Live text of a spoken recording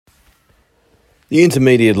The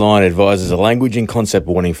intermediate line advises a language and concept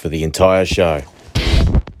warning for the entire show.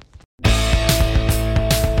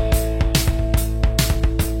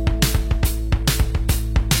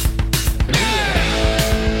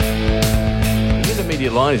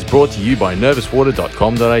 Line is brought to you by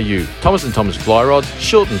nervouswater.com.au. Thomas & Thomas fly rods,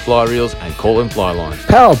 Shilton fly reels and Corlin fly lines.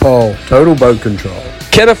 Powerpole, total boat control.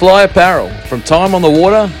 Ketterfly apparel, from time on the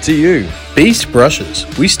water to you. Beast brushes,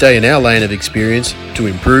 we stay in our lane of experience to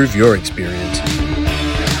improve your experience.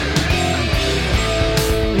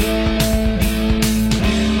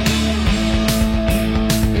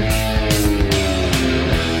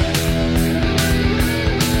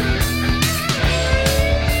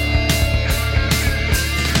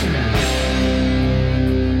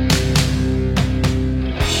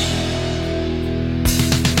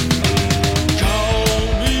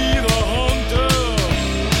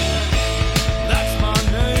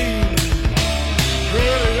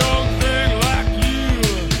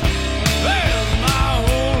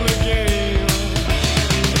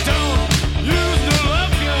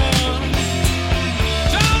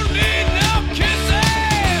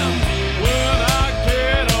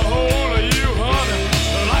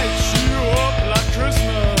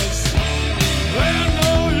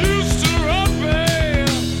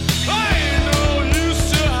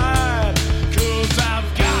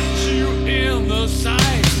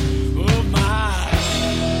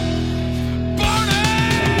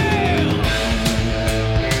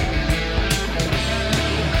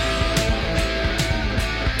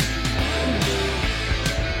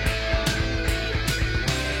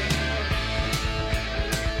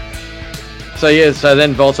 So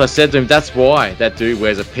then Volts, I said to him, that's why that dude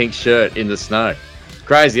wears a pink shirt in the snow.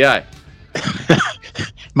 Crazy, eh?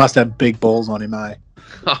 Must have big balls on him, eh?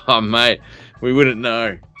 Oh, mate, we wouldn't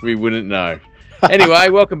know. We wouldn't know. Anyway,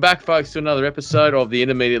 welcome back, folks, to another episode of the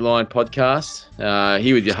Intermediate Line podcast.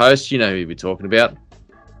 Here with your host, you know who we're talking about.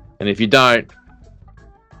 And if you don't,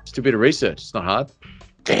 just do a bit of research. It's not hard.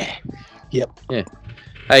 Yep. Yeah.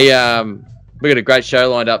 Hey, we got a great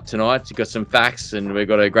show lined up tonight. We've got some facts and we've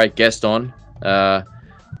got a great guest on.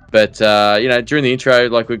 But during the intro,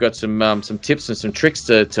 like, we've got some tips and some tricks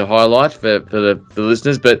to highlight for the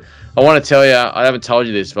listeners. But I want to tell you, I haven't told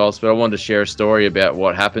you this, Vols, but I wanted to share a story about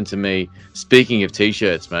what happened to me. Speaking of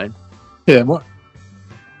t-shirts, mate. Yeah, what?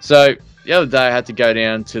 So the other day, I had to go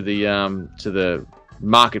down to the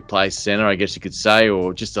marketplace centre, I guess you could say,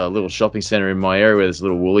 or just a little shopping centre in my area where there's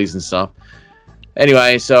little Woolies and stuff.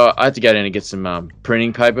 Anyway, so I had to go down and get some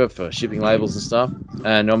printing paper for shipping labels and stuff.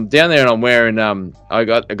 And I'm down there and I'm wearing I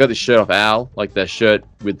got this shirt off Al, like that shirt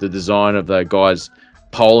with the design of the guys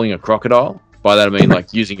poling a crocodile. By that I mean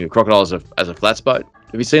like using a crocodile as a flats boat.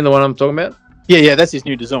 Have you seen the one I'm talking about? Yeah, that's his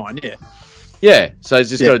new design. Yeah. Yeah, so it's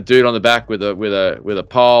just got a dude on the back with a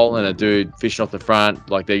pole and a dude fishing off the front,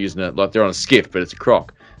 like they're using it like they're on a skiff, but it's a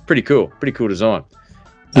croc. Pretty cool design.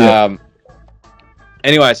 Yeah.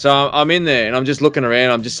 Anyway, so I'm in there and I'm just looking around.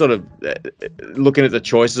 I'm just sort of looking at the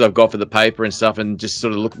choices I've got for the paper and stuff, and just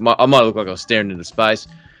sort of I might look like I was staring into space.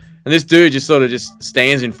 And this dude just sort of just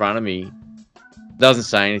stands in front of me, doesn't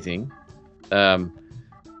say anything. Funny.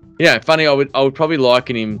 I would probably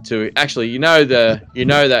liken him to actually,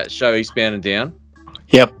 that show Eastbound and Down.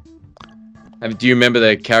 Yep. Do you remember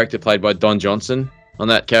the character played by Don Johnson on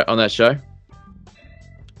that show?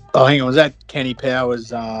 Oh, hang on. Was that Kenny Powers'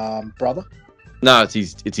 brother? No, it's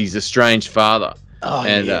his estranged father. Oh,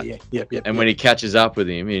 and, yeah. And when he catches up with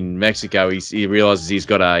him in Mexico, he realizes he's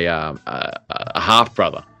got a half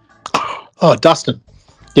brother. Oh, Dustin.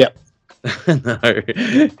 Yep. No,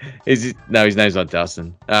 his name's not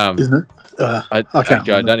Dustin. Isn't it? I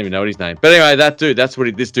don't even know what his name. But anyway, that's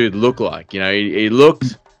what this dude looked like. He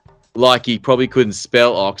looked like he probably couldn't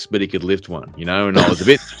spell ox, but he could lift one. And I was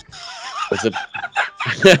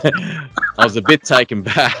a bit taken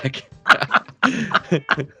back.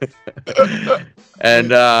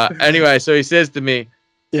 And anyway, so he says to me,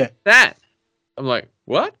 "Yeah, that." I'm like,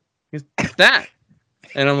 "What? Is that?"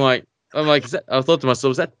 And I'm like, is that? I thought to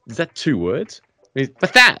myself, is that two words?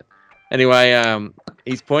 But that. Anyway,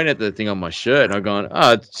 he's pointing at the thing on my shirt, and I'm going,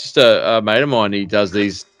 "Oh, it's just a mate of mine. He does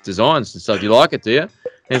these designs and stuff. You like it, do you?" And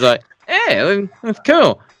he's like, "Yeah, that's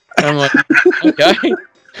cool." And I'm like, "Okay,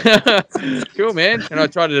 cool, man." And I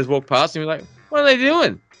tried to just walk past him. He's like, "What are they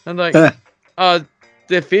doing?" I'm like,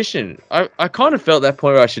 they're fishing. I kind of felt at that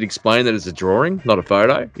point where I should explain that it's a drawing, not a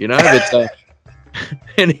photo, But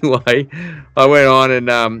anyway, I went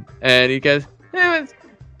on and he goes, "Yeah,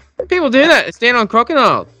 people do that. They stand on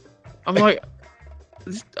crocodiles." I'm like,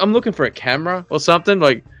 I'm looking for a camera or something.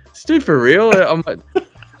 Like, this dude for real? I'm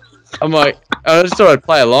like, I just thought I'd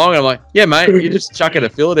play along. And I'm like, yeah, mate, you just chuck it a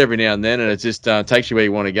fillet every now and then, and it just takes you where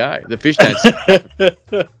you want to go. The fish tank.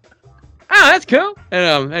 That's cool.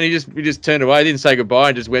 And he just turned away, didn't say goodbye,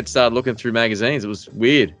 and just started looking through magazines. It was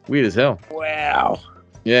weird as hell. Wow.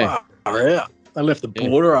 Yeah. Far out. They left the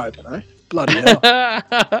border open, eh? Bloody hell.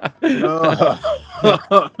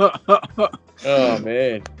 Oh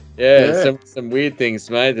man. Yeah. Some weird things,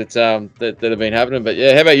 mate, that have been happening. But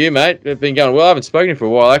yeah, how about you, mate? It's been going well. I haven't spoken to you for a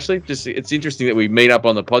while, actually. Just it's interesting that we meet up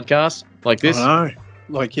on the podcast like this. I know.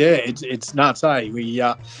 Like, yeah, it's nuts, eh?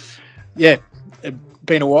 It's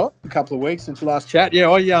been a while, a couple of weeks since the last chat.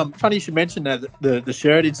 Yeah, funny you should mention that the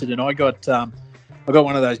shirt incident. I got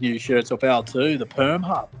one of those new shirts off L2, the Perm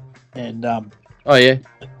Hub, and oh yeah,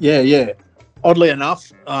 yeah. Oddly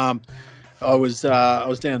enough, I was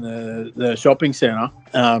down the shopping centre,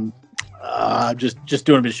 just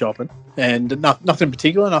doing a bit of shopping, and nothing in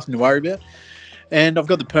particular, nothing to worry about. And I've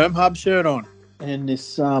got the Perm Hub shirt on, and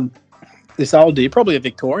this old dear, probably a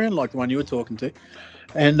Victorian, like the one you were talking to,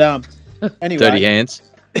 and anyway, dirty hands.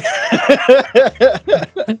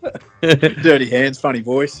 Dirty hands, funny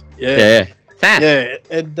voice. Yeah.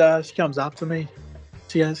 And she comes up to me.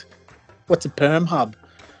 She goes, "What's a Perm Hub?"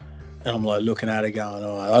 And I'm like looking at her, going,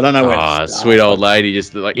 "Oh, I don't know where." Oh, sweet old lady,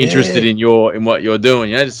 just like interested in what you're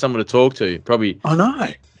doing. You know, just someone to talk to. Probably. I know.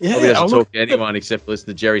 Yeah. Probably doesn't talk to anyone except listen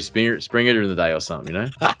to Jerry Springer during the day or something. You know.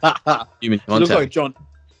 Human contact. Looks like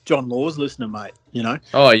John Law's listening, mate. You know.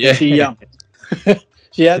 Oh yeah. She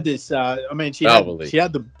had this. She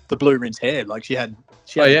had the blue rinse hair. Like she had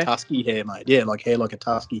tusky hair, mate. Yeah, like hair like a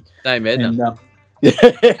tusky. Same Edna.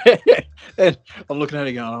 And I'm looking at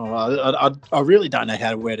her going, "Oh, I really don't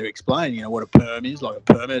know where to explain. You know what a perm is, like a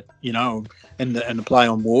permit. You know, and the play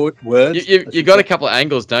on words. You got a couple of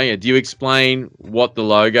angles, don't you? Do you explain what the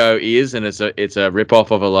logo is, and it's a rip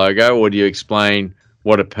off of a logo, or do you explain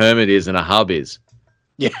what a permit is and a hub is?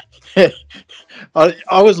 Yeah.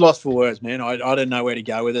 I was lost for words, man. I didn't know where to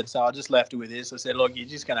go with it, so I just left it with this. I said, "Look, you're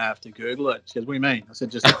just going to have to Google it." She goes, "What do you mean?" I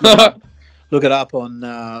said, "Just look it up on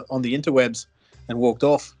the interwebs," and walked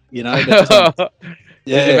off. You know. But,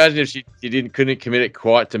 yeah. Just imagine if she couldn't commit it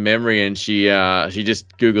quite to memory, and she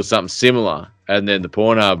just Googled something similar, and then the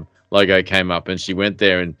Pornhub logo came up, and she went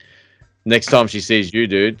there, and next time she sees you,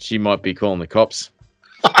 dude, she might be calling the cops.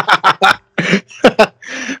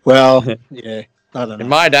 Well, yeah, I don't know. In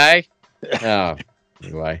my day. Oh,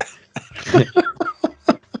 anyway.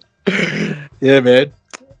 Yeah, man.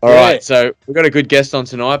 All right, so we've got a good guest on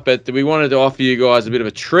tonight, but we wanted to offer you guys a bit of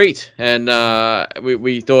a treat, and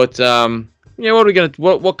we thought,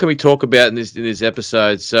 what can we talk about in this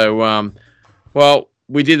episode? So, well,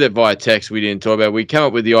 we did that via text. We didn't talk about it. We came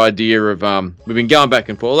up with the idea of we've been going back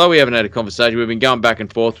and forth. Although we haven't had a conversation, we've been going back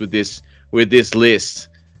and forth with this list.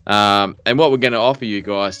 And what we're going to offer you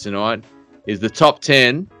guys tonight is the top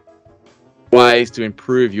 10 ways to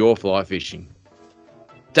improve your fly fishing.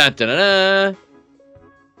 Dun, dun, dun, dun.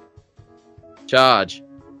 Charge.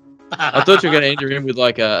 I thought you were going to enter in with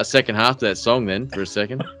like a second half to that song then for a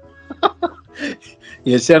second.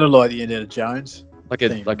 Yeah, it sounded like the Indiana Jones. Like a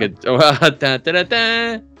dun, dun, dun,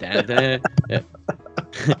 dun, dun, dun. Yeah.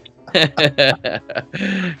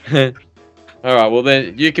 All right, well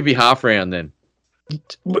then you could be half round then.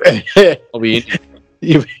 I'll be in.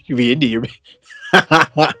 You'll be into you.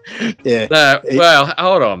 Yeah. Well,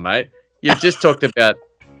 hold on, mate. You've just talked about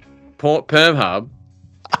Perm Hub,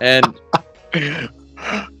 and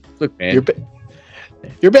look, man,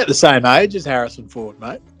 you're about the same age as Harrison Ford,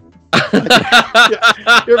 mate. You're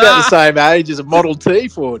about the same age as a Model T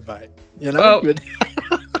Ford, mate. You know. Well,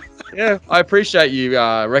 yeah, I appreciate you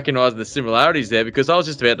recognising the similarities there, because I was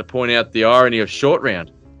just about to point out the irony of short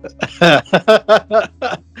round. I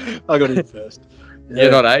got in first. Yeah.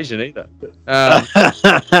 You're not Asian either. All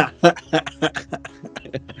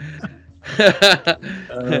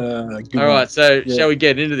right, so shall we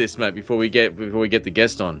get into this, mate? Before we get the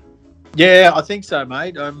guest on. Yeah, I think so,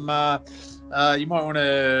 mate. You might want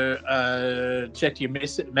to check your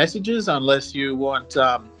messages, unless you want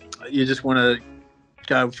you just want to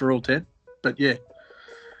go for all 10. But yeah,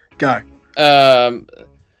 go.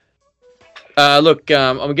 Look,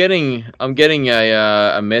 I'm getting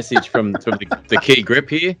a message from the Key Grip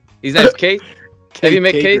here. His name's Keith. Have you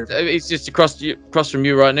met Keith? He's just across from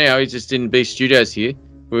you right now. He's just in Beast Studios here.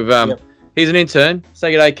 With He's an intern.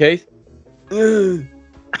 Say good day, Keith.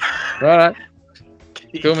 Right.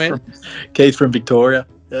 Cool, man. Keith from Victoria.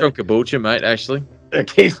 Yeah. From Caboolture, mate. Actually.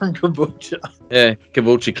 Keith from Caboolture. Yeah,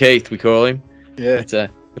 Caboolture Keith, we call him. Yeah. It's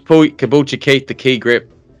Caboolture Keith, the Key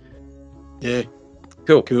Grip. Yeah.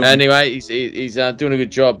 Cool. Anyway, he's doing a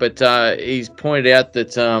good job, but he's pointed out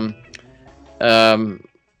that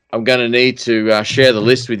I'm going to need to share the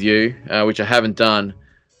list with you, which I haven't done,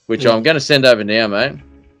 which I'm going to send over now, mate.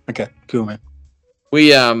 Okay, cool, man.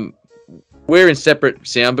 We're in separate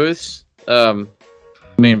sound booths,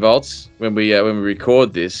 me and Volts, when we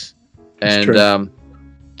record this, and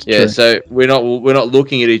so we're not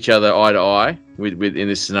looking at each other eye to eye with in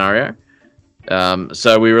this scenario.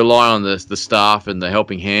 So we rely on the staff and the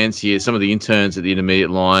helping hands here, some of the interns at the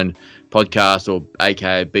Intermediate Line podcast or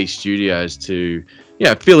aka Beast Studios to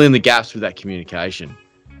fill in the gaps with that communication.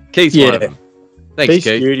 Keith's one of them. Thanks, Beast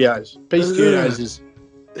Keith. Studios. Beast Studios is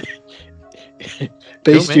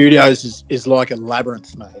Beast Studios is like a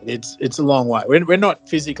labyrinth, mate. It's a long way. We're not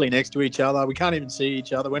physically next to each other. We can't even see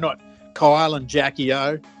each other. We're not Kyle and Jackie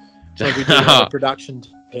O. Like we do have a production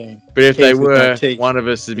team. But if they were, one of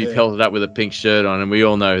us would be pelted up with a pink shirt on, and we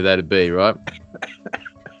all know who that'd be, right?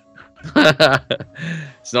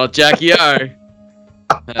 It's not Jackie O.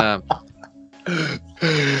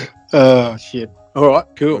 Oh shit! All right,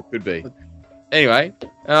 cool. It could be. Anyway,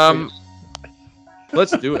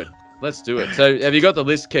 let's do it. Let's do it. So, have you got the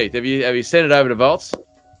list, Keith? Have you sent it over to Volts?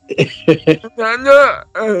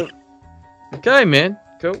 Okay, man.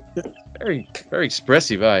 Cool. Very, very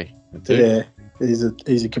expressive, eh? Yeah, he's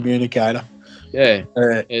a communicator. Yeah.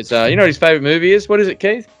 It's you know what his favorite movie is? What is it,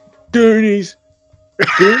 Keith? Goonies.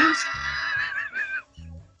 Goonies.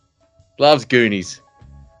 Loves Goonies.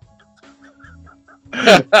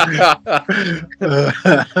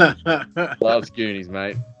 Loves Goonies,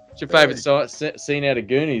 mate. What's your favourite scene out of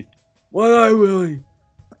Goonies? What, Willie?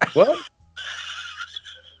 What?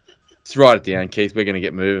 Let's write it down, Keith. We're going to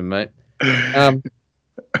get moving, mate.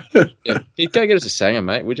 Keith, go get us a sanger,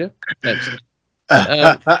 mate, would you? Thanks.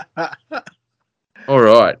 All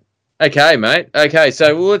right. Okay, mate. Okay,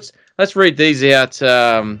 so let's read these out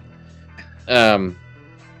one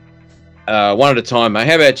at a time, mate.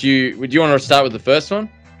 How about you? Would you want to start with the first one?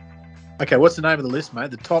 Okay, what's the name of the list,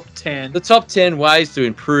 mate? The top 10. The top 10 ways to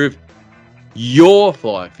improve your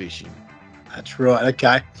fly fishing. That's right.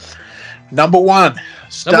 Okay. Number one.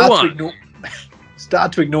 Start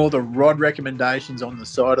to ignore the rod recommendations on the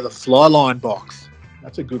side of the fly line box.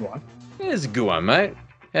 That's a good one. It's a good one, mate.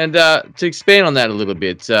 And to expand on that a little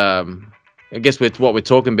bit, I guess with what we're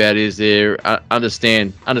talking about is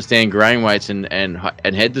understand grain weights and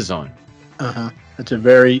head design. That's a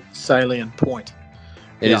very salient point.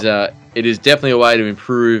 It is definitely a way to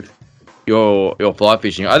improve your fly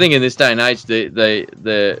fishing. I think in this day and age,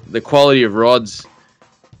 the quality of rods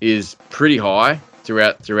is pretty high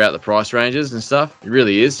throughout the price ranges and stuff. It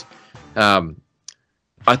really is.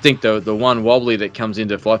 I think the one wobbly that comes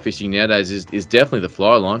into fly fishing nowadays is definitely the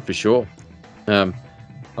fly line for sure. I'm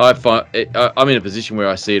in a position where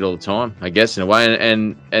I see it all the time, I guess, in a way,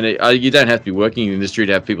 and you don't have to be working in the industry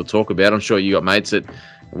to have people talk about it. I'm sure you got mates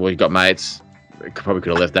you've got mates. Probably could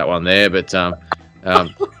have left that one there, but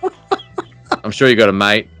I'm sure you got a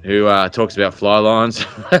mate who talks about fly lines.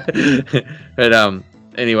 But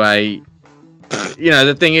anyway,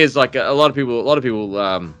 the thing is, like a lot of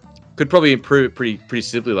people could probably improve it pretty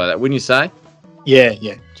simply like that, wouldn't you say? Yeah.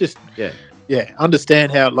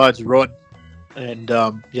 Understand how it loads the rod, and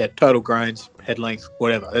total grains, head length,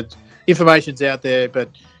 whatever. Information's out there, but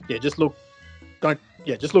just look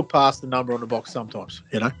past the number on the box sometimes.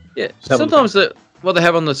 Yeah. Sometimes what they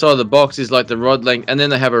have on the side of the box is like the rod length, and then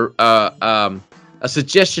they have a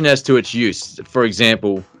suggestion as to its use. For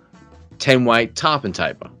example, 10 weight tarpon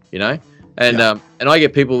taper. And I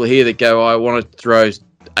get people here that go, I want to throw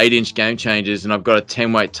 8-inch game changers, and I've got a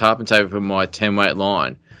 10 weight tarpon taper for my 10 weight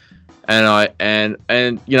line, and I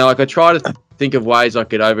try to think of ways I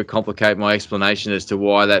could overcomplicate my explanation as to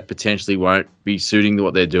why that potentially won't be suiting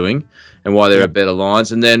what they're doing, and why there are better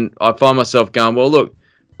lines. And then I find myself going, well, look,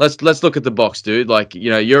 let's look at the box, dude. Like,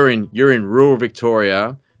 you're in rural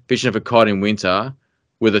Victoria fishing for cod in winter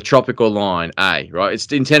with a tropical line, right? It's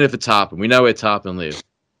intended for tarpon. We know where tarpon live.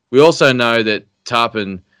 We also know that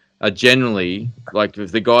tarpon are generally, like,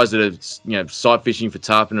 the guys that are sight fishing for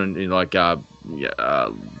tarpon and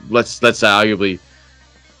let's say arguably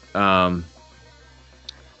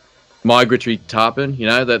migratory tarpon,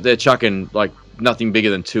 that they're chucking like nothing bigger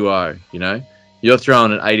than 2.0. You're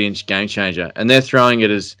throwing an 8-inch game changer, and they're throwing it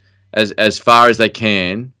as far as they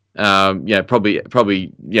can. Probably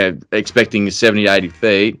expecting 70 to 80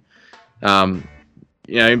 feet.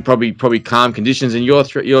 In probably calm conditions, and you're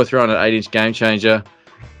throwing an 8-inch game changer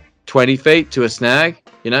 20 feet to a snag.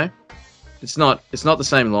 It's not the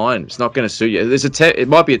same line. It's not going to suit you. It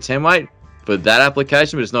might be a 10 weight for that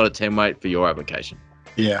application, but it's not a 10 weight for your application.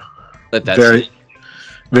 Yeah. Let that very,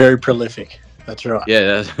 very prolific. That's right.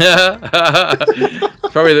 Yeah.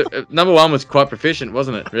 Probably the number one was quite proficient,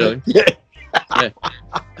 wasn't it? Really? Yeah.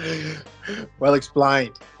 Well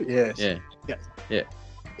explained. Yes. Yeah. Yeah. Yeah.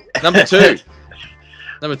 Number two.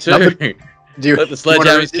 Number two. Do you, Let the you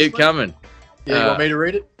wanna read sledgehammers this keep one? coming. Yeah, you want me to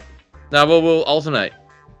read it? No, we'll alternate.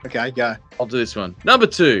 Okay, go. I'll do this one. Number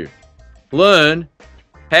two. Learn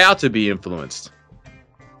how to be influenced.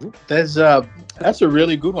 That's a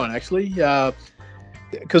really good one, actually,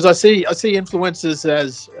 because I see influencers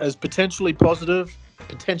as potentially positive,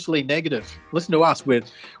 potentially negative. Listen to us. We're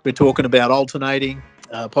talking about alternating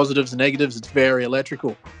positives and negatives. It's very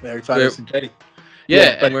electrical, very photosynthetic.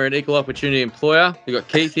 Yeah, but and we're an equal opportunity employer. We've got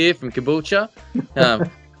Keith here from Caboolture.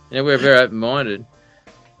 We're very open-minded.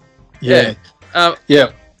 yeah. Um,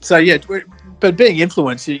 Yeah. So yeah, but being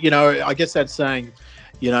influenced, I guess that's saying,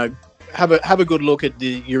 have a good look at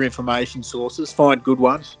your information sources, find good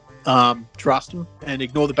ones, trust them, and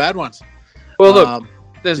ignore the bad ones. Well, look,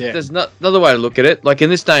 there's another way to look at it. Like in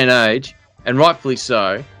this day and age, and rightfully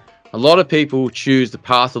so, a lot of people choose the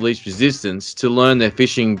path of least resistance to learn their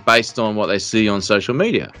fishing based on what they see on social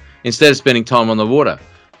media instead of spending time on the water.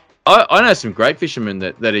 I know some great fishermen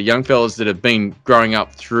that are young fellas that have been growing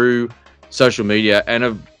up through social media and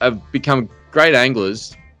have become great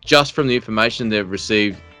anglers just from the information they've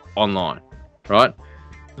received online, right?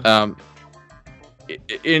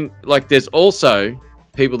 There's also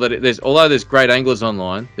people that although there's great anglers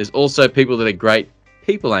online, there's also people that are great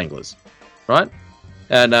people anglers, right?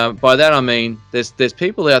 And by that I mean there's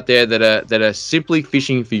people out there that are simply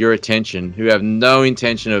fishing for your attention, who have no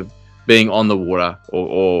intention of being on the water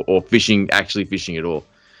or actually fishing at all.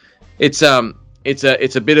 It's a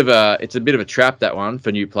bit of a trap, that one,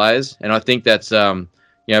 for new players, and I think that's by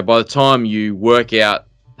the time you work out,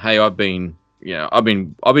 hey, I've been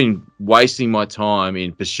wasting my time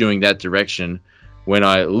in pursuing that direction. When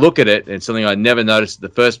I look at it, and something I never noticed in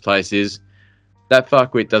the first place is that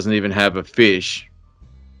fuckwit doesn't even have a fish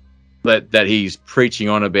that he's preaching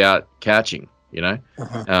on about catching.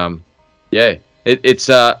 Uh-huh. I'm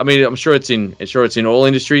sure it's in all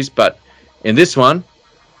industries, but in this one,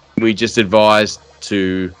 we just advise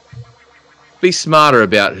to be smarter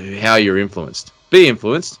about how you're influenced. Be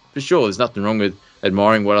influenced, for sure. There's nothing wrong with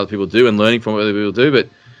admiring what other people do and learning from what other people do, but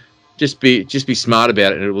just be smart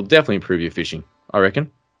about it, and it will definitely improve your fishing, I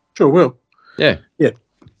reckon. Sure will. Yeah. Yeah.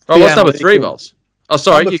 Oh, what's number three, Vols? Oh,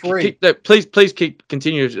 sorry. Please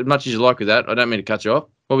continue as much as you like with that. I don't mean to cut you off.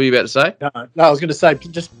 What were you about to say? No, I was going to say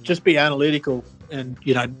just be analytical and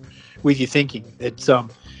with your thinking. It's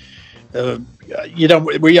we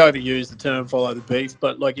overuse the term "follow the beef,"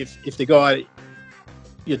 but like if the guy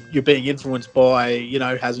you're being influenced by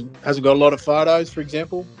hasn't got a lot of photos, for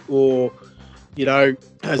example, or none,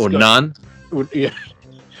 or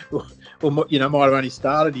might have only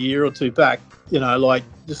started a year or two back,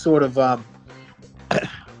 just sort of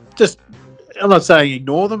just, I'm not saying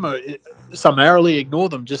ignore them or summarily ignore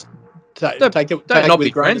them, just take not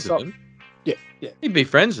be friends with them. Yeah. You'd be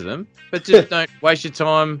friends with them, but just don't waste your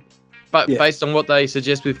time based on what they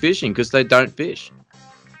suggest with fishing, because they don't fish.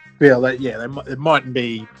 Yeah, it mightn't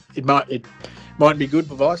be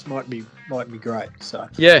good advice, might be great. So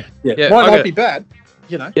yeah, might not be bad,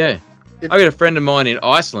 Yeah, I got a friend of mine in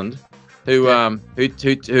Iceland who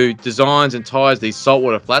designs and ties these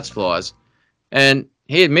saltwater flats flies, and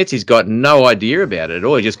he admits he's got no idea about it at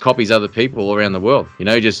all. He just copies other people all around the world.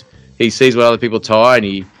 He sees what other people tie and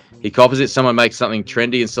he copies it. Someone makes something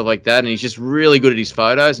trendy and stuff like that, and he's just really good at his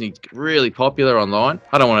photos, and he's really popular online.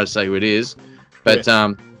 I don't want to say who it is, but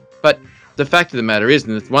but the fact of the matter is,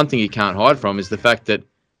 and the one thing he can't hide from, is the fact that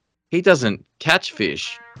he doesn't catch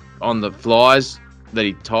fish on the flies that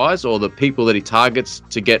he ties or the people that he targets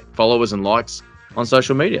to get followers and likes on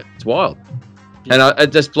social media. It's wild. And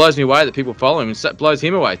it just blows me away that people follow him, and it blows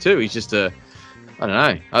him away too. He's just I don't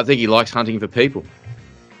know. I think he likes hunting for people.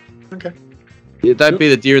 Okay. Yeah, don't be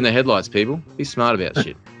the deer in the headlights, people. Be smart about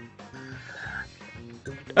shit.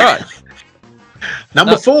 All right.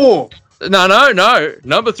 Number 4. No.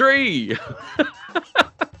 Number 3.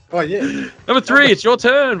 Oh, yeah. Number 3, it's your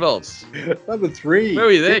turn, Volts. Number 3. Where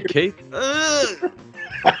were you there, Keith? I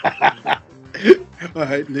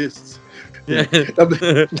hate lists. Yeah.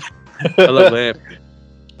 I love lamp.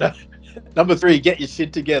 Number 3, get your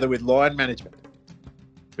shit together with line management.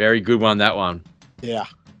 Very good one, that one. Yeah.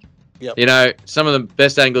 Yep. Some of the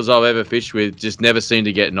best angles I've ever fished with just never seem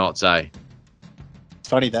to get knots, eh? It's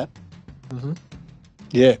funny that. Mm-hmm.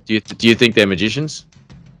 Yeah. Do you think they're magicians?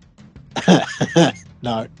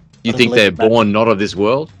 No. You think they're born not of this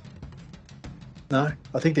world? No,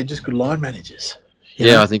 I think they're just good line managers.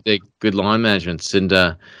 I think they're good line managements, and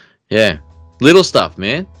little stuff,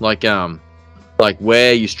 man. Like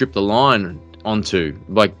where you strip the line onto,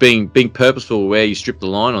 like being purposeful where you strip the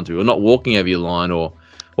line onto, or not walking over your line, or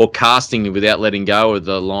casting without letting go of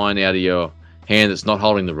the line out of your hand that's not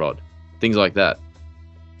holding the rod, things like that.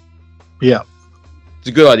 Yeah. It's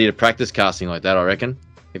a good idea to practice casting like that, I reckon,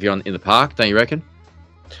 if you're in the park, don't you reckon?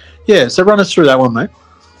 Yeah, so run us through that one, mate.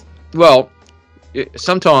 Well,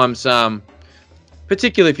 sometimes,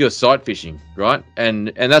 particularly if you're sight fishing, right?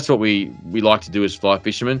 And that's what we like to do as fly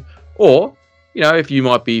fishermen. Or, you know, if you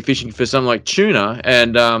might be fishing for something like tuna,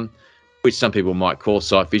 and which some people might call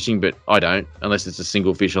sight fishing, but I don't, unless it's a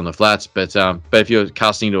single fish on the flats. But if you're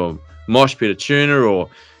casting to a mosh pit of tuna, or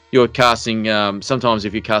you're casting, sometimes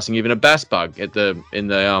if you're casting even a bass bug in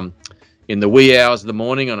the wee hours of the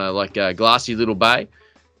morning on a glassy little bay,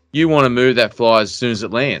 you want to move that fly as soon as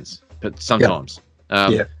it lands. But sometimes,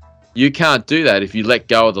 you can't do that if you let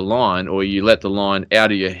go of the line, or you let the line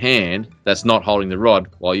out of your hand that's not holding the rod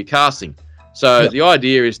while you're casting. So the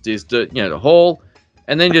idea is to haul,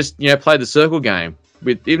 and then just play the circle game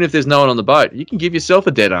with, even if there's no one on the boat, you can give yourself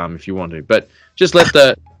a dead arm if you want to, but just let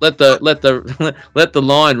the let the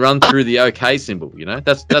line run through the OK symbol.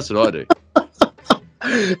 That's what I do.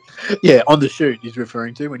 Yeah, on the shoot he's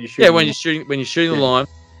referring to, when you're shooting. Yeah, when you're shooting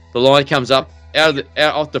the line comes up out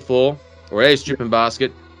off the floor, or out of your stripping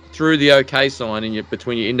basket, through the OK sign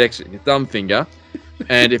between your index and your thumb finger,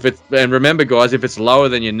 and remember, guys, if it's lower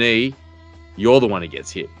than your knee, you're the one who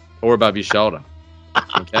gets hit, or above your shoulder.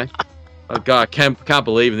 Okay. Oh God, I can't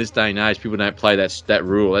believe in this day and age people don't play that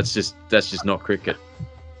rule. That's just not cricket.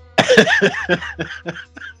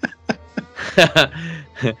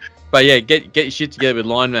 But yeah, get your shit together with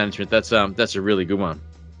line management. That's a really good one.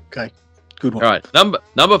 Okay, good one. All right,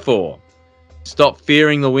 number 4. Stop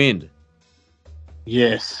fearing the wind.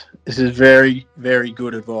 Yes, this is very, very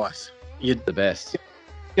good advice. You're the best.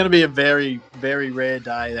 It's going to be a very, very rare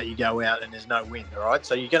day that you go out and there's no wind. All right,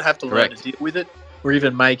 so you're going to have to learn to deal with it, or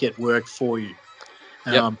even make it work for you.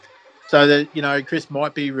 So that Chris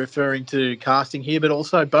might be referring to casting here, but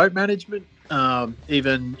also boat management,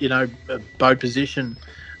 even boat position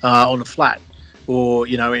on a flat, or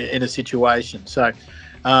in a situation. So,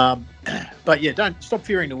 but yeah, don't stop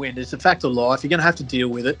fearing the wind. It's a fact of life. You're going to have to deal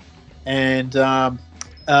with it, and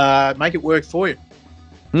make it work for you.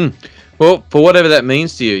 Well, for whatever that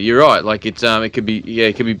means to you, you're right. Like it could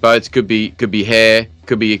be boats, could be hair,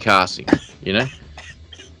 could be your casting. You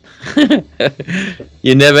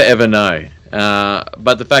never ever know.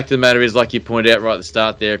 But the fact of the matter is, like you pointed out right at the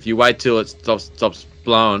start there, if you wait till it stops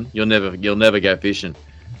blowing, you'll never go fishing.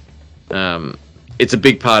 It's a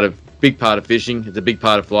big part of fishing. It's a big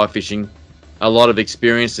part of fly fishing. A lot of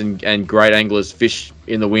experience and great anglers fish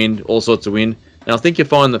in the wind, all sorts of wind. And I think you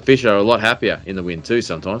find the fish are a lot happier in the wind too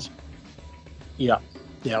sometimes. Yeah,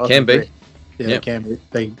 I can be. Yeah, they can be.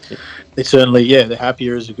 They certainly, they're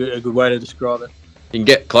happier is a good way to describe it. You can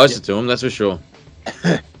get closer to them, that's for sure.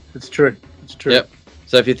 It's true. Yep.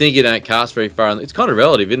 So if you think you don't cast very far, it's kind of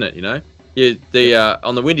relative, isn't it?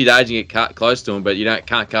 On the windy days you get close to them, but you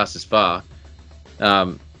can't cast as far.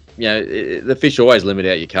 The fish always limit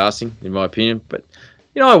out your casting, in my opinion. But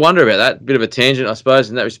I wonder about that. Bit of a tangent, I suppose,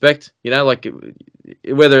 in that respect. Like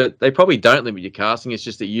whether they probably don't limit your casting. It's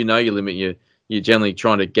just that you limit you're generally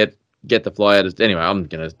trying to get the fly out. Anyway, I'm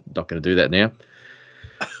not gonna do that now.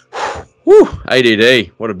 Whew,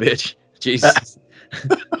 ADD, what a bitch. Jesus.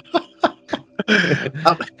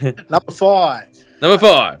 Number 5. Number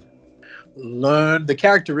 5. Learn the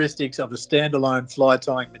characteristics of a standalone fly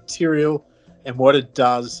tying material and what it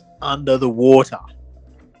does under the water.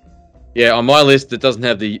 Yeah, on my list, it doesn't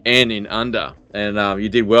have the N in under, and you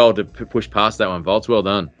did well to push past that one, Volts. Well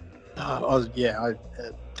done.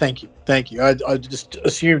 Thank you. I just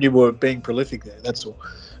assumed you were being prolific there. That's all.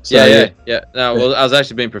 So, yeah. No, well, I was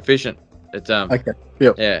actually being proficient. Okay.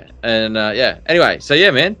 Yep. Yeah, and Anyway, so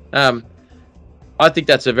yeah, man. I think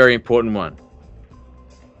that's a very important one.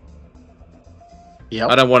 Yeah.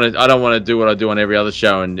 I don't want to do what I do on every other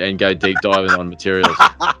show and go deep diving on materials.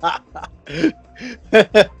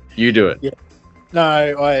 You do it. Yeah.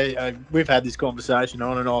 No, we've had this conversation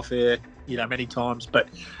on and off air, many times. But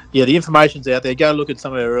yeah, the information's out there. Go look at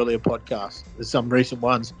some of our earlier podcasts. There's some recent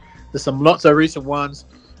ones. There's some not so recent ones,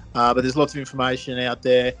 but there's lots of information out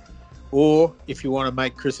there. Or if you want to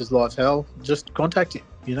make Chris's life hell, just contact him.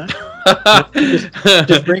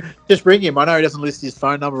 just ring him. I know he doesn't list his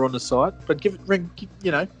phone number on the site, but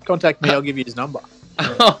contact me. I'll give you his number.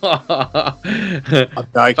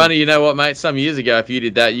 Funny, you know what, mate? Some years ago, if you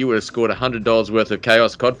did that, you would have scored $100 worth of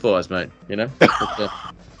Chaos cod flies, mate.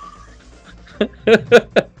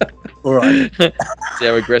 All right. See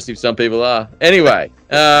how aggressive some people are. Anyway,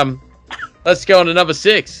 let's go on to number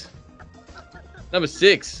 6. Number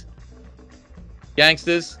 6.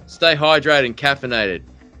 Gangsters, stay hydrated and caffeinated.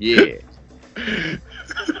 Yeah.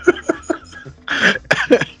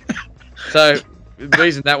 So the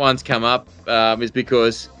reason that one's come up is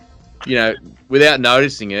because, you know, without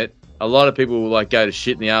noticing it, a lot of people will like go to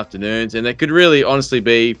shit in the afternoons, and it could really honestly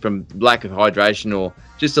be from lack of hydration or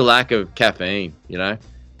just a lack of caffeine. You know,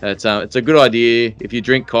 it's a good idea if you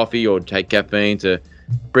drink coffee or take caffeine to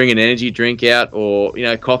bring an energy drink out, or you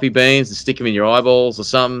know, coffee beans and stick them in your eyeballs or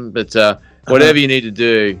something. But whatever you need to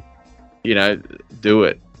do, you know, do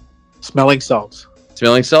it. Smelling salts.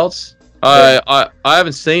 Smelling salts. I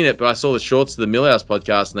haven't seen it, but I saw the shorts of the Millhouse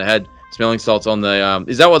podcast, and they had smelling salts on the.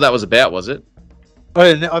 Is that what that was about? Was it? I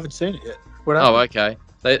haven't seen it yet. What happened? Okay.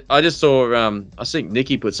 I just saw. I think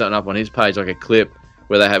Nicky put something up on his page, like a clip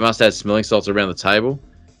where they must have smelling salts around the table,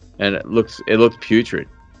 and it looked putrid.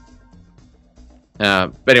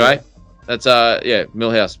 But anyway, that's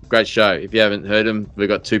Millhouse, great show. If you haven't heard them, we've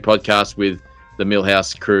got 2 podcasts with the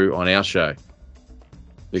Millhouse crew on our show.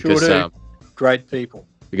 Because sure do. Great people.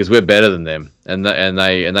 Because we're better than them, and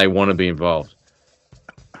they want to be involved.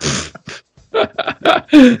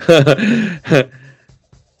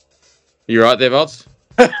 You right there, Volts?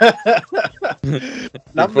 You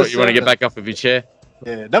want to get back up of your chair?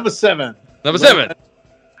 Yeah, number 7. Number 7.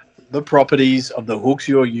 The properties of the hooks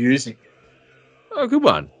you're using. Oh, good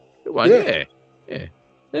one. Good one. Yeah.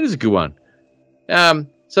 That is a good one.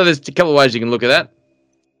 So there's a couple of ways you can look at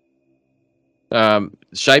that.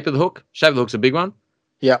 Shape of the hook. Shape of the hook's a big one.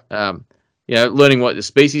 Yeah. You know, learning what the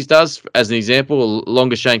species does. As an example,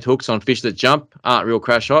 longer shanked hooks on fish that jump aren't real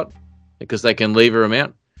crash hot because they can lever them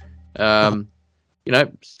out. You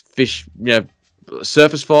know, fish, you know,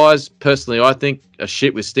 surface fires, personally, I think are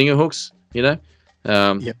shit with stinger hooks, you know.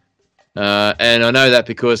 And I know that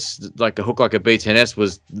because like a hook like a B10S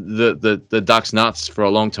was the duck's nuts for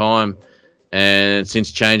a long time, and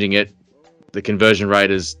since changing it, the conversion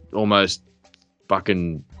rate is almost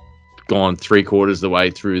fucking gone 3/4 the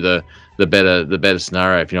way through the better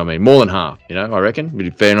scenario, if you know what I mean. More than half, you know, I reckon. Would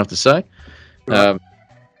be fair enough to say. Right.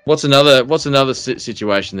 What's another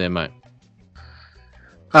situation there, mate?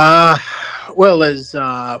 Well, there's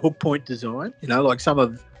hook point design. You know, like some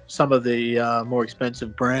of the more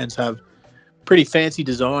expensive brands have pretty fancy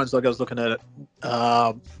designs. Like I was looking at it.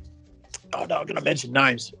 I'm not going to mention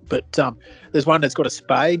names, but there's one that's got a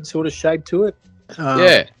spade sort of shape to it.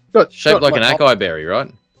 Shaped like an acai berry,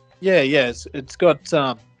 right? Yeah. It's got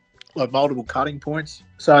like multiple cutting points.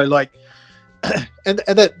 So like, and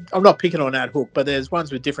that I'm not picking on that hook, but there's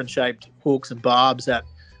ones with different shaped hooks and barbs that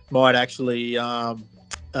might actually, cause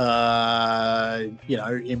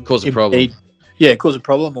a problem. Yeah, cause a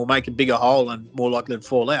problem or make a bigger hole and more likely to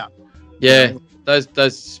fall out. Yeah,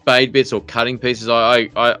 those spade bits or cutting pieces,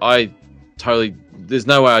 I totally. There's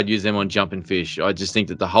no way I'd use them on jumping fish. I just think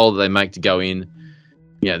that the hole that they make to go in,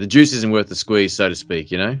 the juice isn't worth the squeeze, so to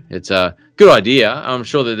speak. You know, it's a good idea. I'm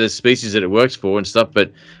sure that there's species that it works for and stuff,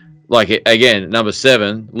 but like again, number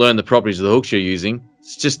 7, learn the properties of the hooks you're using.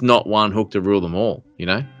 It's just not one hook to rule them all. You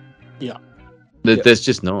know. Yeah. There's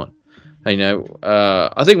just not. You know,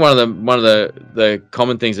 I think one of the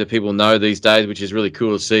common things that people know these days, which is really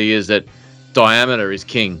cool to see, is that diameter is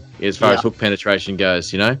king as far as hook penetration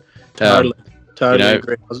goes. You know. Totally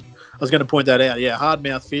agree. I was going to point that out. Yeah,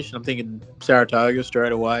 hardmouth fish, and I'm thinking Saratoga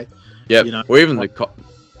straight away. Yeah, you know, or even the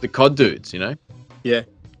cod dudes. You know. Yeah.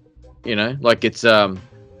 You know, like it's. I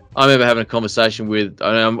remember having a conversation with.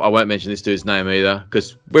 I won't mention this dude's name either,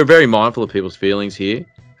 because we're very mindful of people's feelings here.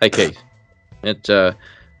 Hey, Keith.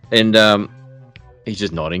 And he's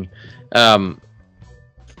just nodding. And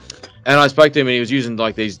I spoke to him, and he was using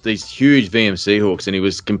like these huge VMC hooks, and he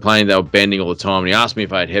was complaining they were bending all the time. And he asked me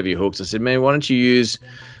if I had heavier hooks. I said, man, why don't you use?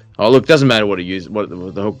 Oh, look, doesn't matter what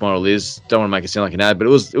the hook model is. Don't want to make it sound like an ad, but it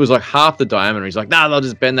was like half the diameter. He's like, nah, they'll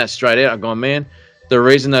just bend that straight out. I've gone, man. The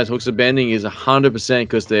reason those hooks are bending is 100%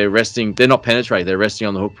 because they're resting. They're not penetrating. They're resting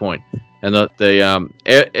on the hook point, and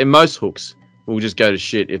and most hooks will just go to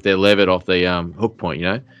shit if they're levered off the hook point. You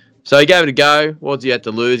know. So he gave it a go. What he had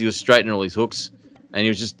to lose? He was straightening all his hooks, and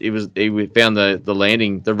he found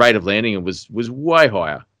the rate of landing was way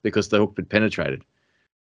higher because the hook had penetrated.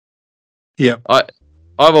 Yeah.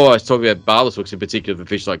 I've always talked about barbless hooks in particular for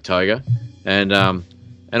fish like toga, and I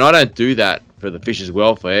don't do that for the fish's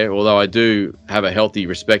welfare, although I do have a healthy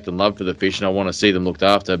respect and love for the fish, and I want to see them looked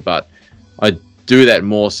after, but I do that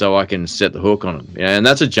more so I can set the hook on them. You know, and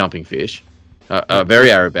that's a jumping fish, a very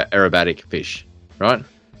aerobatic fish, right?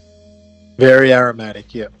 Very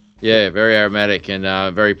aromatic, yeah. Yeah, very aromatic and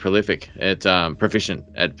very prolific. It's proficient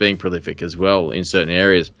at being prolific as well in certain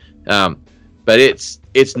areas. But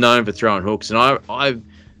it's known for throwing hooks, and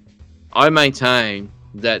I maintain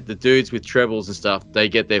that the dudes with trebles and stuff, they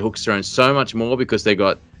get their hooks thrown so much more because they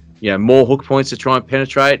got, more hook points to try and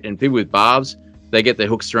penetrate, and people with barbs, they get their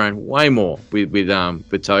hooks thrown way more with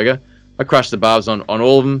toga. I crush the barbs on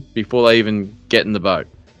all of them before they even get in the boat.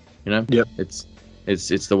 Yep.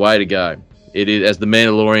 It's the way to go. It is, as the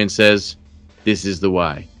Mandalorian says, this is the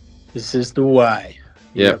way. This is the way.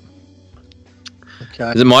 Yep.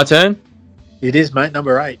 Okay. Is it my turn? It is, mate.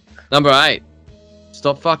 Number 8. Number 8.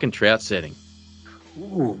 Stop fucking trout setting.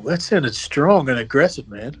 Ooh, that sounded strong and aggressive,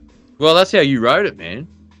 man. Well, that's how you wrote it, man.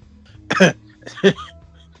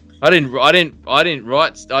 I didn't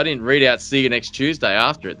read out "See you next Tuesday"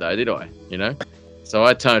 after it though, did I? So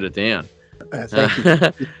I toned it down. Thank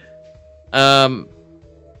you.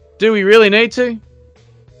 Do we really need to?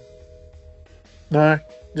 No,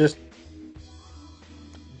 just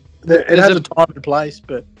it has a time and place,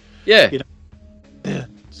 but yeah,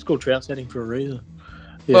 it's called trout setting for a reason.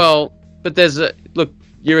 Yeah. Well, but there's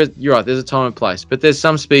you're right. There's a time and place, but there's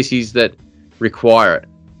some species that require it,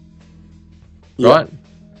 right?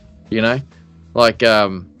 Like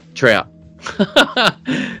trout,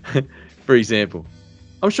 for example.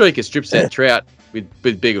 I'm sure you can strip set trout with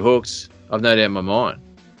bigger hooks. I've no doubt in my mind,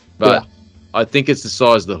 but I think it's the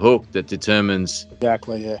size of the hook that determines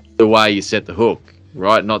exactly the way you set the hook,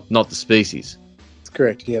 right? Not the species. That's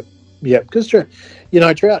correct. Yep. Because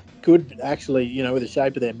trout could actually, with the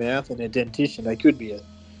shape of their mouth and their dentition, they could be a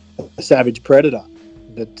savage predator.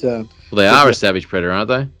 But they are a savage predator, aren't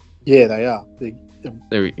they? Yeah, they are.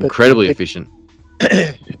 They're incredibly efficient.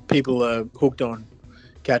 People are hooked on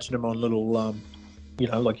catching them on little,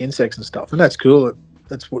 like insects and stuff, and that's cool.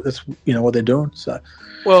 That's what they're doing. So,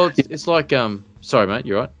 well, it's like sorry, mate,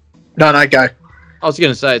 you're right. No, go. I was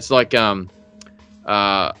going to say it's like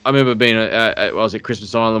I remember being I was at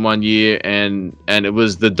Christmas Island one year, and it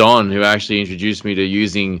was the Don who actually introduced me to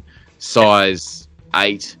using size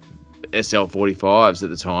 8 SL45s at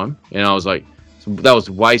the time, and I was like, that was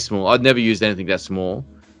way small. I'd never used anything that small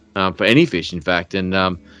for any fish, in fact, and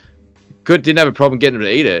didn't have a problem getting them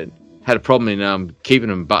to eat it. Had a problem in keeping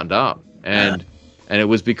them buttoned up, and it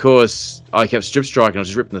was because I kept strip striking. I was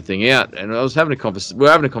just ripping the thing out, and I was having we were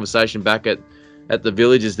having a conversation back at the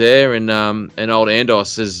villages there, and old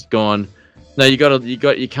Andos has gone, no, you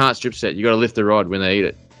can't strip set. You got to lift the rod when they eat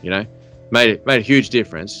it. Made a huge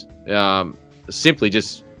difference. Simply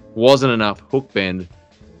just wasn't enough hook bend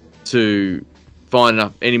to find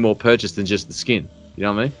enough any more purchase than just the skin. You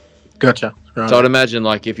know what I mean? Gotcha. Right. So I'd imagine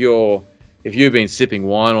like if you've been sipping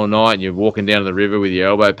wine all night and you're walking down to the river with your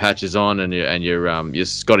elbow patches on and your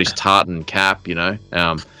Scottish tartan cap,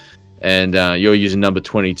 and you're using number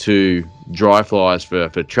 22 dry flies for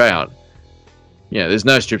trout. There's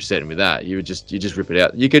no strip setting with that. You just rip it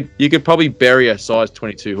out. You could probably bury a size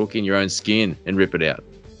 22 hook in your own skin and rip it out.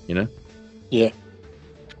 Yeah.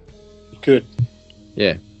 You could.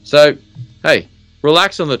 Yeah. So, hey,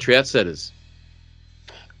 relax on the trout setters.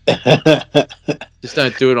 Just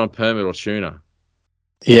don't do it on permit or tuna.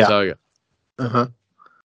 Yeah. Toga. Uh-huh.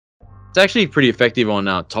 It's actually pretty effective on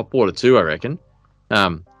top water too, I reckon.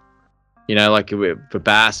 Like for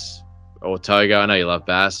bass or toga. I know you love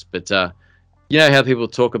bass, but you know how people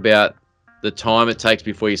talk about the time it takes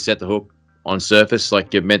before you set the hook on surface?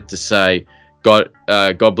 Like you're meant to say, God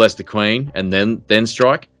bless the Queen, and then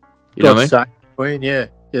strike. You know what I mean? God save the Queen, yeah.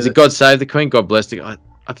 Is it God save the Queen? God bless the...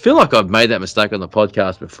 I feel like I've made that mistake on the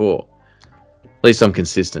podcast before. At least I'm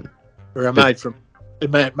consistent. Or a mate from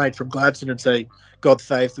Gladstone and say, God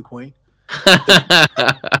save the Queen.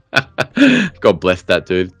 God bless that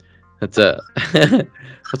dude. That's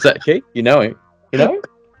what's that, Keith? You know him? You know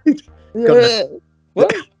him? Yeah.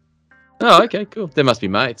 What? Oh, okay, cool. They must be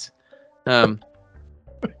mates. Yeah,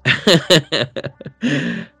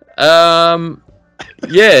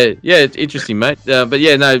 it's interesting, mate. But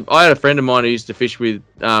yeah, no, I had a friend of mine who used to fish for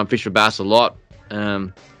bass a lot,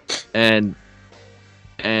 and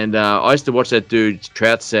I used to watch that dude's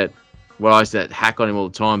trout set. Well, I used to hack on him all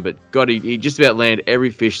the time, but God, he just about landed every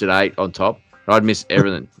fish that ate on top. I'd miss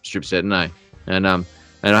everything strip setting, and I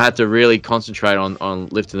had to really concentrate on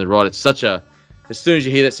lifting the rod. It's such a, as soon as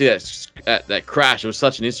you see that crash, it was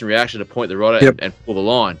such an instant reaction to point the rod at and pull the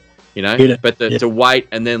line, But to wait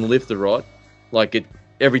and then lift the rod, like it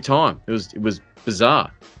every time, it was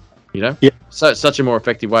bizarre, Yeah. So such a more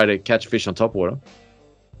effective way to catch fish on top water.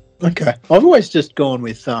 Okay, I've always just gone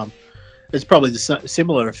with it's probably the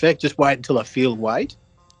similar effect. Just wait until I feel weight,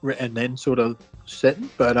 and then sort of setting.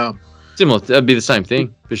 But similar, that'd be the same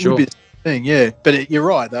thing for sure. Be the same thing, yeah. But you're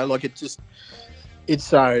right though. Like it's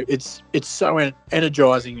so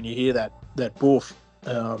energizing when you hear that boof.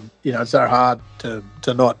 It's so hard to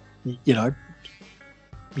not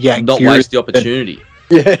yank. Not waste the opportunity.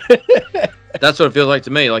 Yeah. That's what it feels like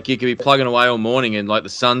to me. Like you could be plugging away all morning, and like the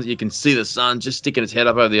sun, you can see the sun just sticking its head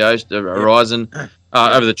up over the ocean, the horizon,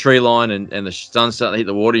 over the tree line, and the sun's starting to hit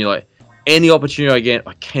the water. And you're like, any opportunity I get,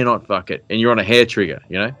 I cannot fuck it. And you're on a hair trigger,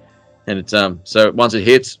 you know. And it's so once it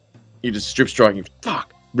hits, you just strip strike and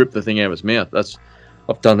rip the thing out of its mouth.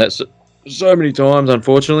 I've done that so many times,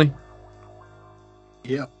 unfortunately.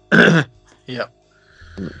 Yeah. Yeah.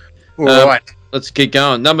 All right. Let's keep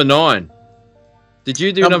going. Number 9. Did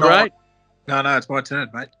you do number 8? No, it's my turn,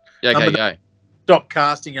 mate. Yeah, okay, go. Stop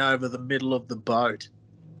casting over the middle of the boat.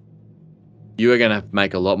 You are going to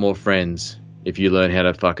make a lot more friends if you learn how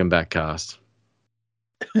to fucking backcast.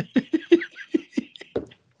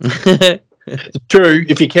 True.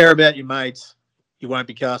 If you care about your mates, you won't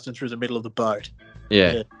be casting through the middle of the boat.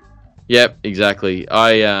 Yeah. Yep, exactly.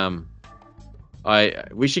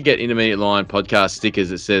 We should get intermediate line podcast stickers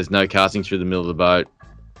that says no casting through the middle of the boat.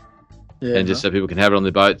 Yeah, and just so people can have it on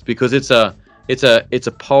their boats, because it's a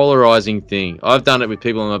polarizing thing. I've done it with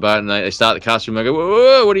people on my boat, and they start the cast through, and I go,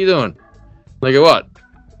 whoa, what are you doing? They go, what?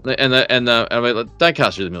 And I'm like, don't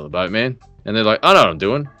cast through the middle of the boat, man. And they're like, I know what I'm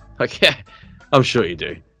doing. Like, yeah, I'm sure you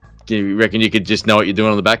do. Do you reckon you could just know what you're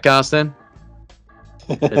doing on the back cast then?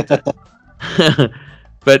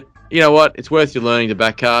 But you know what? It's worth you learning to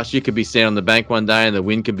backcast. You could be standing on the bank one day and the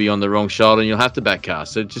wind could be on the wrong shoulder, and you'll have to backcast.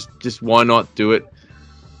 So just why not do it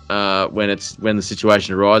when the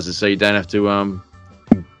situation arises, so you don't have to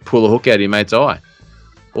pull a hook out of your mate's eye.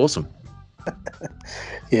 Awesome.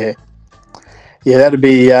 Yeah, that'd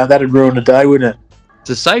ruin the day, wouldn't it? It's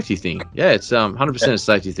a safety thing. Yeah, it's 100% a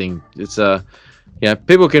safety thing. It's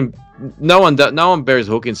people can. No one buries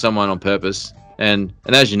a hook in someone on purpose. And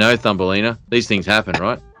as you know, Thumbelina, these things happen,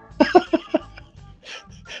 right?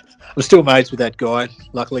 I'm still mates with that guy.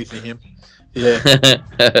 Luckily for him.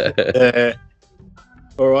 Yeah.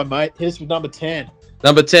 All right, mate. Here's with number 10.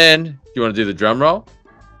 Number 10. Do you want to do the drum roll?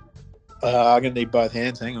 I'm going to need both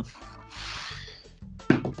hands. Hang on.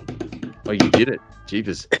 Oh, you did it.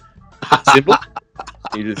 Jeepers. Simple?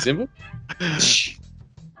 You did simple?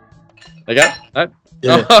 Okay. No?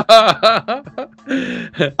 Yeah.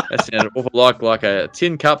 That sounded awful like a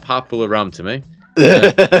tin cup half full of rum to me.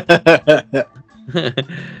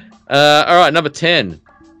 All right, number 10.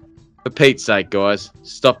 For Pete's sake, guys,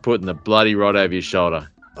 stop putting the bloody rod over your shoulder.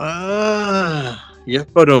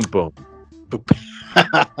 Yep. Ba-dum-bum.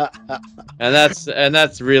 And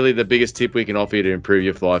that's really the biggest tip we can offer you to improve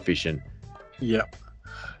your fly fishing. Yep.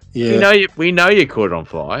 Yeah. We know you caught it on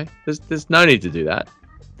fly. There's no need to do that.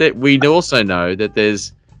 That we also know that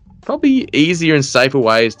there's probably easier and safer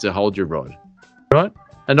ways to hold your rod. Right?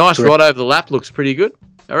 A nice rod over the lap looks pretty good,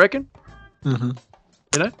 I reckon. Mm-hmm.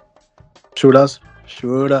 You know? Sure does.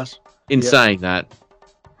 In saying that,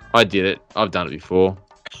 I did it. I've done it before.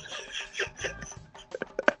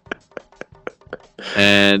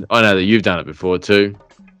 And I know that you've done it before too.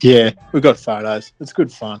 Yeah, we've got photos. It's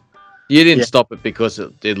good fun. You didn't stop it because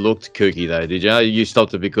it looked kooky though, did you? You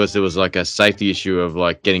stopped it because there was like a safety issue of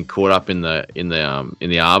like getting caught up in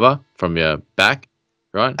the arbor from your back,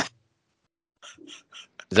 right?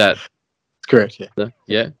 Is that correct? Yeah.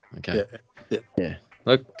 Yeah. Okay. Yeah.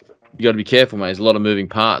 Look, you got to be careful, mate. There's a lot of moving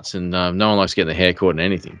parts, and no one likes getting their hair caught in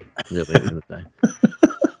anything. Really, at the end of the day.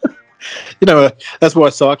 You know, that's why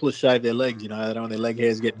cyclists shave their legs. You know, they don't want their leg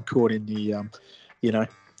hairs getting caught in the, in the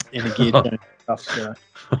gear chain stuff. So.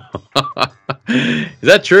 Is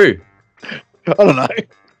that true? I don't know.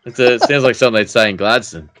 It sounds like something they'd say in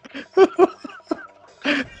Gladstone.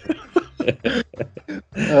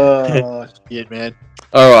 Oh, shit, man.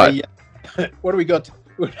 All right. What do we got?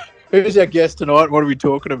 Who's our guest tonight? What are we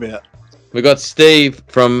talking about? We got Steve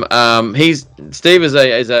from. Steve is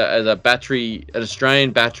an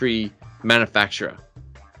Australian battery manufacturer.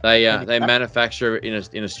 They manufacture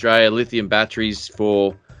in Australia lithium batteries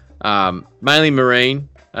for mainly marine.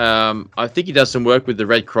 I think he does some work with the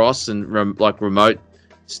Red Cross and remote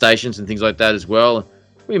stations and things like that as well.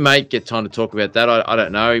 We may get time to talk about that. I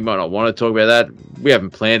don't know. He might not want to talk about that. We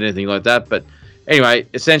haven't planned anything like that. But anyway,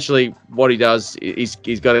 essentially what he does, he's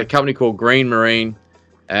got a company called Green Marine,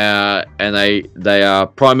 and they are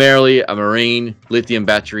primarily a marine lithium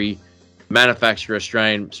battery manufacturer,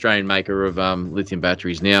 Australian maker of lithium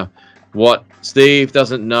batteries. Now, what Steve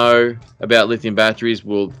doesn't know about lithium batteries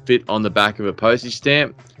will fit on the back of a postage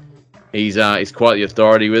stamp. He's quite the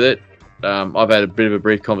authority with it. I've had a bit of a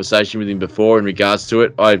brief conversation with him before in regards to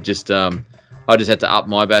it. I just had to up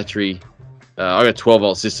my battery. I got a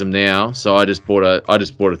 12-volt system now, so I just bought a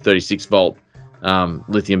 36-volt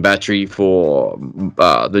lithium battery for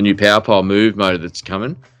the new PowerPile Move motor that's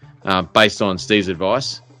coming, based on Steve's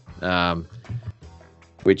advice.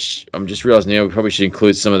 which I'm just realizing now we probably should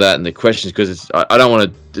include some of that in the questions, because I don't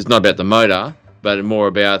want to. It's not about the motor, but more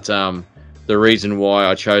about the reason why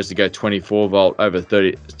I chose to go 24 volt over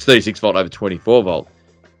 36 volt over 24 volt.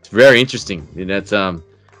 It's very interesting. You know,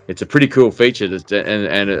 it's a pretty cool feature.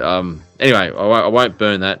 Anyway, I won't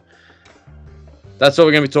burn that. That's what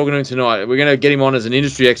we're going to be talking to him tonight. We're going to get him on as an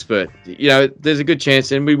industry expert. You know, there's a good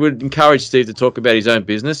chance, and we would encourage Steve to talk about his own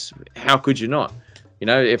business. How could you not? You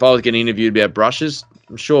know, if I was getting interviewed about brushes,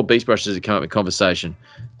 I'm sure Beast Brushes would come up in conversation.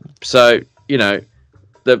 So, you know,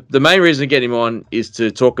 the main reason to get him on is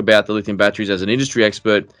to talk about the lithium batteries as an industry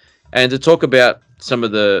expert, and to talk about some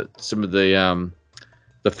of the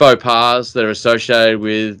faux pas that are associated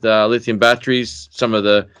with lithium batteries, some of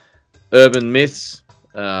the urban myths.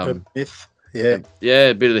 Myth. Yeah,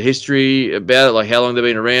 a bit of the history about it, like how long they've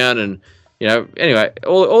been around, and you know, anyway,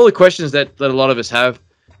 all the questions that a lot of us have.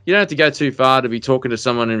 You don't have to go too far to be talking to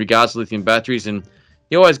someone in regards to lithium batteries, and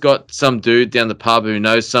you always got some dude down the pub who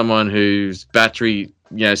knows someone whose battery,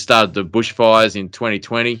 you know, started the bushfires in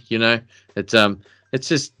 2020. You know, it's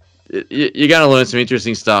just you're going to learn some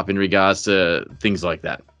interesting stuff in regards to things like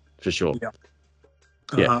that, for sure. Yeah.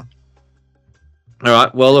 Yeah. All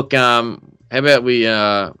right. Well, look. How about we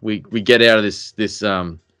get out of this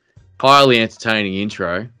highly entertaining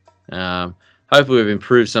intro. Hopefully we've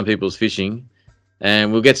improved some people's fishing,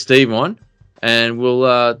 and we'll get Steve on, and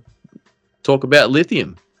we'll talk about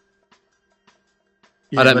lithium.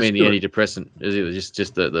 I don't mean the antidepressant, either,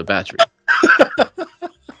 just the battery.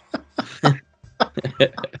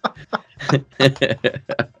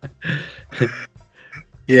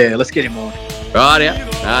 Yeah, let's get him on. Right out.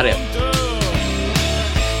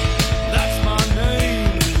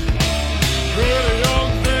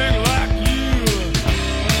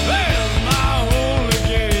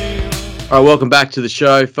 All right, welcome back to the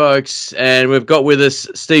show, folks. And we've got with us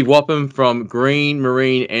Steve Whapham from Green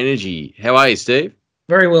Marine Energy. How are you, Steve?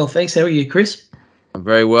 Very well, thanks. How are you, Chris? I'm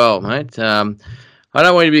very well, mate. I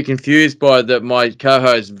don't want you to be confused by my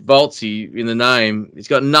co-host Voltsy in the name. It's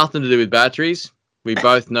got nothing to do with batteries. We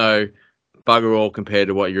both know bugger all compared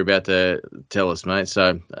to what you're about to tell us, mate.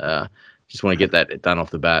 So just want to get that done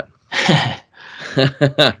off the bat.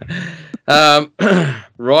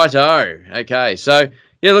 Righto. Okay, so...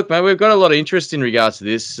 yeah, look, mate, we've got a lot of interest in regards to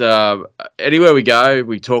this. Anywhere we go,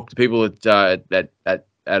 we talk to people at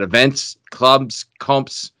events, clubs,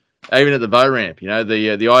 comps, even at the boat ramp. You know,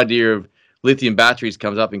 the idea of lithium batteries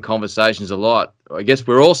comes up in conversations a lot. I guess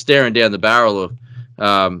we're all staring down the barrel of,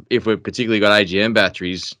 if we've particularly got AGM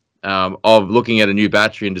batteries, of looking at a new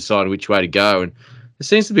battery and deciding which way to go. And there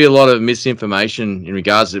seems to be a lot of misinformation in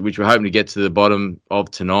regards to it, which we're hoping to get to the bottom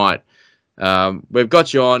of tonight. We've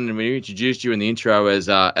got you on, and we introduced you in the intro as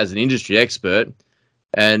an industry expert,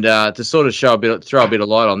 and to sort of throw a bit of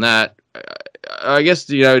light on that, I guess,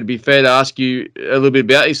 you know, it'd be fair to ask you a little bit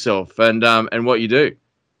about yourself and what you do.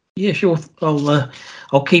 Yeah, sure.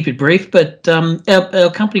 I'll keep it brief, but our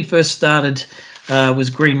company first started was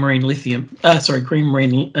Green Marine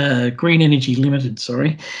Green Energy Limited,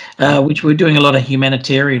 which we're doing a lot of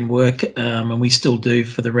humanitarian work, and we still do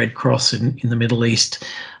for the Red Cross in the Middle East.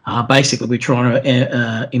 Basically, we're trying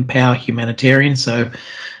to empower humanitarians. So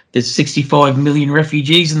there's 65 million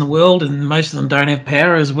refugees in the world, and most of them don't have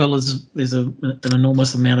power, as well as there's an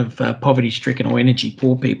enormous amount of poverty-stricken or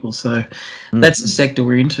energy-poor people. So that's the sector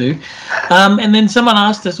we're into. And then someone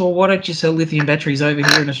asked us, well, why don't you sell lithium batteries over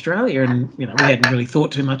here in Australia? And, you know, we hadn't really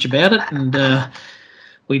thought too much about it. And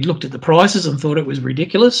we'd looked at the prices and thought it was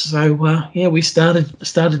ridiculous. So, we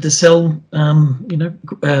started to sell,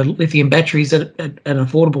 lithium batteries at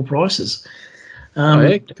affordable prices.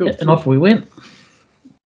 Cool. And off we went.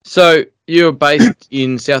 So you're based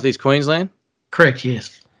in Southeast Queensland? Correct,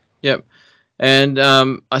 yes. Yep. And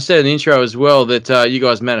I said in the intro as well that you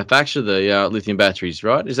guys manufacture the lithium batteries,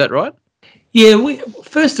 right? Is that right? Yeah, when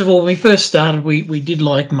we first started, we did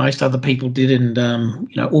like most other people did, and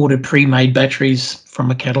ordered pre-made batteries from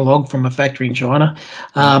a catalogue from a factory in China.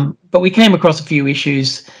 But we came across a few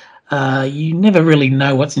issues. You never really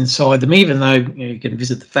know what's inside them, even though you can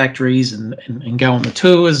visit the factories and go on the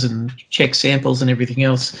tours and check samples and everything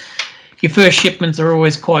else. Your first shipments are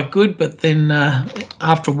always quite good, but then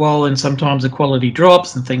after a while, and sometimes the quality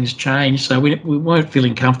drops and things change. So we weren't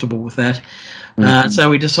feeling comfortable with that. So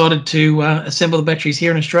we decided to assemble the batteries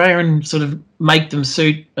here in Australia and sort of make them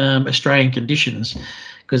suit Australian conditions.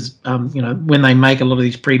 Because when they make a lot of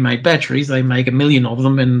these pre-made batteries, they make 1 million of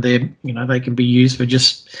them, and they can be used for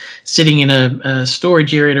just sitting in a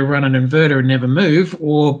storage area to run an inverter and never move,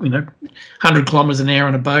 or 100 kilometres an hour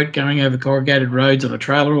on a boat going over corrugated roads on a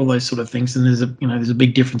trailer, all those sort of things. And there's a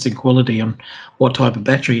big difference in quality on what type of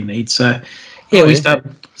battery you need. So Yeah, Oh, we yeah.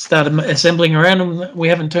 started assembling around, and we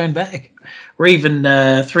haven't turned back. We're even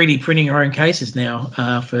 3D printing our own cases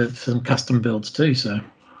now for some custom builds too. So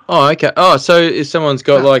Oh, okay. Oh, so if someone's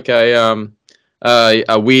got like a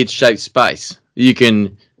weird shaped space, you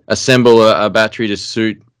can assemble a battery to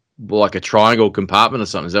suit like a triangle compartment or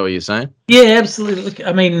something. Is that what you're saying? yeah, absolutely. Look,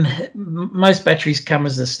 I mean, most batteries come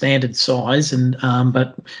as a standard size, and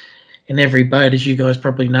but in every boat, as you guys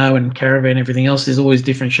probably know, and caravan, everything else, there's always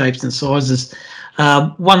different shapes and sizes.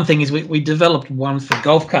 One thing is we developed one for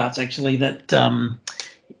golf carts actually that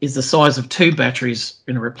is the size of 2 batteries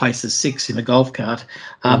and it replaces 6 in a golf cart.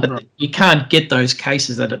 But you can't get those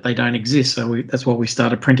cases, that they don't exist. So that's why we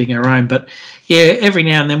started printing our own. But yeah, every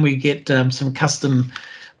now and then we get some custom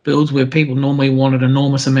builds where people normally want an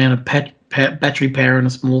enormous amount of battery power in a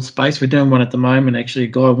small space. We're doing one at the moment. Actually, a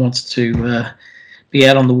guy wants to be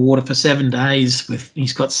out on the water for 7 days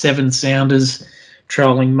he's got 7 sounders,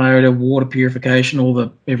 trolling motor, water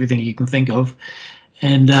purification, everything you can think of.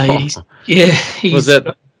 And he's Was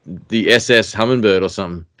that the SS Hummingbird or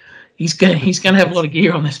something? He's going to have a lot of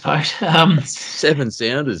gear on this boat. 7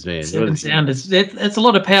 sounders, man. 7 sounders. That's a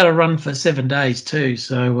lot of power to run for 7 days too.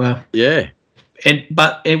 So yeah.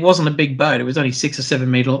 But it wasn't a big boat. It was only 6 or 7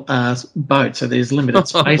 meter boat, so there's limited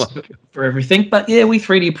space for everything. But yeah, we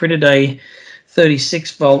 3D printed a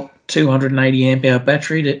 36 volt, 280 amp hour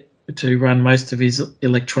battery to run most of his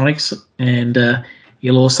electronics, and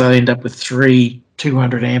you'll also end up with 3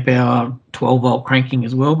 200 amp hour 12 volt cranking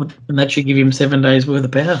as well, and that should give him 7 days worth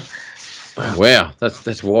of power. Wow,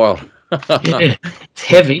 that's wild. Yeah, it's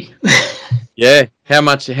heavy. Yeah, how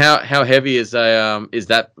heavy is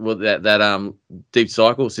that deep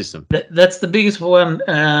cycle system? That's the biggest one.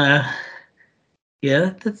 Yeah,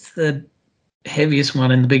 that's the heaviest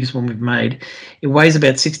one and the biggest one we've made. It weighs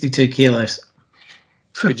about 62 kilos.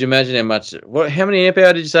 Could you imagine how many amp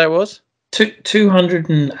hour did you say it was?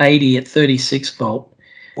 280 at 36 volt.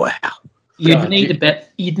 Wow. You'd need about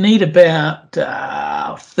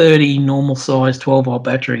 30 normal size 12 volt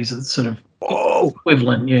batteries. It's sort of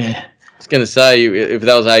equivalent, yeah. I was going to say, if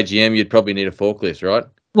that was AGM, you'd probably need a forklift, right?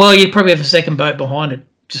 Well, you'd probably have a second boat behind it,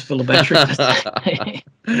 just full of batteries.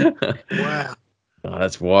 Wow. Oh,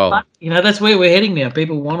 that's wild. But, that's where we're heading now.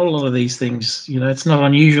 People want a lot of these things. It's not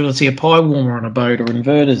unusual to see a pie warmer on a boat or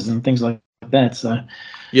inverters and things like that. So,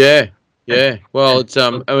 yeah. Well, it's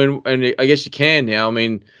and I guess you can now. I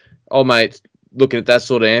mean, old mate, looking at that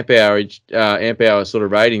sort of amp hour sort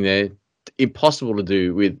of rating there, impossible to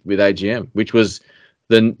do with AGM, which was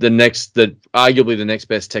arguably the next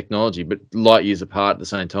best technology, but light years apart at the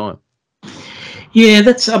same time. Yeah,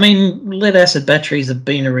 lead acid batteries have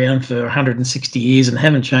been around for 160 years and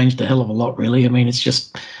haven't changed a hell of a lot, really. I mean, it's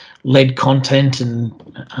just lead content and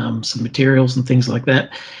some materials and things like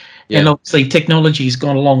that. Yeah. And obviously technology has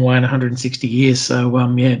gone a long way in 160 years. So,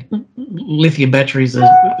 lithium batteries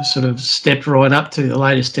are sort of stepped right up to the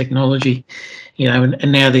latest technology,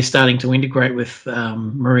 and now they're starting to integrate with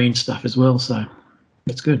marine stuff as well. So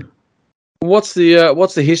that's good. What's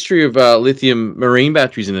the history of lithium marine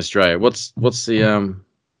batteries in Australia? What's the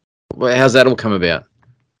how's that all come about?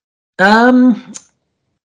 As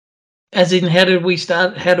in, how did we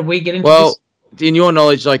start? How did we get into this? Well, in your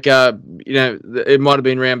knowledge, it might have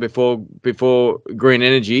been around before green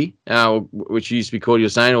energy, which used to be called, you're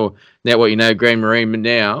saying, or now what green marine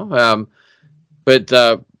now. But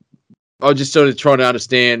I was just sort of trying to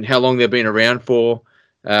understand how long they've been around for.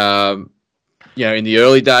 In the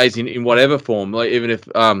early days, in whatever form, like even if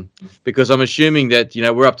because I'm assuming that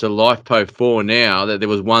we're up to LifePo 4 now. That there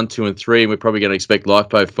was 1, 2, and 3, and we're probably going to expect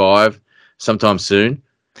LifePo 5 sometime soon.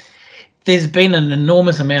 There's been an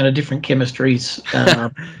enormous amount of different chemistries.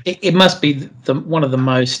 It must be one of the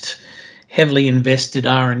most heavily invested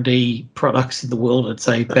R&D products in the world. I'd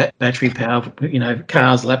say battery power,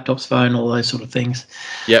 cars, laptops, phone, all those sort of things.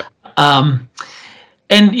 Yep. And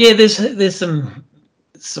yeah, there's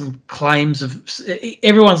some claims of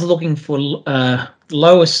everyone's looking for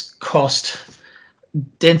lowest cost,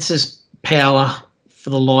 densest power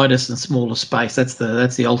for the lightest and smallest space. That's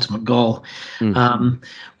the ultimate goal.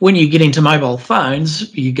 When you get into mobile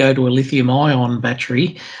phones, you go to a lithium-ion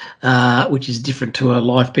battery, which is different to a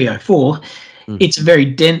LiFePO4. It's a very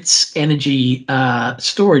dense energy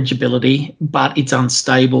storage ability, but it's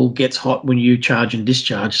unstable, gets hot when you charge and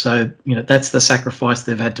discharge. So, that's the sacrifice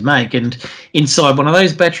they've had to make. And inside one of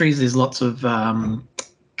those batteries, there's lots of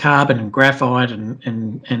carbon and graphite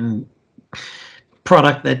and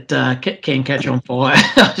product that can catch on fire,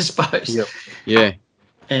 I suppose. Yep. Yeah.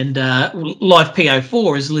 And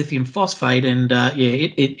LiFePO4 is lithium phosphate, and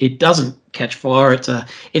it doesn't catch fire.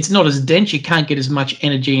 It's not as dense. You can't get as much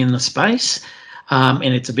energy in the space,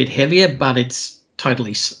 and it's a bit heavier, but it's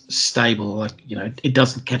totally stable. Like, it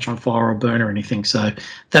doesn't catch on fire or burn or anything. So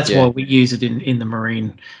that's why we use it in the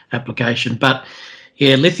marine application. But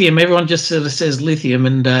yeah, lithium. Everyone just sort of says lithium,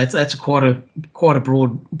 and that's quite a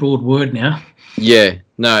broad word now. Yeah,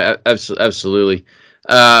 no, absolutely.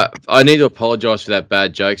 I need to apologise for that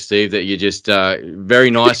bad joke, Steve, that you just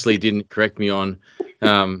very nicely didn't correct me on.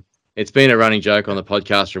 It's been a running joke on the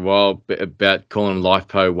podcast for a while about calling them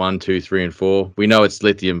LifePo 1, 2, 3, and 4. We know it's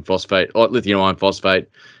lithium phosphate, or lithium iron phosphate,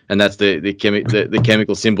 and that's the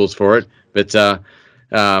chemical symbols for it. But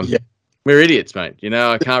we're idiots, mate.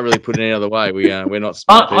 I can't really put it any other way. We're not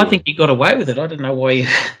smart people. I think you got away with it. I don't know why you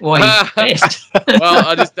best. Well,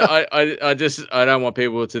 I don't want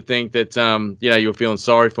people to think that you're feeling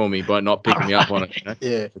sorry for me by not picking me up on it.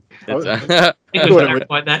 Yeah, I thought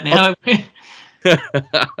like that now.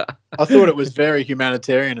 I thought it was very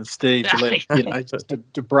humanitarian of Steve to let just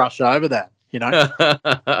to brush over that.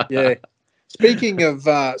 Yeah. Speaking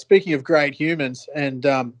of great humans and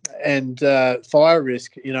fire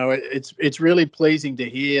risk, it's really pleasing to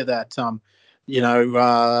hear that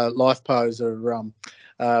LifePos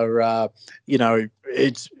are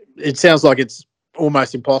it sounds like it's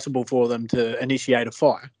almost impossible for them to initiate a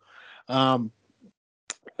fire.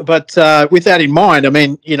 But with that in mind, I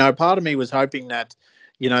mean, part of me was hoping that,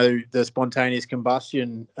 the spontaneous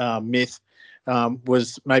combustion myth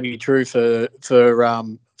was maybe true for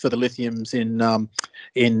the lithiums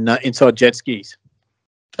inside jet skis.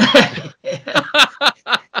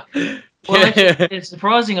 Well, actually, it's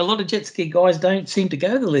surprising. A lot of jet ski guys don't seem to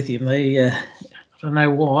go the lithium. They, I don't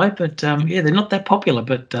know why, but they're not that popular.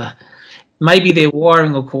 But maybe their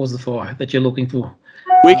wiring will cause the fire that you're looking for.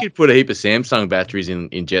 We could put a heap of Samsung batteries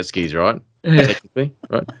in jet skis, right? Yeah. Technically,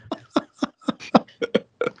 right?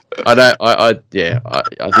 I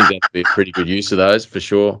think that'd be a pretty good use of those for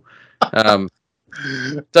sure. So,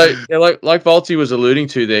 like Volty was alluding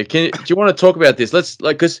to there, do you want to talk about this?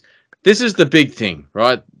 Because this is the big thing,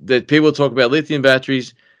 right? That people talk about lithium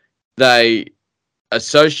batteries, they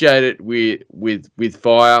associate it with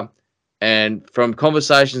fire, and from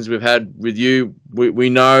conversations we've had with you, we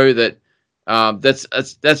know that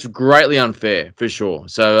that's greatly unfair for sure.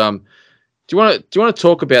 So, do you want to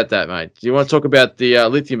talk about that, mate? Do you want to talk about the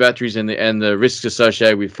lithium batteries and the risks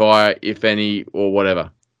associated with fire, if any, or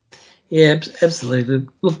whatever? Yeah, absolutely.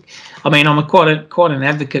 Look, I mean, I'm quite an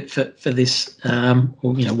advocate for this.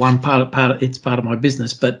 One part of it's part of my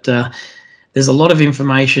business, but there's a lot of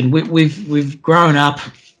information. We've grown up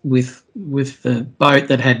with the boat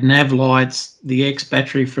that had nav lights, the X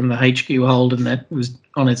battery from the HQ hold, and that was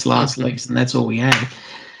on its last legs, and that's all we had.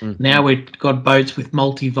 Mm-hmm. Now we've got boats with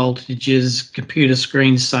multi-voltages, computer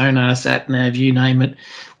screens, sonar, sat nav, you name it,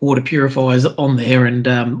 water purifiers on there, and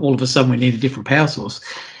all of a sudden we need a different power source.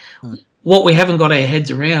 What we haven't got our heads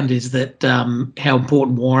around is that how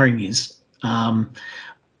important wiring is.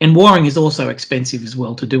 And wiring is also expensive as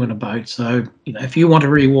well to do in a boat. So, if you want to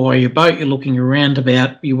rewire your boat, you're looking around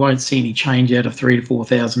you won't see any change out of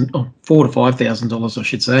 $4,000 to $5,000, I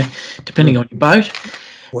should say, depending on your boat.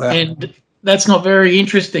 Wow. And that's not very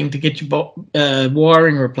interesting to get your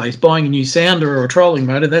wiring replaced. Buying a new sounder or a trolling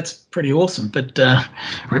motor, that's pretty awesome. But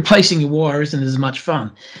replacing your wire isn't as much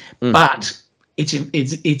fun. But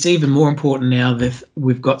it's even more important now that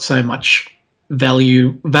we've got so much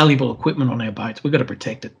valuable equipment on our boats. We've got to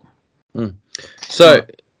protect it. So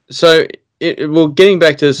getting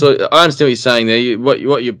back to I understand what you're saying there. What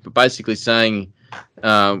you're basically saying,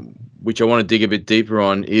 which I want to dig a bit deeper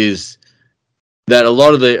on, is that a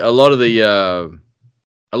lot of the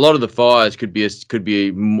fires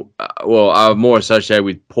are more associated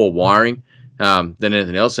with poor wiring than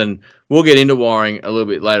anything else. And we'll get into wiring a little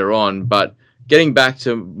bit later on, but getting back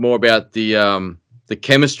to more about the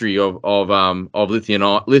chemistry of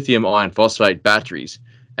lithium iron phosphate batteries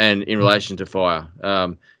and in relation to fire.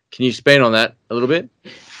 Can you expand on that a little bit?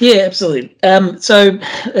 Yeah, absolutely. So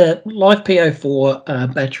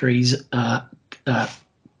LiFePO4 batteries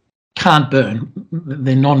can't burn.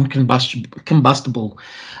 They're non-combustible.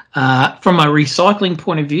 From a recycling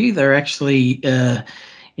point of view, they're actually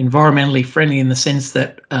environmentally friendly in the sense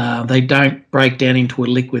that they don't break down into a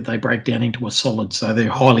liquid, they break down into a solid. So they're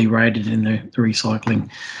highly rated in the recycling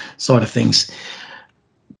side of things.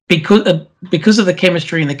 Because of the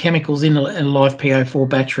chemistry and the chemicals in a LiFePO4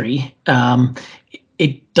 battery,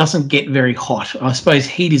 it doesn't get very hot. I suppose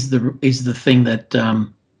heat is the thing that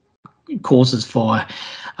causes fire.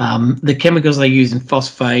 The chemicals they use in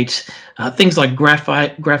phosphate, things like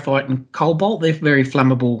graphite and cobalt, they're very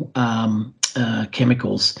flammable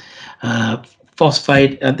chemicals.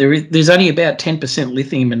 Phosphate, there's only about 10%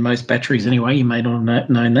 lithium in most batteries anyway. You may not have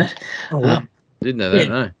known that. Oh, wow. Didn't know that.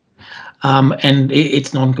 Yeah. No. And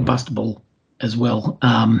it's non-combustible as well.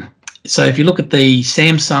 So if you look at the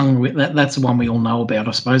Samsung, that's the one we all know about,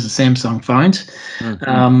 I suppose, the Samsung phones.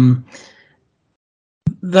 Mm.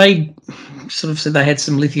 They sort of said they had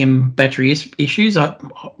some lithium battery issues.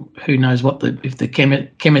 Who knows if the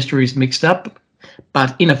chemistry is mixed up?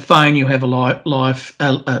 But in a phone, you have a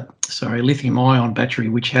lithium-ion battery,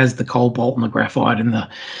 which has the cobalt and the graphite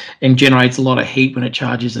and generates a lot of heat when it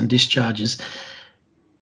charges and discharges.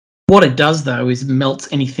 What it does, though, is melts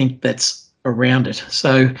anything that's around it.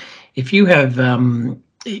 So if you have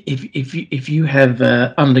if you have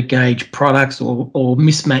undergauge products or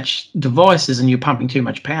mismatched devices and you're pumping too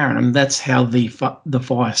much power in them, that's how the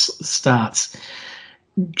fire starts.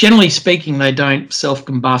 Generally speaking, they don't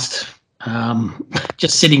self-combust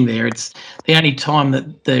just sitting there. It's the only time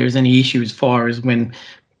that there's any issue with fire is when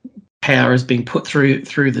power is being put through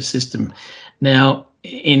the system. Now,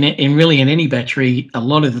 in any battery, a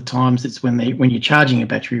lot of the times it's when you're charging a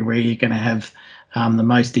battery where you're going to have the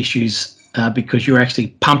most issues because you're actually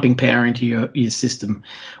pumping power into your system.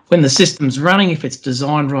 When the system's running, if it's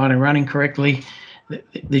designed right and running correctly,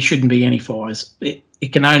 there shouldn't be any fires.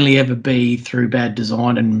 It can only ever be through bad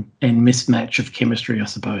design and mismatch of chemistry, I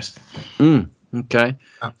suppose. Okay.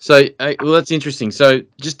 So, well, that's interesting. So,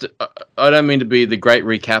 just I don't mean to be the great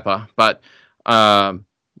recapper, but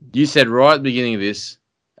you said right at the beginning of this,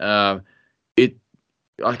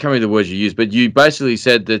 I can't remember the words you used, but you basically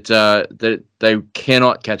said that they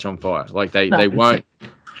cannot catch on fire. Like they won't.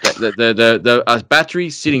 A battery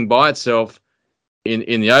sitting by itself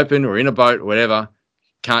in the open or in a boat or whatever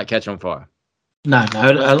can't catch on fire. No,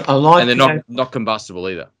 a live, and they're not combustible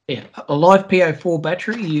either. Yeah, a live PO4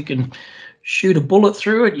 battery, you can shoot a bullet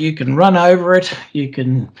through it, you can run over it, you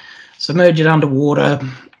can submerge it underwater,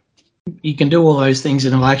 you can do all those things,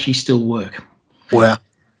 and it'll actually still work. Wow.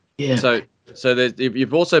 Yeah. So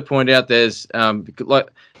you've also pointed out there's like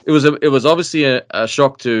it was obviously a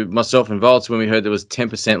shock to myself and Volts when we heard there was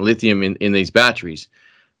 10% lithium in these batteries.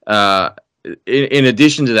 In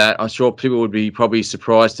addition to that, I'm sure people would be probably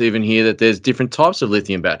surprised to even hear that there's different types of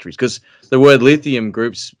lithium batteries, because the word lithium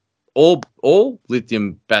groups all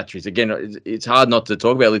lithium batteries. Again, it's hard not to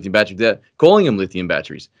talk about lithium batteries without calling them lithium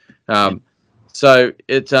batteries. So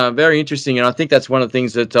it's very interesting, and I think that's one of the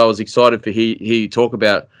things that I was excited for he talk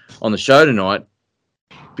about on the show tonight,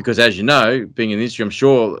 because as you know, being in the industry, I'm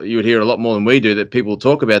sure you would hear a lot more than we do that people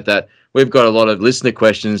talk about that. We've got a lot of listener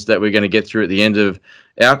questions that we're going to get through at the end of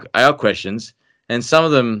our questions, and some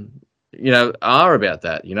of them, are about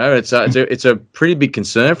that. It's a pretty big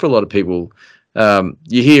concern for a lot of people.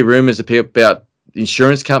 You hear rumors about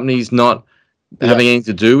insurance companies not having anything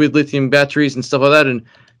to do with lithium batteries and stuff like that, and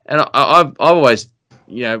I've always,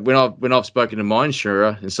 when I've spoken to my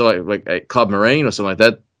insurer, and so like a Club Marine or something like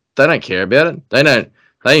that, they don't care about it.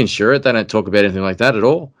 They insure it. They don't talk about anything like that at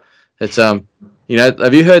all. It's have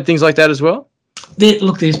you heard things like that as well?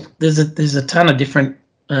 Look, there's a ton of different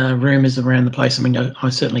rumors around the place. I mean, I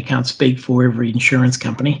certainly can't speak for every insurance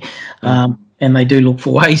company, and they do look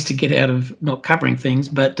for ways to get out of not covering things.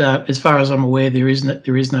 But as far as I'm aware, there is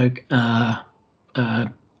no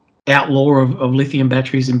outlaw of lithium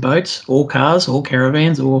batteries in boats or cars or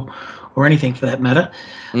caravans or anything for that matter.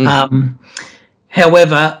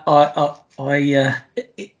 However,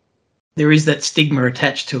 there is that stigma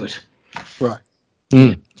attached to it. Right.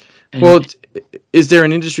 Well, is there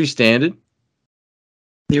an industry standard?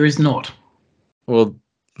 There is not. Well,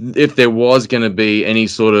 if there was going to be any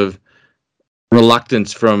sort of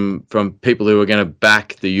reluctance from people who are going to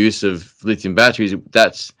back the use of lithium batteries,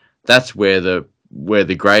 that's where the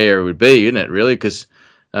grey area would be, isn't it? Really, because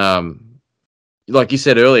like you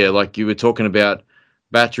said earlier, like you were talking about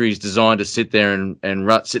batteries designed to sit there and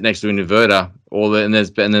sit next to an inverter, and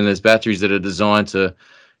then there's batteries that are designed to,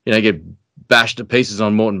 get bashed to pieces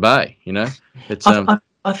on Moreton Bay. It's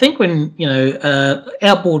I think when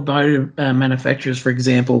outboard motor manufacturers, for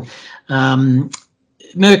example,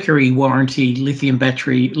 Mercury warranty lithium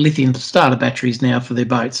starter batteries now for their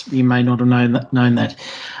boats. You may not have known that.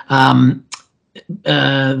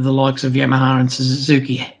 The likes of Yamaha and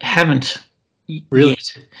Suzuki haven't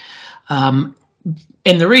yet. And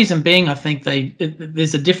the reason being, I think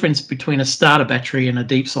there's a difference between a starter battery and a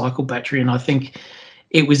deep cycle battery, and I think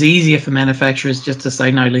it was easier for manufacturers just to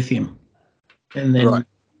say no lithium, and then.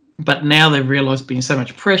 But now they've realised, being so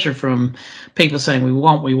much pressure from people saying we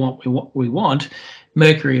want.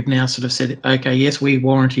 Mercury have now sort of said, okay, yes, we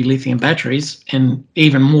warranty lithium batteries, and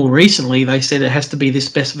even more recently they said it has to be this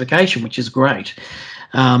specification, which is great.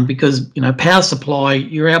 Because power supply,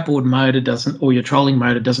 your outboard motor doesn't, or your trolling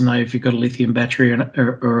motor doesn't know if you've got a lithium battery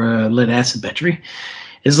or a lead acid battery.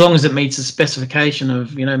 as long as it meets the specification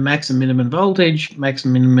of, max and minimum voltage, max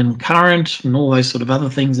and minimum current, and all those sort of other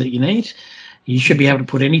things that you need, you should be able to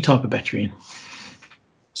put any type of battery in.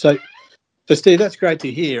 So Steve, that's great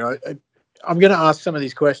to hear. I'm going to ask some of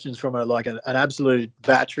these questions from an absolute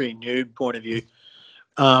battery noob point of view.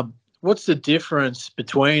 What's the difference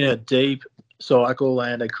between a deep cycle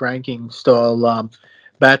and a cranking style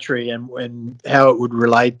battery, and how it would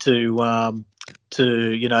relate to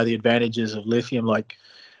the advantages of lithium? Like,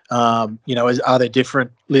 are there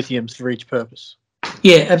different lithiums for each purpose?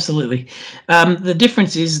 Yeah, absolutely. The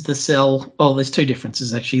difference is the cell. Well, there's two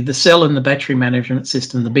differences actually: the cell and the battery management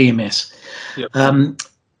system, the BMS. Yep.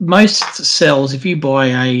 Most cells, if you buy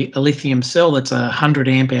a lithium cell that's a 100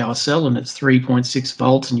 amp hour cell and it's 3.6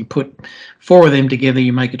 volts, and you put 4 of them together,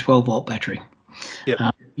 you make a 12-volt battery.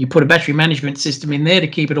 Yep. You put a battery management system in there to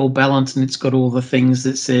keep it all balanced, and it's got all the things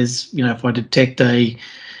that says, if I detect a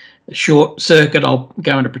short circuit, I'll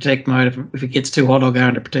go into protect mode. If it gets too hot, I'll go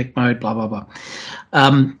into protect mode, blah, blah, blah.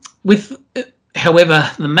 However,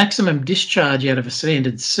 the maximum discharge out of a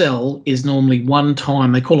standard cell is normally one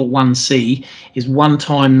time, they call it 1C, is one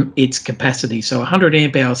time its capacity. So a 100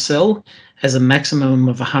 amp hour cell has a maximum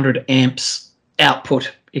of 100 amps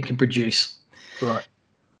output it can produce. Right.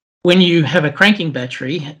 When you have a cranking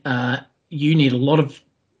battery, you need a lot of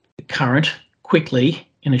current quickly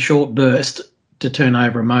in a short burst to turn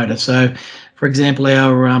over a motor. So, for example,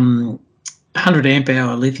 our 100 amp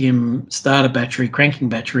hour lithium starter battery, cranking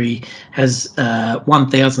battery, has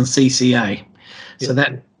 1000 CCA. Yep. So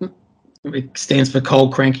that it stands for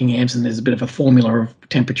cold cranking amps, and there's a bit of a formula of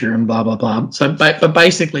temperature and blah, blah, blah. So, but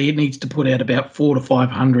basically it needs to put out about 400 to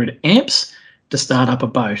 500 amps to start up a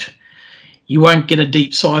boat. You won't get a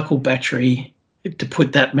deep cycle battery to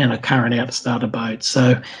put that amount of current out to start a boat.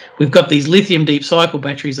 So we've got these lithium deep cycle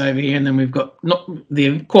batteries over here, and then we've got,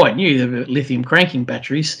 they're quite new, they're lithium cranking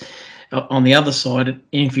batteries on the other side. And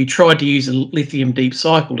if you tried to use a lithium deep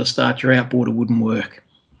cycle to start your outboard, it wouldn't work.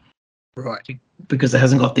 Right. Because it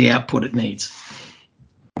hasn't got the output it needs.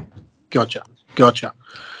 Gotcha. I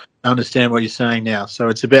understand what you're saying now. So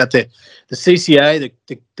it's about the CCA,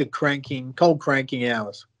 the cranking, cold cranking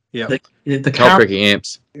hours. Yeah. The cold cranking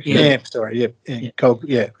amps. Yeah. Amps, sorry. Yeah. Cold,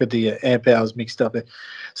 got the amp hours mixed up there.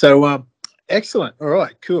 So excellent. All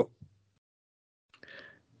right, cool.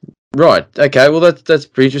 Right. Okay. Well, that's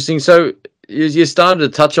pretty interesting. So you started to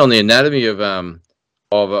touch on the anatomy of a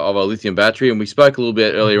lithium battery, and we spoke a little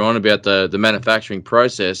bit earlier on about the manufacturing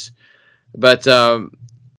process. But to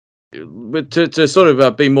sort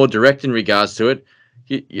of be more direct in regards to it,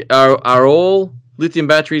 are all lithium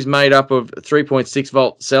batteries made up of 3.6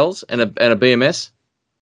 volt cells and a BMS?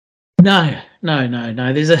 No.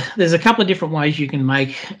 There's a couple of different ways you can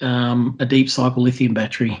make a deep cycle lithium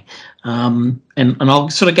battery, and I'll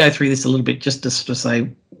sort of go through this a little bit just to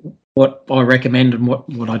say what I recommend and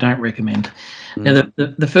what I don't recommend. Now,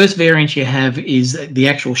 the first variant you have is the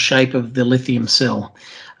actual shape of the lithium cell.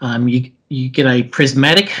 You get a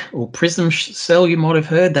prismatic or prism cell, you might have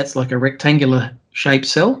heard. That's like a rectangular shaped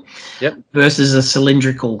cell. Yep. Versus a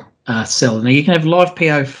cylindrical cell. Now, you can have live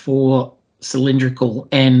PO for cylindrical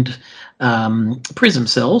and prism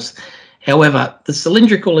cells. However, the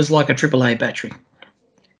cylindrical is like a AAA battery,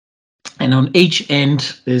 and on each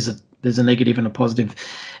end there's a negative and a positive,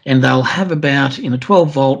 and they'll have about, in a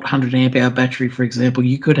 12 volt 100 amp hour battery, for example,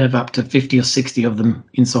 you could have up to 50 or 60 of them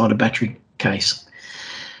inside a battery case.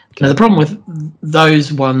 Now, the problem with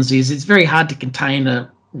those ones is it's very hard to contain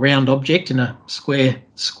a round object in a square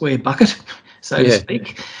bucket, so to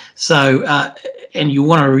speak. So, and you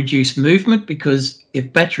want to reduce movement, because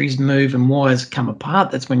if batteries move and wires come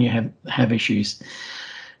apart, that's when you have issues.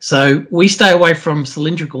 So we stay away from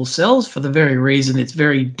cylindrical cells for the very reason it's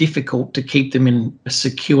very difficult to keep them in a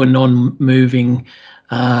secure, non-moving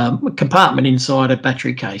compartment inside a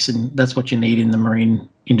battery case, and that's what you need in the marine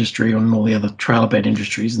industry and all the other trailer bed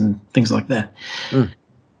industries and things like that.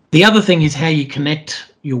 The other thing is how you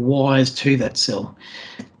connect your wires to that cell.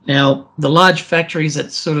 Now, the large factories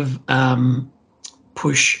that sort of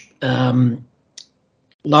push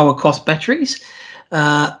lower cost batteries,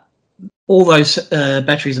 all those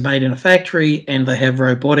batteries are made in a factory, and they have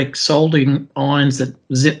robotic soldering irons that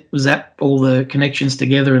zap all the connections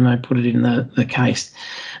together, and they put it in the case.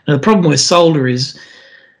 Now, the problem with solder is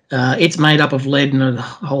it's made up of lead and a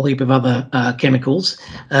whole heap of other chemicals.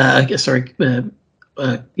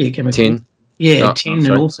 Chemicals. Tin. Yeah, tin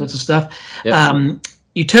and all sorts of stuff. Yep.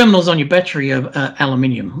 your terminals on your battery are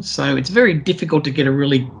aluminium, so it's very difficult to get a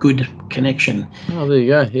really good connection. Oh, there you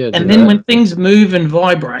go. Yeah. And then when things move and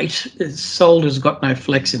vibrate, solder's got no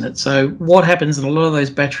flex in it. So what happens in a lot of those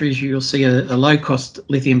batteries, you'll see a low-cost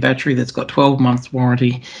lithium battery that's got 12 months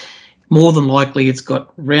warranty. More than likely, it's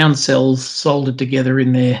got round cells soldered together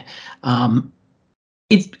in there.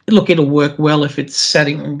 It'll work well if it's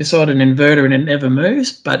sitting beside an inverter and it never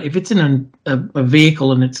moves. But if it's in a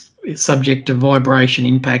vehicle and it's subject to vibration,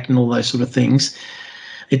 impact, and all those sort of things,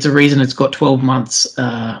 it's a reason it's got 12 months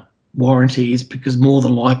warranty, is because more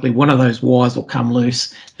than likely one of those wires will come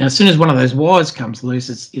loose. Now, as soon as one of those wires comes loose,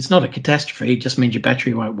 it's not a catastrophe. It just means your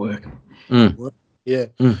battery won't work. Yeah.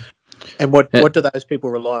 And what do those people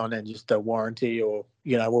rely on then? Just a warranty, or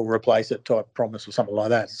we'll replace it type promise or something like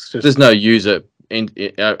that? It's just, there's no user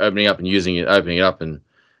opening up and using it, opening it up, and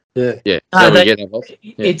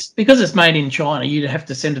it's because it's made in China. You'd have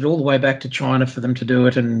to send it all the way back to China for them to do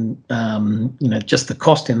it, and just the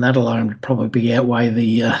cost in that alone would probably outweigh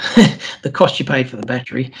the the cost you paid for the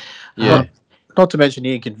battery. Not to mention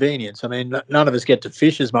the inconvenience. I mean, none of us get to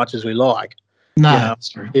fish as much as we like. No, that's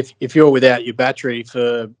true. If you're without your battery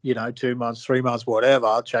for 2 months, 3 months,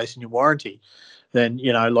 whatever, chasing your warranty, then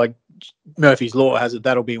like Murphy's Law has it,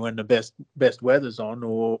 that'll be when the best weather's on,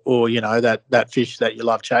 or that fish that you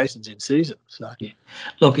love chasing's in season. So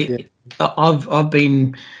look, I've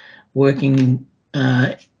been working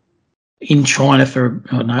in China for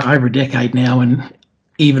over a decade now, and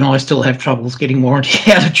even I still have troubles getting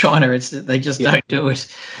warranty out of China. They just don't do it.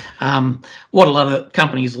 What a lot of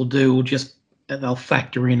companies will do they'll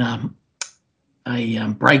factor in a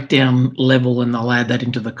breakdown level, and they'll add that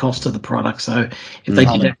into the cost of the product. So if they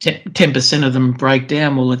did have 10% of them break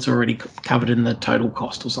down, well, it's already covered in the total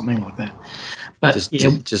cost or something like that. But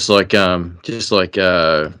just like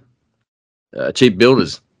cheap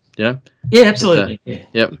builders, Yeah, absolutely.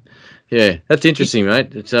 Yeah, that's interesting,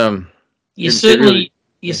 mate. It's you certainly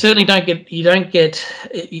don't get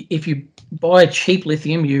if you buy cheap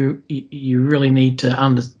lithium, you really need to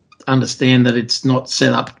understand that it's not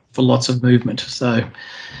set up for lots of movement, so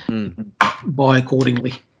buy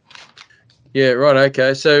accordingly. Yeah, right.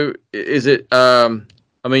 Okay, so is it? I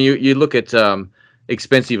mean, you look at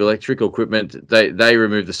expensive electrical equipment. They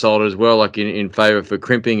remove the solder as well, like in favour for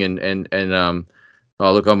crimping and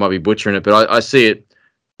oh, look, I might be butchering it, but I see it.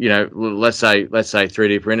 Let's say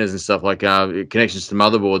 3D printers and stuff like connections to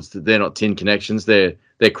motherboards. They're not tin connections. They're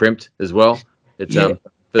crimped as well. It's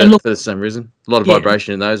for the same reason. A lot of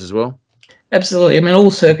vibration in those as well. Absolutely. I mean,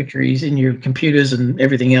 all circuitries in your computers and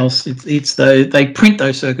everything else, they print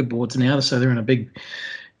those circuit boards now, so they're in a big,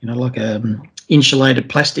 like a insulated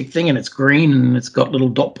plastic thing, and it's green and it's got little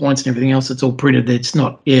dot points and everything else. It's all printed. It's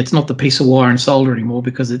not the piece of wire and solder anymore,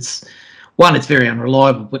 because it's very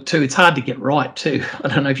unreliable, but two, it's hard to get right too. I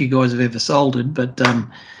don't know if you guys have ever soldered, but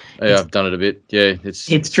I've done it a bit. Yeah,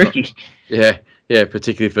 it's tricky. Yeah,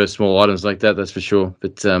 particularly for small items like that. That's for sure.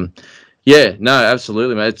 But no,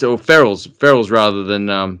 absolutely, mate. It's all ferrules rather than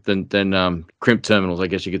crimp terminals, I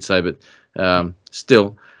guess you could say. But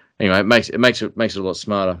still, anyway, it makes it a lot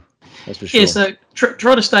smarter. That's for sure. Yeah, so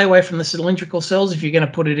try to stay away from the cylindrical cells if you're going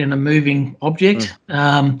to put it in a moving object.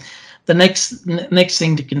 The next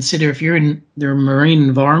thing to consider, if you're in the marine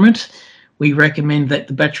environment, we recommend that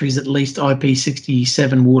the battery is at least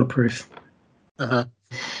IP67 waterproof.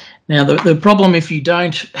 Now, the problem if you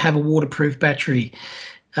don't have a waterproof battery,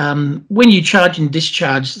 when you charge and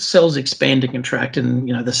discharge, cells expand and contract, and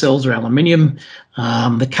the cells are aluminium,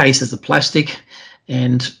 the cases are plastic,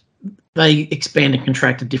 and they expand and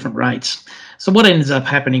contract at different rates. So what ends up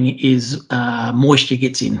happening is moisture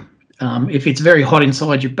gets in. If it's very hot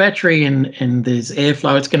inside your battery and there's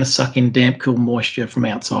airflow, it's going to suck in damp, cool moisture from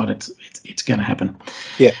outside. It's going to happen.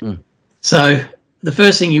 Yeah. So the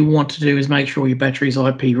first thing you want to do is make sure your battery is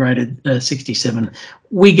IP rated 67.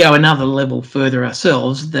 We go another level further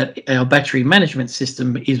ourselves, that our battery management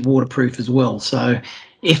system is waterproof as well. So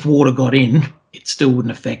if water got in, it still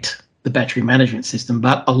wouldn't affect the battery management system.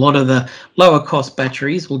 But a lot of the lower cost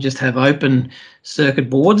batteries will just have open circuit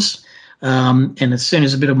boards. And as soon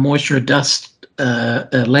as a bit of moisture or dust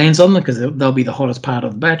lands on them, because they'll be the hottest part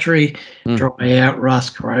of the battery, dry out,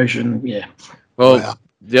 rust, corrosion. Yeah. Well,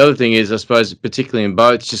 the other thing is, I suppose, particularly in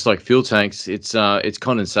boats, just like fuel tanks, it's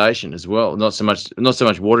condensation as well. Not so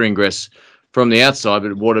much water ingress from the outside,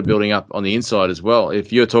 but water building up on the inside as well.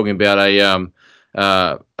 If you're talking about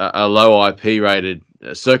a low IP rated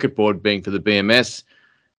circuit board being for the BMS,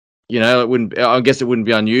 I guess it wouldn't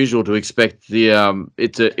be unusual to expect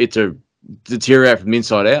it to deteriorate from the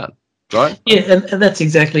inside out, right? Yeah, and that's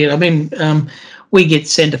exactly it. I mean, we get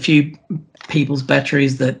sent a few people's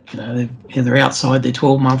batteries that they're outside their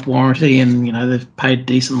 12-month warranty, and they've paid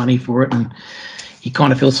decent money for it, and you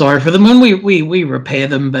kind of feel sorry for them. And we repair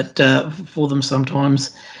them, but for them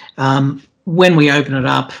sometimes, when we open it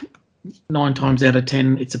up, 9 times out of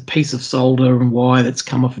 10, it's a piece of solder and wire that's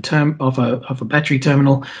come off a battery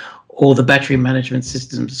terminal, or the battery management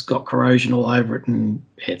system's got corrosion all over it, and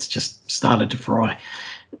it's just started to fry.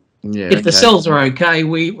 Yeah. If the cells are okay,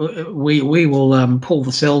 we will pull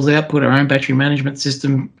the cells out, put our own battery management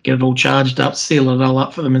system, get it all charged up, seal it all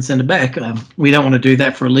up for them, and send it back. We don't want to do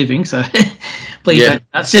that for a living, so please don't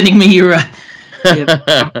start sending me your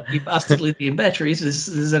busted lithium batteries.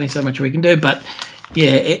 There's only so much we can do, but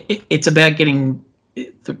yeah, it's about getting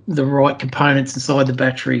the right components inside the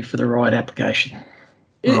battery for the right application.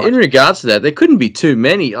 In regards to that, there couldn't be too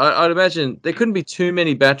many. I'd imagine there couldn't be too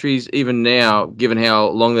many batteries even now, given how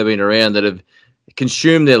long they've been around, that have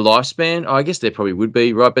consumed their lifespan. I guess there probably would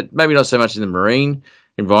be, right? But maybe not so much in the marine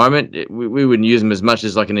environment. We wouldn't use them as much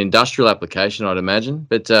as like an industrial application, I'd imagine.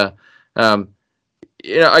 But I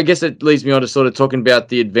guess it leads me on to sort of talking about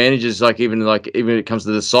the advantages, even when it comes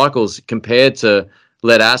to the cycles compared to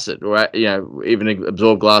lead acid, or even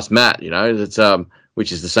absorbed glass mat. That's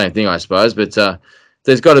which is the same thing, I suppose. But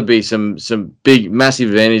there's got to be some big, massive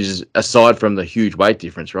advantages aside from the huge weight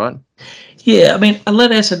difference, right? Yeah, I mean, a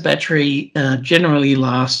lead acid battery generally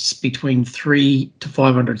lasts between 300 to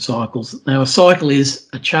 500 cycles. Now, a cycle is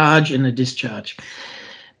a charge and a discharge.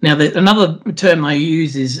 Now, another term I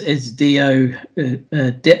use is DO,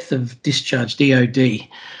 depth of discharge, DOD,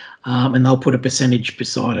 and they'll put a percentage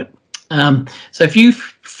beside it. So if you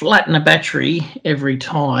flatten a battery every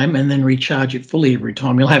time and then recharge it fully every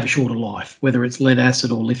time, you'll have a shorter life, whether it's lead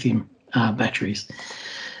acid or lithium batteries.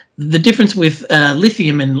 The difference with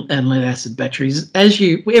lithium and lead acid batteries,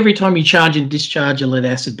 every time you charge and discharge a lead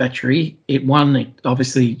acid battery,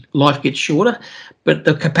 obviously life gets shorter, but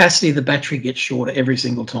the capacity of the battery gets shorter every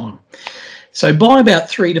single time. So by about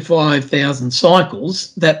 3,000 to 5,000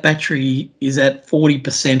 cycles, that battery is at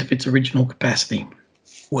 40% of its original capacity.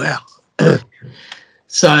 Wow.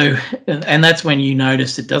 So, and that's when you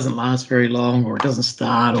notice it doesn't last very long, or it doesn't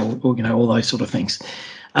start, or all those sort of things.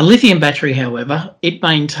 A lithium battery, however, it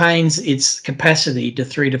maintains its capacity to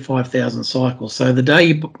 3,000 to 5,000 cycles. So the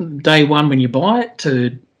day one when you buy it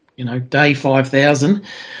to day 5,000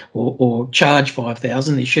 or charge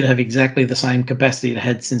 5,000, it should have exactly the same capacity it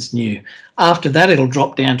had since new. After that, it'll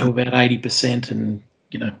drop down to about 80% and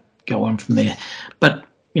go on from there. But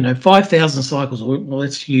 5,000 cycles, or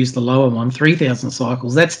let's use the lower one, 3,000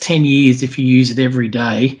 cycles. That's 10 years if you use it every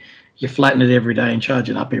day. You flatten it every day and charge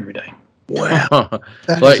it up every day. Wow,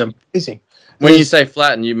 that's amazing. When you say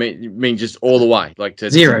flatten, you mean just all the way, like to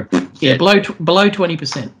zero? Yeah, below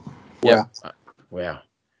 20%. Yeah. Wow.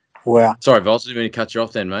 Sorry, Vols, I didn't mean to cut you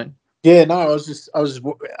off then, mate. Yeah, no, I was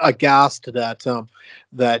aghast to that.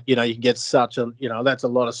 That you can get such a that's a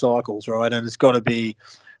lot of cycles, right? And it's got to be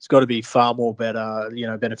far more better,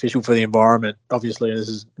 beneficial for the environment. Obviously, this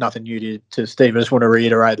is nothing new to Steve. I just want to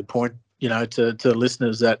reiterate the point, to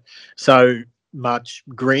listeners, that so much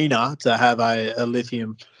greener to have a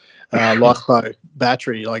lithium LiFePO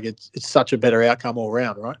battery. Like it's such a better outcome all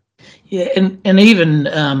around, right? Yeah, and even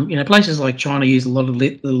places like China use a lot of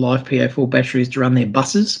the LiFePO4 batteries to run their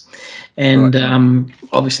buses, and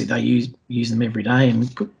obviously they use them every day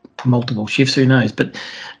and put multiple shifts. Who knows? But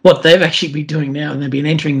what they've actually been doing now, and they've been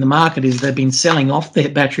entering the market, is they've been selling off their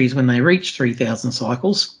batteries when they reach 3,000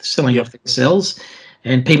 cycles, selling off their cells,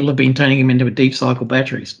 and people have been turning them into deep cycle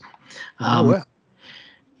batteries. Wow.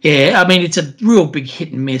 Yeah, I mean, it's a real big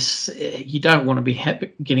hit and miss. You don't want to be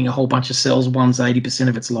getting a whole bunch of cells. One's 80%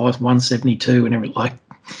 of its life, one's 72, and everything.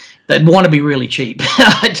 They'd want to be really cheap.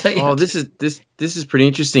 I tell you. Oh, this is pretty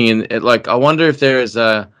interesting, and I wonder if there is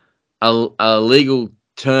a legal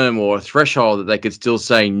term or a threshold that they could still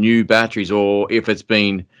say new batteries, or if it's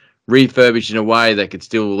been refurbished in a way they could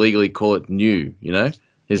still legally call it new.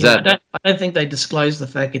 I don't think they disclose the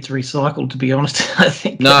fact it's recycled, to be honest. I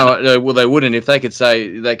think no, well, they wouldn't. If they could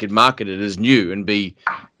say, they could market it as new and be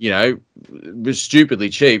stupidly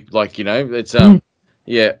cheap, it's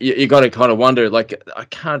yeah, you got to kind of wonder.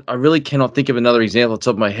 I really cannot think of another example off the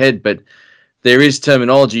top of my head, but there is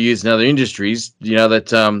terminology used in other industries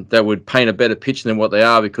that would paint a better picture than what they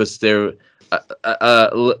are, because they're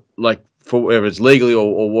for whether it's legally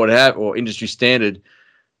or what have, or industry standard,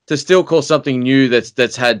 to still call something new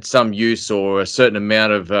that's had some use or a certain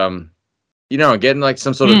amount of getting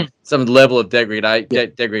some sort of some level of degradation.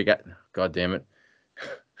 God damn it,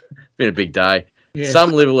 it's been a big day. Yeah.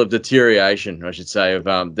 Some level of deterioration, I should say, of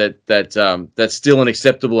that's still an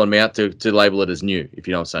acceptable amount to label it as new, if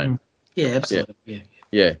you know what I'm saying. Yeah, absolutely.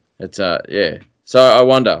 Yeah. It's yeah. So I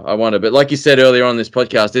wonder. But like you said earlier on this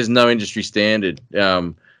podcast, there's no industry standard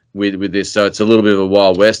with this, so it's a little bit of a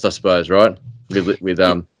wild west, I suppose, right? With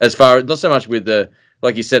as far not so much with the,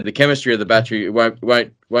 like you said, the chemistry of the battery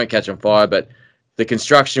won't catch on fire, but the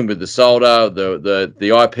construction with the solder,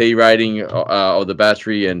 the IP rating of the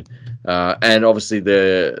battery, and obviously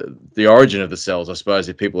the origin of the cells, I suppose,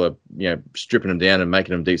 if people are stripping them down and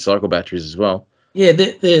making them deep cycle batteries as well.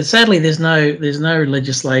 Yeah, sadly there's no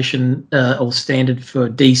legislation or standard for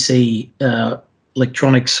DC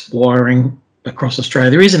electronics wiring across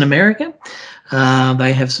Australia. There is in America.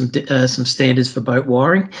 They have some standards for boat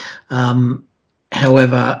wiring.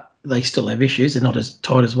 However, they still have issues. They're not as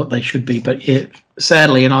tight as what they should be. But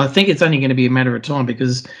sadly, and I think it's only going to be a matter of time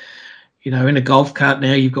because, in a golf cart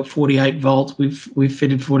now you've got 48 volts. We've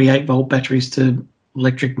fitted 48 volt batteries to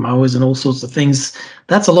electric mowers and all sorts of things.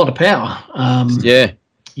 That's a lot of power. Yeah.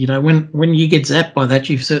 When you get zapped by that,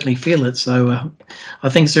 you certainly feel it. So I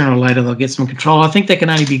think sooner or later they'll get some control. I think that can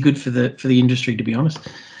only be good for the industry, to be honest.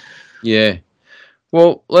 Yeah.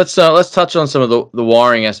 Well, let's touch on some of the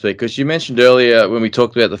wiring aspect, because you mentioned earlier when we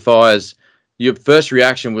talked about the fires, your first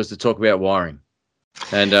reaction was to talk about wiring,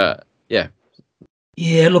 and yeah.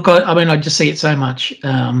 Yeah, look, I mean, I just see it so much.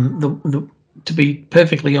 To be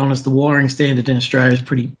perfectly honest, the wiring standard in Australia is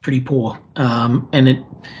pretty poor, and it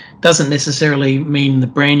doesn't necessarily mean the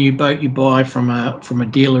brand new boat you buy from a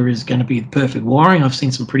dealer is going to be the perfect wiring. I've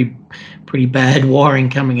seen some pretty bad wiring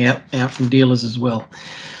coming out from dealers as well.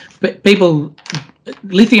 But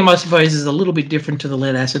lithium, I suppose, is a little bit different to the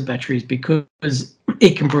lead acid batteries because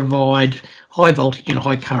it can provide high voltage and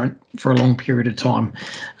high current for a long period of time.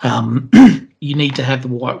 You need to have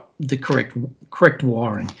the correct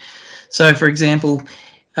wiring. So, for example,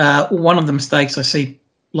 one of the mistakes I see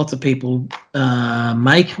lots of people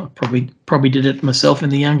make, I probably did it myself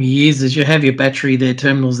in the younger years, is you have your battery, their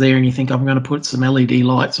terminals there, and you think, I'm going to put some LED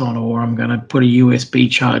lights on, or I'm going to put a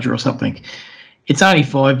USB charger or something. It's only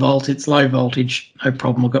 5 volts. It's low voltage. No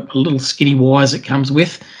problem. I've got the little skinny wires it comes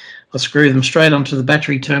with. I'll screw them straight onto the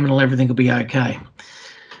battery terminal. Everything will be okay.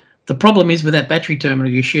 The problem is with that battery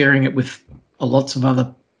terminal, you're sharing it with lots of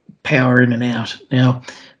other power in and out. Now,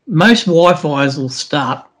 most Wi-Fi's will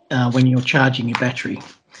start when you're charging your battery.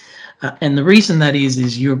 And the reason that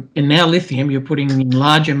is in now lithium, you're putting in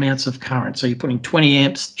large amounts of current. So you're putting 20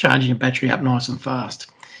 amps, charging your battery up nice and fast.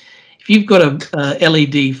 If you've got a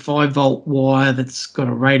LED 5 volt wire that's got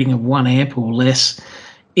a rating of 1 amp or less,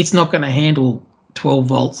 it's not going to handle 12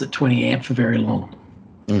 volts at 20 amp for very long.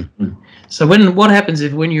 Mm-hmm. So what happens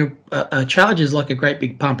is when your charge is like a great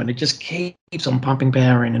big pump and it just keeps on pumping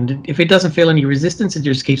power in, and if it doesn't feel any resistance, it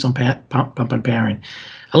just keeps on pumping power in.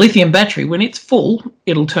 A lithium battery, when it's full,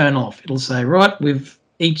 it'll turn off. It'll say, right,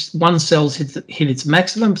 each one cell's hit its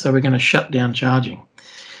maximum, so we're going to shut down charging.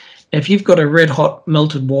 If you've got a red hot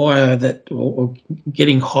melted wire or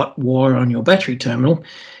getting hot wire on your battery terminal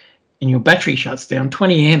and your battery shuts down,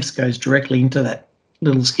 20 amps goes directly into that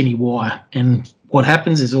little skinny wire. And what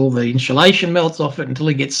happens is all the insulation melts off it until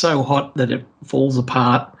it gets so hot that it falls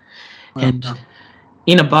apart. Wow. And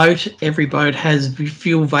in a boat, every boat has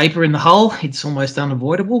fuel vapor in the hull. It's almost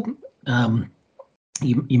unavoidable.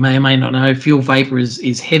 You may or may not know fuel vapor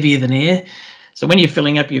is heavier than air. So when you're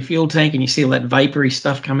filling up your fuel tank and you see all that vapory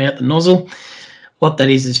stuff come out the nozzle, what that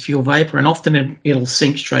is fuel vapor, and often it'll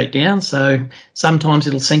sink straight down. So sometimes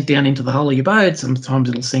it'll sink down into the hull of your boat, sometimes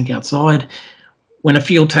it'll sink outside. When a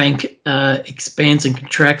fuel tank expands and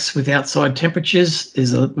contracts with outside temperatures,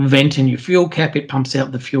 there's a vent in your fuel cap, it pumps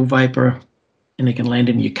out the fuel vapor and it can land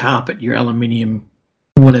in your carpet, your aluminium,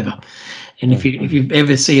 whatever. And if you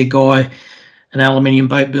ever see a guy, an aluminium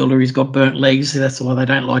boat builder, he's got burnt legs, that's why they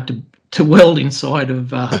don't like to weld inside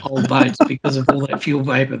of old boats, because of all that fuel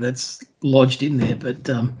vapor that's lodged in there. But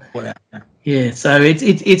yeah, so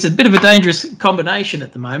it's a bit of a dangerous combination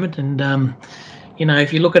at the moment. And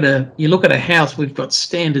if you look at a house, we've got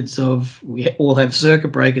standards of, we all have circuit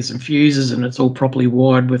breakers and fuses, and it's all properly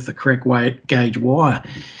wired with the correct gauge wire.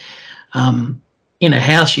 In a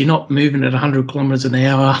house, you're not moving at 100 kilometres an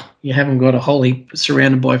hour. You haven't got a whole heap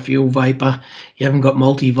surrounded by fuel vapour. You haven't got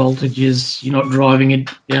multi-voltages. You're not driving it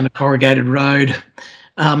down a corrugated road.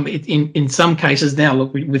 In some cases now,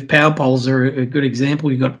 look, with power poles are a good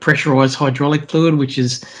example. You've got pressurised hydraulic fluid, which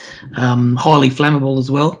is highly flammable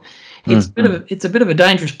as well. It's a bit of a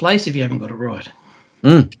dangerous place if you haven't got it right.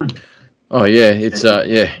 Oh yeah, it's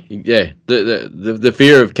The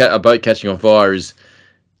fear of a boat catching on fire is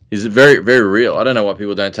very, very real. I don't know why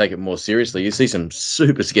people don't take it more seriously. You see some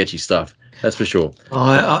super sketchy stuff, that's for sure.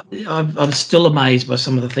 I'm still amazed by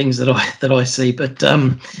some of the things that I see, but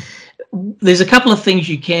there's a couple of things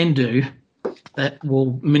you can do that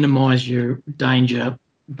will minimise your danger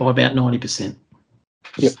by about 90%.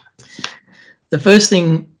 Yep. The first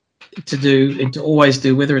thing to do, and to always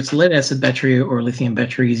do, whether it's a lead acid battery or a lithium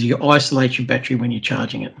battery, is you isolate your battery when you're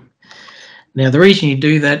charging it. Now, the reason you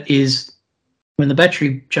do that is when the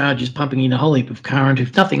battery charge is pumping in a whole heap of current,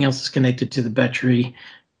 if nothing else is connected to the battery,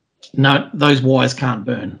 no, those wires can't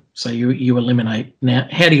burn. So you eliminate. Now,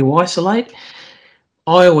 how do you isolate?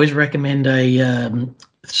 I always recommend a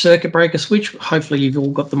circuit breaker switch. Hopefully you've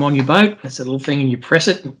all got them on your boat. That's a little thing and you press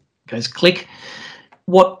it, it goes click.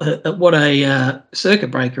 What a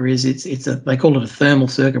circuit breaker is, they call it a thermal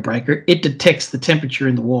circuit breaker. It detects the temperature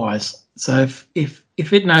in the wires. So if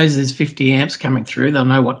it knows there's 50 amps coming through, they'll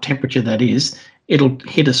know what temperature that is. It'll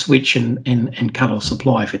hit a switch and cut off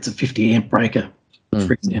supply if it's a 50 amp breaker,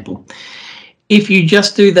 for example. If you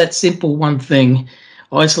just do that simple one thing,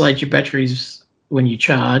 isolate your batteries when you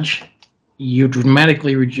charge, you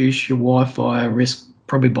dramatically reduce your Wi-Fi risk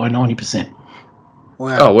probably by 90%.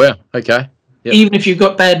 Wow. Oh, wow. Okay. Yep. Even if you've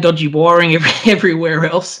got bad, dodgy wiring everywhere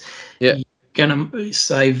else, Yeah. you're going to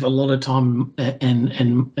save a lot of time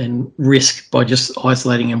and risk by just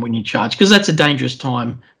isolating them when you charge, because that's a dangerous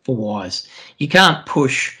time for wires. You can't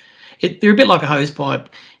push it. They're a bit like a hose pipe.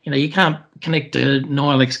 You know, you can't connect a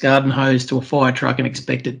Nilex garden hose to a fire truck and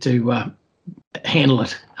expect it to handle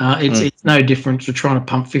it. It's no different to trying to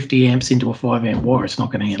pump 50 amps into a 5 amp wire. It's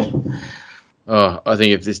not going to handle it. Oh, I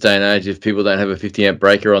think if this day and age, if people don't have a 50 amp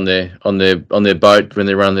breaker on their boat when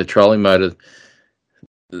they run their trolling motor,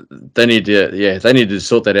 they need to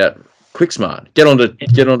sort that out quick smart. Get on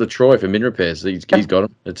to Troy for min repairs. He's got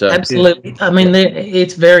them. It's absolutely. I mean,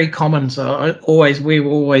 it's very common. So we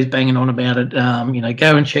were always banging on about it.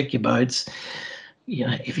 Go and check your boats. You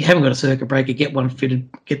know, if you haven't got a circuit breaker, get one fitted.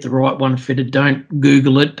 Get the right one fitted. Don't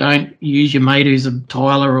Google it. Don't use your mate who's a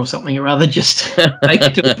tiler or something or other. Just take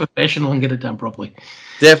it to a professional and get it done properly.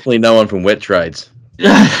 Definitely no one from wet trades.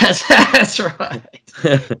 That's right.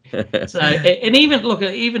 So, and even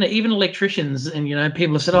electricians, and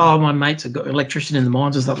people have said, "Oh, my mate's an electrician in the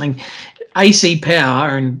mines or something." AC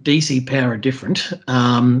power and DC power are different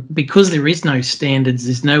because there is no standards.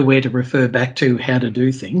 There's nowhere to refer back to how to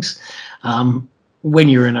do things. When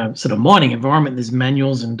you're in a sort of mining environment, there's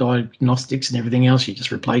manuals and diagnostics and everything else. You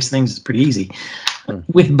just replace things. It's pretty easy.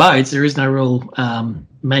 With boats, there is no real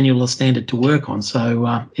manual or standard to work on,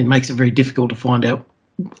 so it makes it very difficult to find out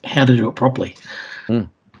how to do it properly.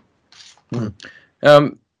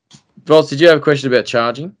 Vols, did you have a question about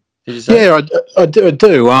charging? Did you say? Yeah, I do.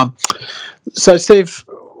 So, Steve,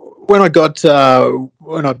 when I got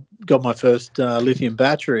my first lithium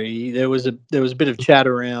battery, there was a bit of chat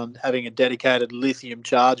around having a dedicated lithium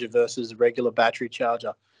charger versus a regular battery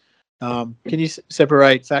charger. Can you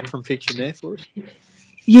separate fact from fiction there for us?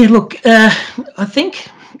 Yeah, look, I think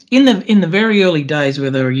in the very early days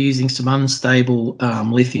where they were using some unstable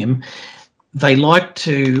lithium, they like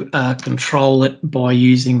to control it by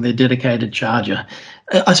using the dedicated charger.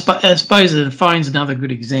 I suppose the phone's another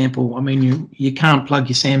good example. I mean, you can't plug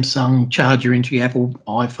your Samsung charger into your Apple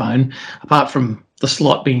iPhone, apart from the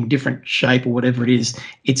slot being different shape or whatever it is.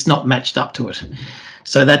 It's not matched up to it.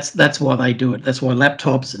 So that's why they do it. That's why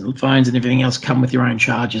laptops and phones and everything else come with your own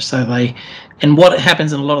charger. And what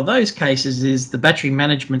happens in a lot of those cases is the battery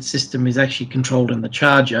management system is actually controlled in the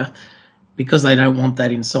charger. Because they don't want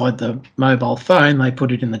that inside the mobile phone, they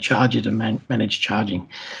put it in the charger to manage charging.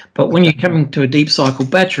 But when you're coming to a deep cycle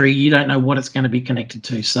battery, you don't know what it's going to be connected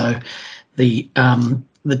to. So the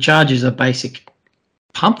charger is a basic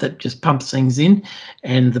pump that just pumps things in,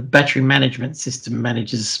 and the battery management system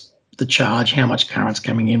manages the charge, how much current's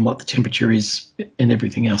coming in, what the temperature is, and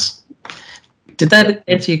everything else. Did that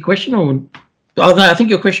answer your question? Or no, I think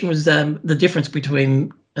your question was the difference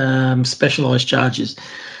between specialized chargers.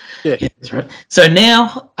 Yeah, that's right. So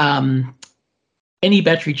now, any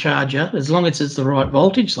battery charger, as long as it's the right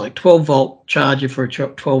voltage, like 12-volt charger for a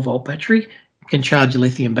 12-volt battery, can charge a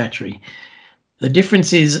lithium battery. The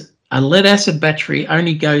difference is a lead-acid battery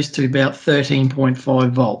only goes to about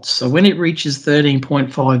 13.5 volts. So when it reaches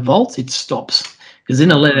 13.5 volts, it stops, because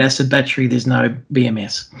in a lead-acid battery, there's no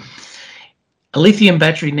BMS. A lithium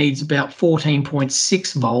battery needs about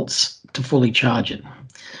 14.6 volts to fully charge it.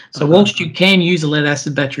 So whilst you can use a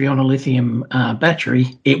lead-acid battery on a lithium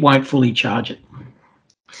battery, it won't fully charge it.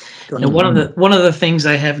 Now, one of the things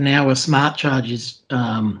they have now are smart chargers.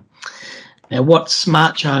 Now, what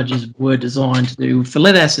smart chargers were designed to do for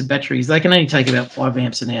lead-acid batteries, they can only take about 5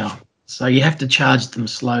 amps an hour. So you have to charge them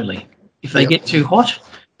slowly. If they get too hot,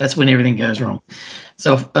 that's when everything goes wrong.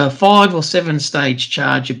 So a 5 or 7 stage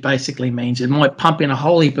charger basically means it might pump in a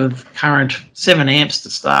whole heap of current, 7 amps to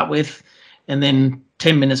start with, and then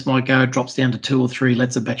 10 minutes might go, it drops down to 2 or 3,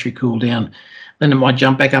 lets the battery cool down. Then it might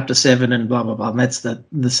jump back up to 7 and blah, blah, blah. And that's the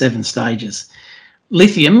 7 stages.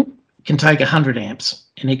 Lithium can take 100 amps,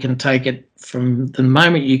 and it can take it from the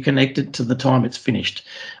moment you connect it to the time it's finished.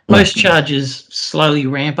 Most chargers slowly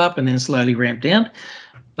ramp up and then slowly ramp down,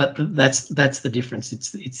 but that's the difference.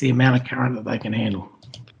 It's the amount of current that they can handle.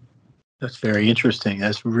 That's very interesting.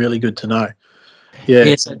 That's really good to know.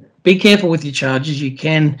 Yeah. So be careful with your chargers. You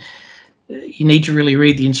need to really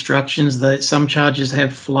read the instructions. Some chargers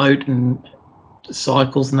have float and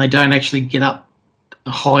cycles, and they don't actually get up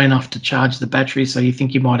high enough to charge the battery. So you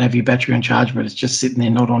think you might have your battery on charge, but it's just sitting there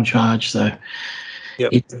not on charge. So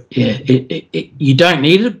you don't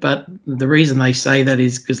need it. But the reason they say that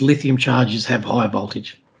is because lithium chargers have high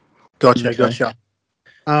voltage. Gotcha.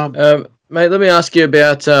 Mate, let me ask you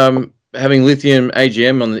about having lithium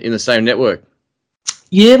AGM in the same network.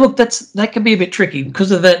 Yeah, look, that can be a bit tricky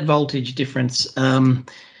because of that voltage difference.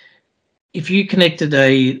 If you connected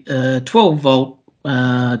a 12-volt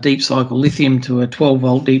deep cycle lithium to a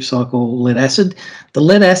 12-volt deep cycle lead acid, the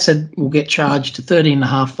lead acid will get charged to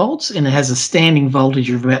 13.5 volts, and it has a standing voltage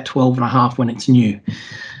of about 12.5 when it's new.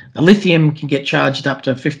 A lithium can get charged up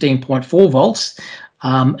to 15.4 volts,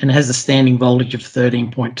 and has a standing voltage of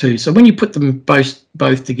 13.2. So when you put them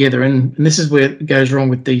both together, and this is where it goes wrong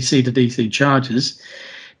with DC to DC chargers,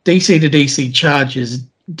 DC to DC chargers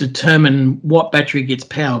determine what battery gets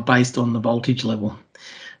power based on the voltage level.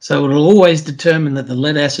 So it'll always determine that the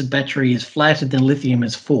lead acid battery is flat and the lithium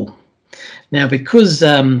is full. Now, because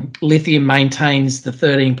lithium maintains the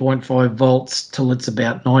 13.5 volts till it's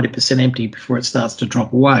about 90% empty before it starts to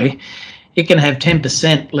drop away, it can have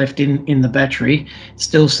 10% left in the battery. It's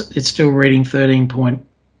still reading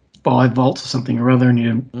 13.5 volts or something or other, and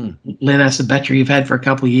your lead acid battery you've had for a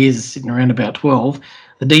couple of years is sitting around about 12.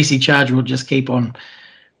 The DC charger will just keep on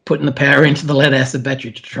putting the power into the lead acid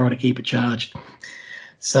battery to try to keep it charged.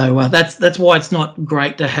 So that's why it's not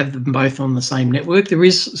great to have them both on the same network. There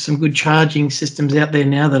is some good charging systems out there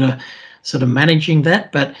now that are sort of managing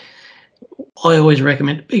that, but I always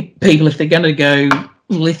recommend people, if they're going to go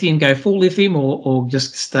lithium, go full lithium, or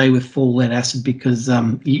just stay with full lead acid, because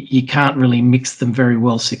you can't really mix them very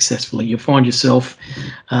well successfully. You'll find yourself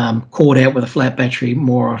caught out with a flat battery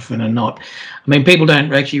more often than not. I mean, people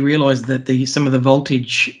don't actually realise that some of the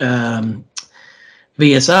voltage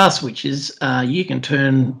VSR switches, you can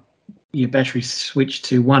turn your battery switch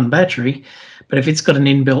to one battery, but if it's got an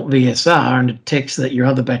inbuilt VSR and it detects that your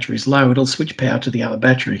other battery is low, it'll switch power to the other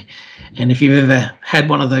battery. And if you've ever had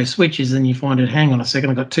one of those switches and you find it, hang on a second,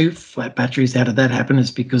 I've got two flat batteries, how did that happen?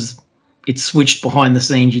 It's because it's switched behind the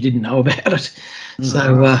scenes, you didn't know about it.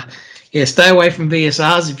 So, stay away from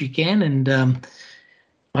VSRs if you can, and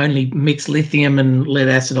only mix lithium and lead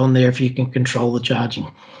acid on there if you can control the charging.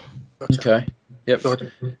 Okay. Yep.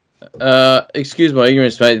 Excuse my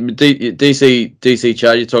ignorance, mate. DC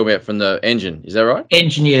charge you're talking about from the engine, is that right?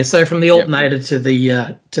 Engine, yeah. So from the alternator to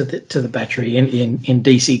the battery in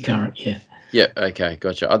DC current, yeah. Yeah. Okay.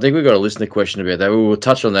 Gotcha. I think we've got a listener question about that. We will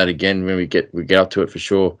touch on that again when we get up to it for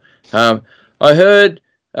sure. I heard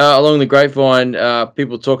along the grapevine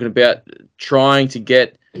people talking about trying to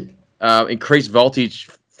get increased voltage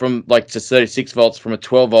from like to 36 volts from a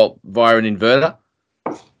 12 volt via an inverter.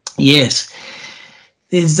 Yes.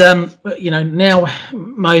 There's, now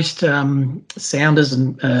most sounders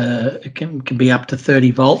can be up to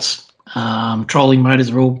 30 volts. Trolling motors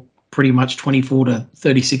are all pretty much 24 to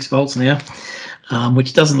 36 volts now,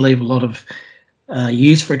 which doesn't leave a lot of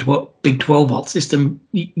use for a big 12 volt system.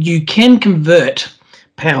 You can convert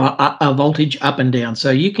power voltage up and down.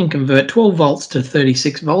 So you can convert 12 volts to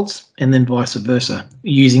 36 volts and then vice versa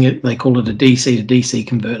using it. They call it a DC to DC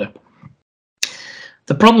converter.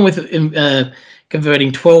 The problem with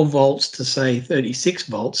converting 12 volts to, say, 36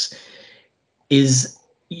 volts is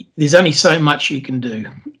there's only so much you can do.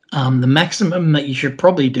 The maximum that you should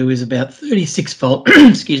probably do is about 36 volt,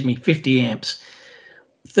 50 amps.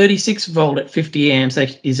 36 volt at 50 amps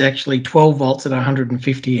is actually 12 volts at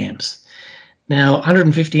 150 amps. Now,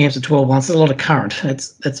 150 amps at 12 volts is a lot of current.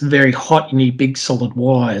 That's very hot. You need big solid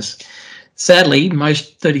wires. Sadly,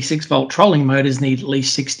 most 36 volt trolling motors need at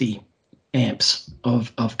least 60 amps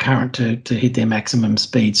of current to hit their maximum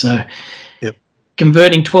speed. So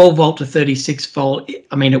converting 12 volt to 36 volt,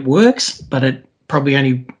 I mean, it works, but it probably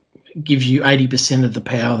only gives you 80% of the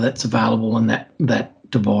power that's available in that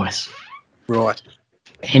device. Right.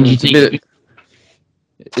 And you think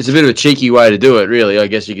it's a bit of a cheeky way to do it, really, I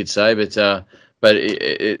guess you could say, but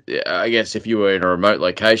I guess if you were in a remote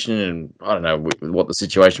location, and I don't know what the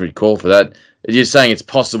situation would call for that, you're saying it's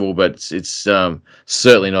possible, but it's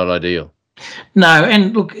certainly not ideal. No,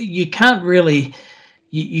 and look, you can't really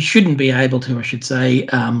you shouldn't be able to, I should say,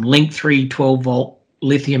 link three 12-volt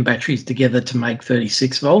lithium batteries together to make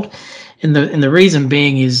 36 volt. And the reason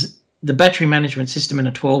being is the battery management system in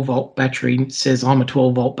a 12-volt battery says I'm a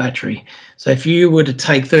 12-volt battery. So if you were to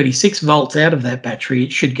take 36 volts out of that battery,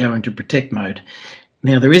 it should go into protect mode.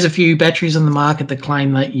 Now, there is a few batteries on the market that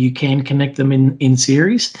claim that you can connect them in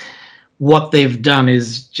series. What they've done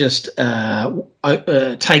is just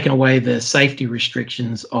taken away the safety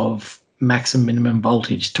restrictions of maximum minimum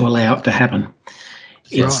voltage to allow it to happen.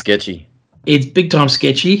 It's sketchy. It's big time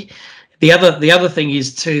sketchy. The other thing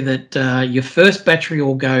is too that your first battery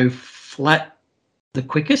will go flat the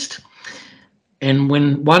quickest, and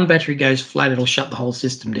when one battery goes flat, it'll shut the whole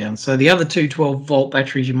system down. So the other two 12-volt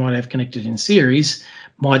batteries you might have connected in series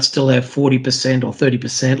might still have 40% or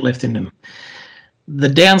 30% left in them. The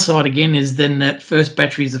downside again is then that first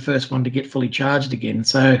battery is the first one to get fully charged again.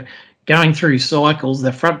 So going through cycles,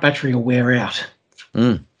 the front battery will wear out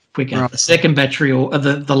quicker. Right. The second battery or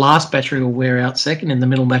the last battery will wear out second, and the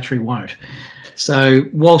middle battery won't. So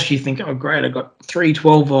whilst you think, oh great, I've got three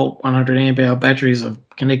 12-volt 100 amp hour batteries I've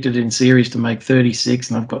connected in series to make 36,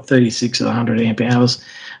 and I've got 36 of the 100 amp hours,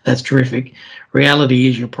 that's terrific. Reality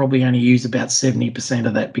is you'll probably only use about 70%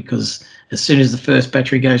 of that, because as soon as the first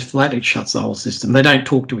battery goes flat, it shuts the whole system. They don't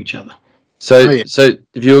talk to each other. So, so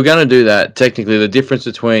if you were going to do that, technically the difference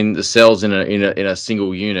between the cells in a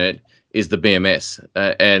single unit is the BMS,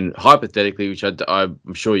 and hypothetically, which I'm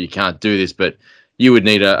sure you can't do this, but you would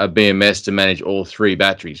need a BMS to manage all three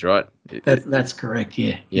batteries, right? That's correct.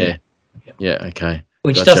 Yeah. Okay.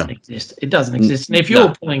 Which doesn't exist. It doesn't exist. And if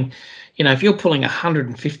you're pulling, if you're pulling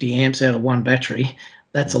 150 amps out of one battery,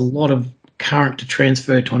 that's a lot of current to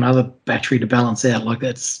transfer to another battery to balance out. Like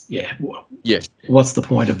that's what's the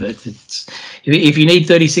point of it? It's if you need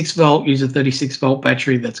 36 volt, use a 36 volt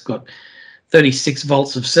battery that's got 36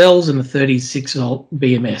 volts of cells and a 36 volt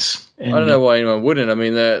BMS. And I don't know why anyone wouldn't. I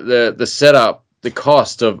mean, the setup, the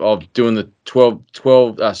cost of doing the 3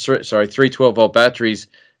 12-volt batteries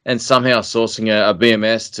and somehow sourcing a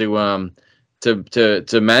BMS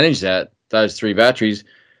to manage those three batteries,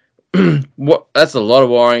 that's a lot of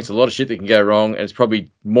wiring. It's a lot of shit that can go wrong, and it's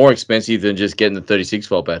probably more expensive than just getting the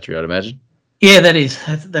 36-volt battery, I'd imagine. Yeah,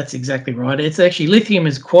 that's exactly right. It's actually, lithium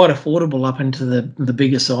is quite affordable up into the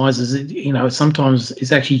bigger sizes. Sometimes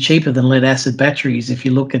it's actually cheaper than lead acid batteries if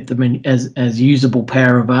you look at them as usable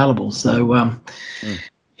power available. So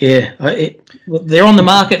they're on the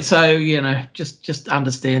market. So just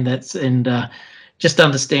understand that, and just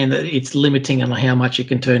understand that it's limiting on how much it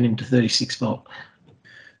can turn into 36 volt.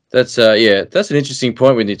 That's that's an interesting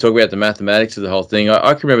point when you talk about the mathematics of the whole thing.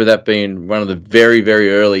 I can remember that being one of the very,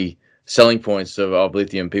 very early selling points of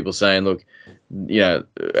lithium. People saying, look, I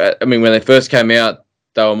mean, when they first came out,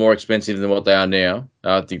 they were more expensive than what they are now.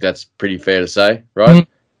 I think that's pretty fair to say, right?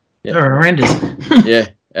 They're horrendous.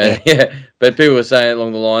 But people were saying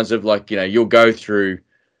along the lines of like, you'll go through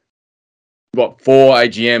 4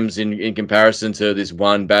 AGMs in comparison to this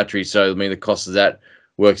one battery. So I mean, the cost of that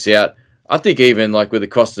works out. I think even like with the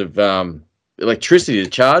cost of electricity to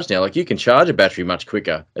charge now, like you can charge a battery much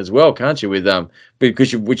quicker as well, can't you? With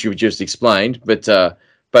which you just explained, but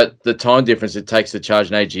the time difference it takes to charge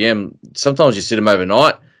an AGM, sometimes you sit them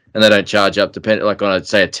overnight and they don't charge up. Like on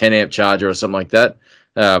say a 10 amp charger or something like that,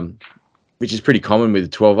 which is pretty common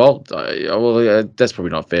with 12 volt. That's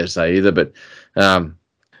probably not fair to say either, but 10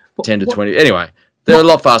 to 20 anyway. They're a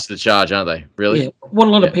lot faster to charge, aren't they? Really? Yeah. What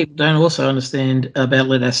a lot of people don't also understand about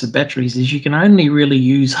lead acid batteries is you can only really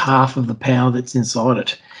use half of the power that's inside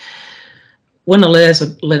it. When a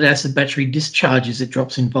lead acid battery discharges, it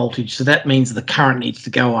drops in voltage. So that means the current needs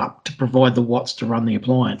to go up to provide the watts to run the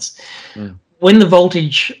appliance. When the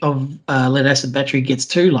voltage of lead acid battery gets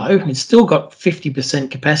too low, it's still got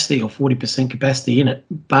 50% capacity or 40% capacity in it,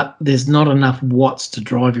 but there's not enough watts to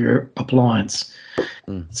drive your appliance.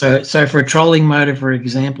 So for a trolling motor, for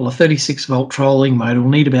example, a 36 volt trolling motor will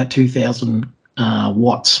need about 2,000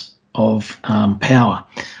 watts of power.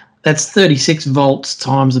 That's 36 volts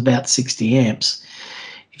times about 60 amps.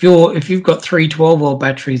 If you've got three 12 volt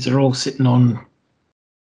batteries that are all sitting on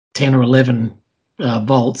 10 or 11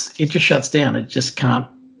 volts, it just shuts down. It just can't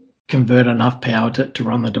convert enough power to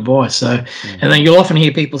run the device. So, and then you'll often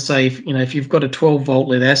hear people say, if you've got a 12 volt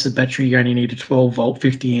lead acid battery, you only need a 12 volt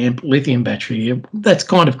 50 amp lithium battery. That's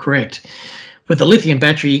kind of correct. With the lithium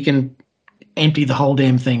battery, you can empty the whole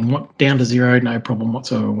damn thing down to zero, no problem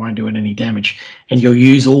whatsoever. Won't do it any damage, and you'll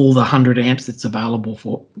use all the 100 amps that's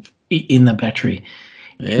available in the battery.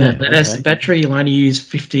 Lead acid battery, you'll only use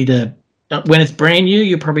 50 to. When it's brand new,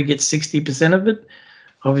 you'll probably get 60% of it.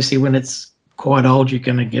 Obviously, when it's quite old, you're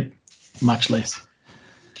going to get much less.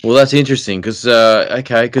 Well, that's interesting because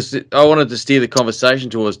because I wanted to steer the conversation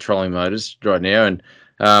towards trolling motors right now, and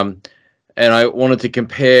I wanted to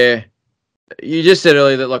compare. You just said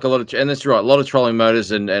earlier that like a lot of, and that's right, a lot of trolling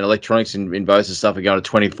motors and electronics in boats and stuff are going to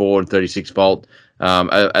 24 and 36 volt,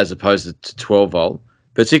 as opposed to 12 volt.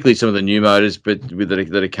 Particularly some of the new motors, but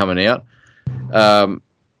that are coming out.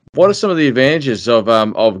 What are some of the advantages of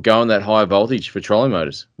going that high voltage for trolling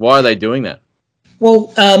motors? Why are they doing that?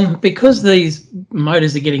 Well, because these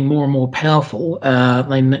motors are getting more and more powerful,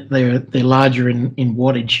 they're larger in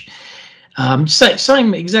wattage.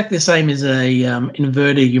 Exactly the same as a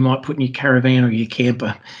inverter you might put in your caravan or your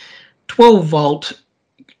camper. 12 volt,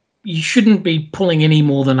 you shouldn't be pulling any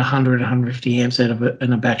more than 100, 150 amps out of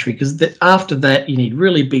a battery, because after that you need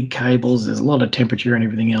really big cables. There's a lot of temperature and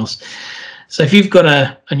everything else. So if you've got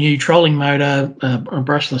a new trolling motor, a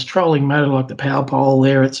brushless trolling motor like the power pole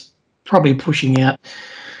there, it's probably pushing out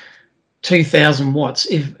 2,000 watts.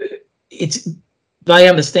 They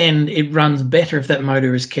understand it runs better if that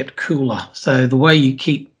motor is kept cooler. So the way you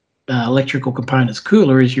keep electrical components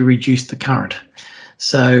cooler is you reduce the current.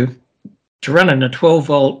 So to run in a 12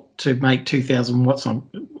 volt to make 2,000 watts on,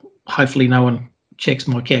 hopefully no one checks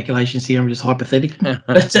my calculations here, I'm just hypothetical.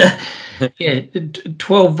 But yeah,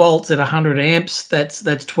 12 volts at 100 amps, that's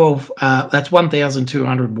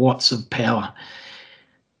 1,200 watts of power.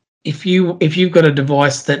 If you've got a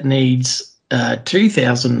device that needs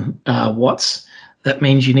 2,000 watts, that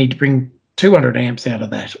means you need to bring 200 amps out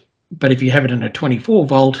of that. But if you have it in a 24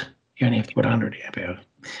 volt, you only have to put 100 amp hour.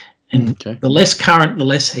 And the less current, the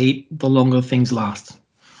less heat, the longer things last.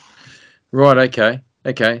 Right.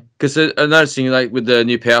 Okay. Because I'm noticing, like with the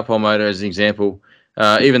new power pole motor as an example,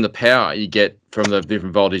 even the power you get from the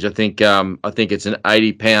different voltage. I think it's an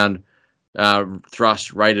 80-pound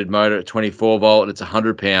thrust rated motor at 24 volt. It's a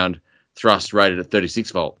 100-pound thrust rated at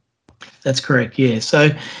 36 volt. That's correct. Yeah. So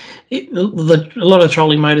a lot of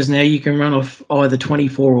trolling motors now you can run off either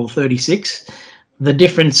 24 or 36. The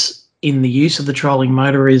difference in the use of the trolling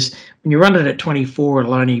motor is when you run it at 24,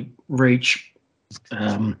 it'll only reach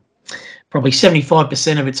probably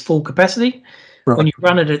 75% of its full capacity. Right. When you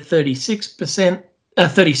run it at 36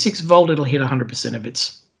 volt, it'll hit 100% of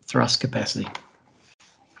its thrust capacity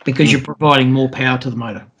because you're providing more power to the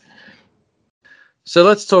motor. So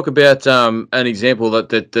let's talk about an example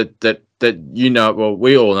that you know, well,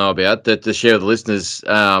 we all know about, that to share with the listeners.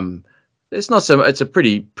 It's a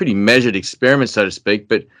pretty measured experiment, so to speak.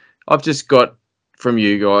 But I've just got from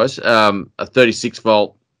you guys a 36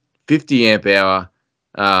 volt, 50 amp hour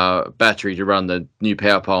battery to run the new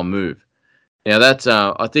power pole Move. Now that's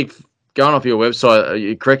I think, going off your website,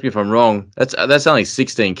 you correct me if I'm wrong, that's only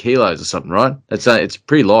 16 kilos or something, right? It's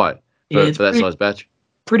pretty light for that size battery.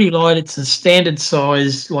 Pretty light. It's a standard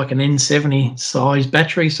size, like an N70 size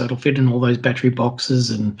battery, so it'll fit in all those battery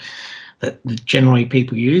boxes and that generally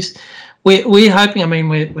people use. We're hoping, I mean,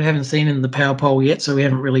 we haven't seen in the power pole yet, so we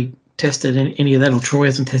haven't really tested any of that, or Troy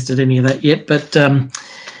hasn't tested any of that yet, but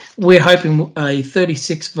we're hoping a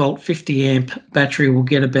 36 volt 50 amp battery will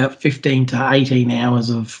get about 15 to 18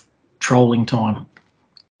 hours of trolling time.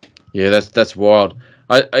 Yeah, that's wild.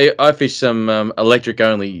 I fish some electric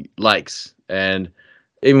only lakes, and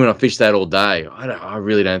even when I fish that all day, I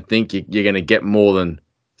really don't think you're going to get more than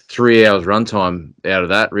 3 hours runtime out of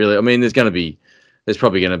that. Really, I mean, there's probably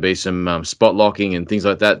going to be some spot locking and things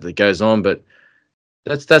like that goes on, but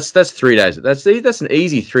that's 3 days. That's an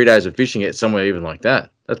easy 3 days of fishing at somewhere even like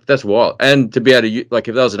that. That's wild. And to be able to, like,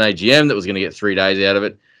 if there was an AGM that was going to get 3 days out of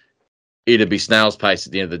it, it'd be snail's pace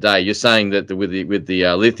at the end of the day. You're saying that with the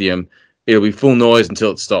lithium, it'll be full noise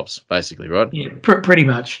until it stops, basically, right? Yeah, pretty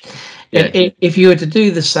much. Yeah. And if you were to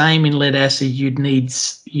do the same in lead acid, you'd need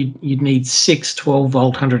 6 12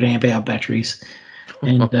 volt 100 amp hour batteries,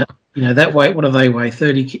 and that weight. What do they weigh?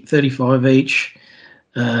 35 each.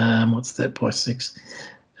 What's that by 6?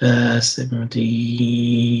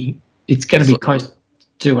 70. It's going to be close to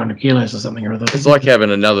 200 kilos or something or other. It's like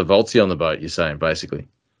having another Voltsy on the boat. You're saying, basically.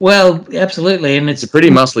 Well, absolutely, and it's a pretty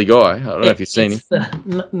muscly guy. I don't know if you've seen him.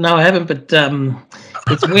 No, I haven't, but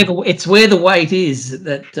it's where the weight is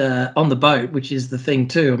that on the boat, which is the thing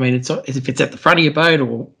too. I mean, if it's at the front of your boat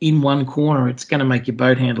or in one corner, it's going to make your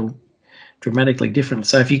boat handle dramatically different.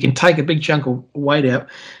 So if you can take a big chunk of weight out,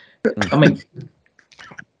 I mean,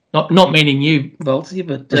 not meaning you, Voltsy,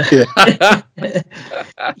 but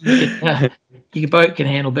your boat can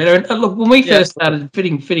handle better. And look, when we first started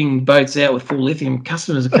fitting boats out with full lithium,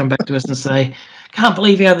 customers would come back to us and say, "Can't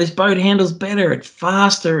believe how this boat handles better. It's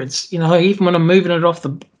faster. It's, even when I'm moving it off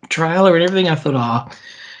the trailer and everything," I thought,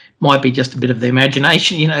 might be just a bit of the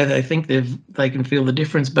imagination. They think they can feel the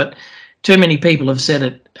difference, but too many people have said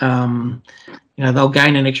it. they'll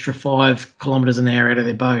gain an extra 5 kilometres an hour out of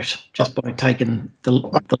their boat just by taking the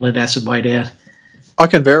lead acid weight out. I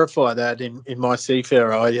can verify that in my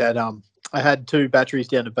Seafarer. I had 2 batteries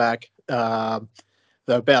down the back.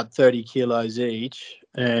 They're about 30 kilos each,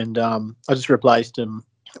 and I just replaced them.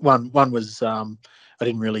 One was I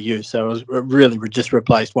didn't really use, so I was really just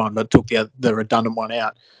replaced one, but took the redundant one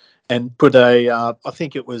out and put I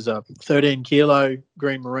think it was a 13 kilo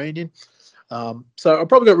green marine in. So I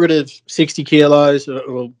probably got rid of 60 kilos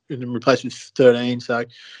and replaced with 13. So,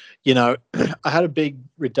 I had a big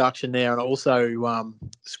reduction there, and I also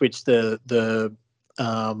switched the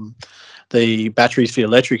batteries for the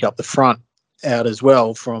electric up the front out as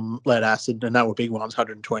well from lead acid, and they were big ones,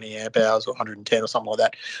 120 amp hours or 110 or something like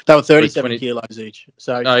that. They were 37 kilos each.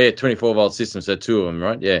 So 24-volt system, so 2 of them,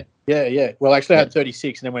 right? Yeah. Well, actually, I had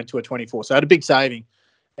 36 and then went to a 24, so I had a big saving,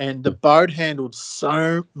 and the boat handled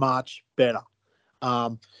so much better.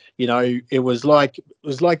 It was like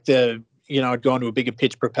I'd gone to a bigger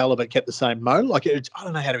pitch propeller but kept the same motor. Like I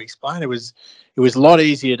don't know how to explain. It was a lot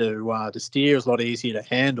easier to steer. It was a lot easier to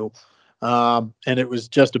handle. And it was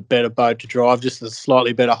just a better boat to drive, just a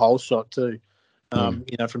slightly better hole shot too,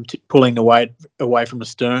 from pulling the weight away from the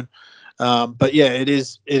stern. But yeah, it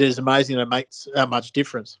is amazing that it makes that much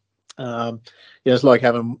difference. It's like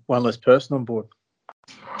having one less person on board.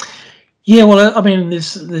 Yeah, well, I mean,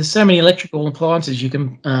 there's so many electrical appliances you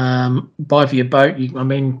can buy for your boat.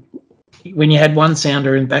 When you had one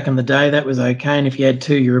sounder back in the day, that was okay, and if you had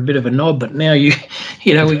 2, you're a bit of a knob. But now we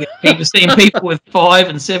keep seeing people with 5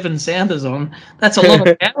 and 7 sounders on. That's a lot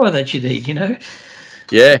of power that you need.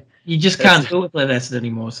 Yeah. You just can't do it with lead acid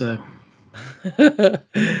anymore. So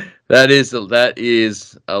that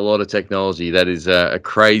is a lot of technology. That is a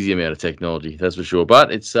crazy amount of technology. That's for sure.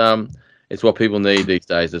 But it's what people need these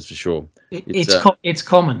days. That's for sure. It's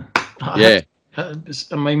common. Yeah. I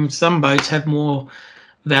mean, some boats have more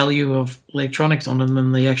value of electronics on them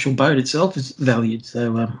than the actual boat itself is valued.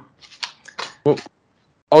 So, well,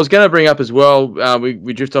 I was going to bring up as well.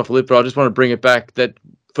 We drift off a little, but I just want to bring it back that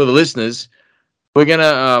for the listeners, we're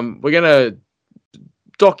gonna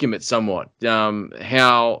document somewhat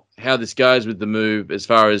how this goes with the move as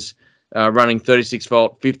far as running 36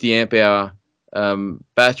 volt 50 amp hour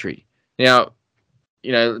battery. Now,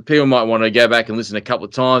 people might want to go back and listen a couple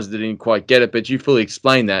of times if they didn't quite get it, but you fully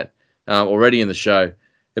explained that already in the show.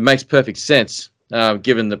 It makes perfect sense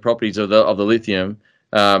given the properties of the lithium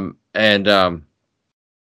and the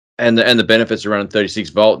benefits around 36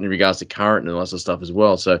 volt in regards to current and all that sort of stuff as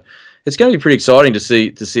well. So it's going to be pretty exciting to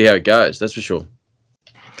see how it goes. That's for sure.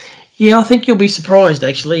 Yeah, I think you'll be surprised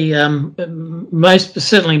actually. Most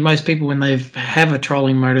people when they have a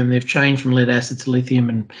trolling motor and they've changed from lead acid to lithium,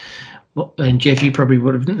 and Jeff, you probably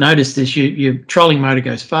would have noticed this. Your trolling motor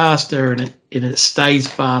goes faster and it stays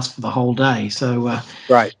fast for the whole day. So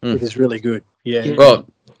right, it is really good. Yeah. Well,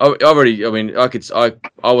 I wasn't going to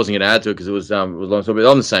add to it because it was long story,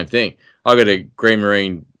 but I'm the same thing. I got a Green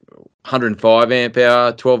Marine 105 amp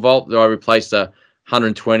hour 12 volt. I replaced a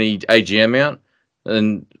 120 AGM mount,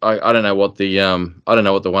 and I don't know what the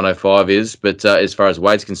 105 is, but as far as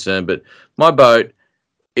weight's concerned, but my boat.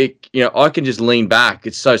 I can just lean back.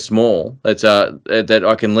 It's so small that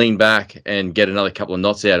I can lean back and get another couple of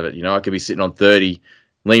knots out of it. I could be sitting on 30,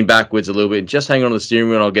 lean backwards a little bit, and just hang on to the steering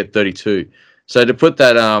wheel, and I'll get 32. So to put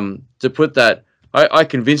that, I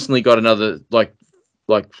convincingly got another like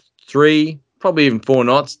 3, probably even 4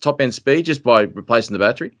 knots top end speed just by replacing the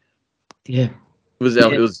battery. Yeah,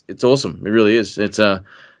 it's awesome. It really is. It's a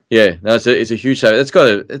huge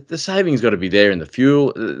saving. The saving's got to be there in the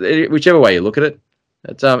fuel, whichever way you look at it.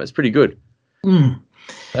 It's pretty good.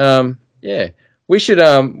 Yeah, we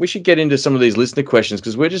should get into some of these listener questions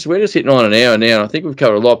because we're just hitting on an hour now, and I think we've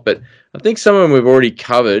covered a lot. But I think some of them we've already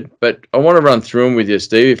covered. But I want to run through them with you,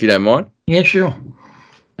 Steve, if you don't mind. Yeah, sure.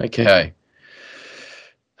 Okay.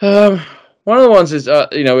 One of the ones is I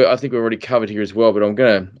think we've already covered here as well. But I'm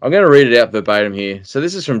gonna read it out verbatim here. So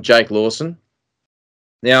this is from Jake Lawson.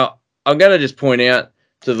 Now I'm gonna just point out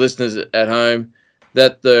to the listeners at home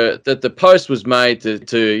that the post was made to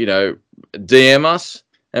DM us,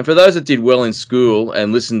 and for those that did well in school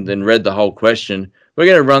and listened and read the whole question, we're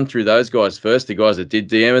going to run through those guys first, the guys that did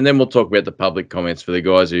DM, and then we'll talk about the public comments for the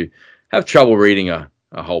guys who have trouble reading a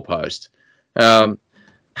whole post. Jake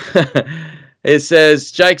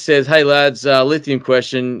says, "Hey lads, lithium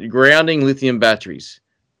question: grounding lithium batteries.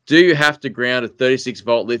 Do you have to ground a 36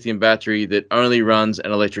 volt lithium battery that only runs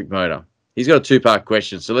an electric motor?" He's got a 2-part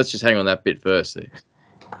question, so let's just hang on that bit first.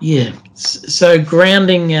 Yeah. So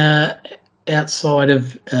grounding outside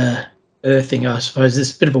of earthing, I suppose, this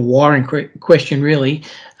is a bit of a wiring question, really.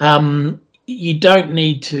 you don't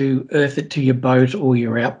need to earth it to your boat or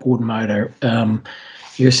your outboard motor.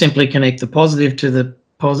 You simply connect the positive to the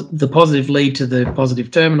positive lead to the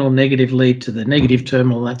positive terminal, negative lead to the negative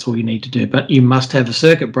terminal. That's all you need to do. But you must have a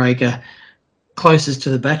circuit breaker closest to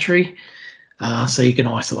the battery so you can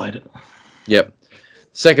isolate it. Yep.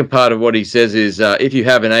 Second part of what he says is if you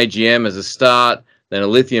have an AGM as a start, then a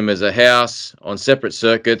lithium as a house on separate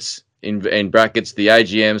circuits, in brackets, the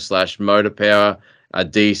AGM/motor power, a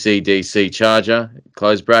DC-DC charger,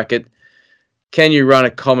 close bracket. Can you run a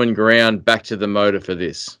common ground back to the motor for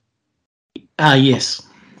this? Yes.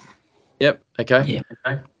 Yep. Okay. Yeah.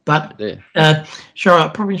 Okay. But yeah. Sure, I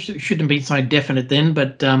probably shouldn't be so definite then,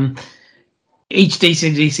 but each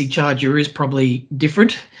DC-DC charger is probably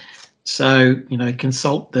different. So,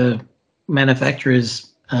 consult the manufacturer's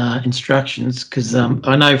instructions, because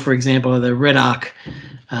I know, for example, the Red Arc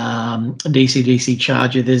DC-DC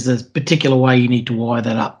charger, there's a particular way you need to wire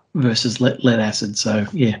that up versus lead acid. So,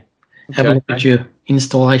 yeah, have a look at your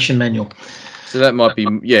installation manual. So that might be,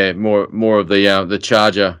 more of the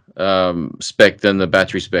charger spec than the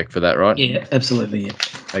battery spec for that, right? Yeah, absolutely. Yeah.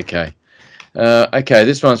 Okay. Okay,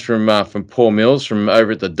 this one's from Paul Mills from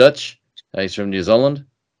over at the Dutch. He's from New Zealand.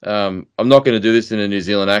 I'm not going to do this in a New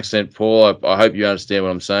Zealand accent, Paul. I hope you understand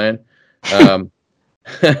what I'm saying.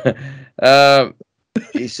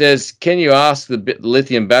 He says, can you ask the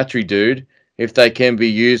lithium battery dude if they can be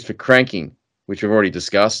used for cranking, which we've already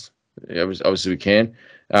discussed. Obviously, we can.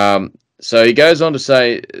 So he goes on to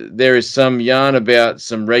say there is some yarn about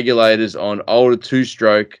some regulators on older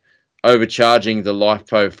two-stroke overcharging the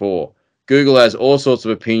LiFePro 4. Google has all sorts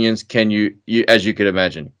of opinions. Can you, as you could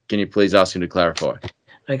imagine, can you please ask him to clarify?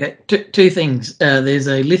 Okay, two things. There's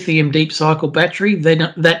a lithium deep cycle battery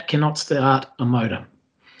that cannot start a motor.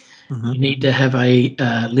 Mm-hmm. You need to have a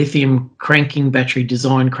lithium cranking battery to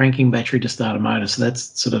start a motor. So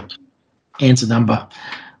that's sort of answer number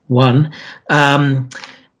one.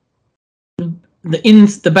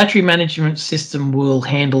 The battery management system will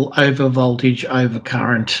handle over voltage, over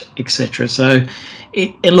current, etc. So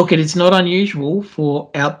it's not unusual for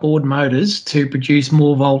outboard motors to produce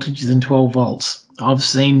more voltage than 12 volts. I've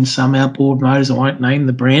seen some outboard motors, I won't name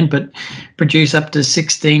the brand, but produce up to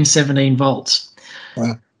 16, 17 volts.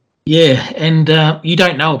 Wow. Yeah, and you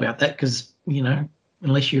don't know about that because,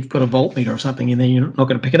 unless you've got a voltmeter or something, and then you're not going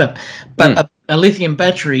to pick it up. But a lithium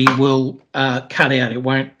battery will cut out. It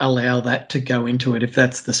won't allow that to go into it if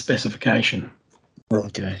that's the specification.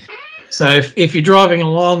 Okay. So if you're driving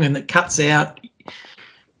along and it cuts out,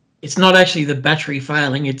 it's not actually the battery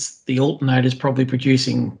failing. It's the alternator's probably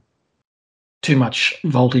producing too much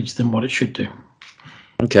voltage than what it should do.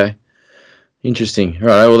 Okay. Interesting. All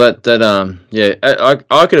right. Well,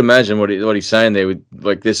 I could imagine what he's saying there. With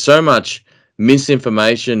there's so much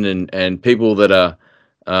misinformation and people that are,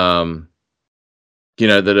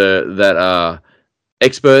 that are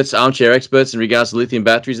experts, armchair experts in regards to lithium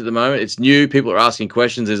batteries at the moment. It's new. People are asking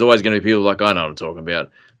questions. There's always going to be people like, I know what I'm talking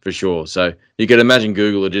about for sure. So you could imagine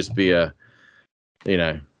Google would just be a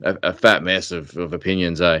fat mess of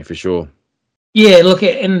opinions, for sure. Yeah. Look,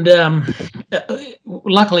 and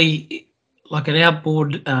luckily, like an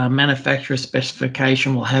outboard manufacturer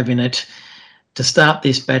specification will have in it, to start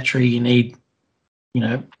this battery, you need,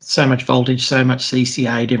 so much voltage, so much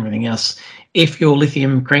CCA and everything else. If your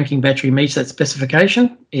lithium cranking battery meets that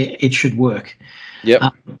specification, it should work.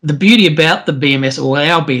 Yep. The beauty about the BMS, or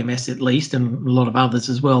our BMS at least, and a lot of others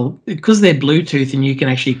as well, because they're Bluetooth and you can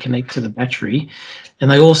actually connect to the battery, and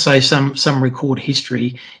they also some record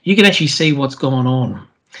history, you can actually see what's going on.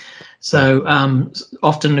 So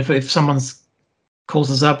often if someone's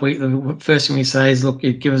calls us up, the first thing we say is, look,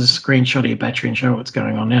 give us a screenshot of your battery and show what's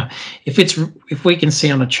going on. Now, if we can see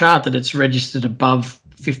on a chart that it's registered above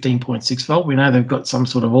 15.6 volt, we know they've got some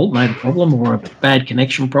sort of alternator problem or a bad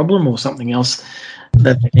connection problem or something else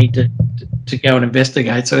that they need to go and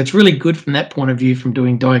investigate. So it's really good from that point of view from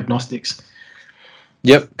doing diagnostics.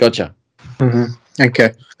 Yep, gotcha. Mm-hmm.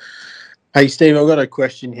 Okay. Hey, Steve, I've got a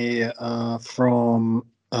question here from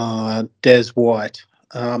Des White.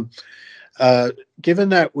 Given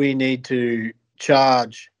that we need to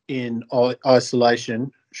charge in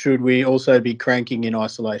isolation, should we also be cranking in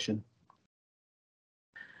isolation?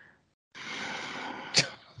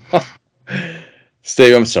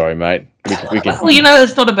 Steve, I'm sorry, mate. We can... Well,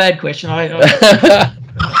 it's not a bad question. I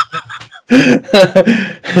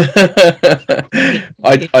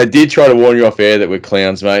did try to warn you off air that we're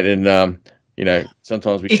clowns, mate, and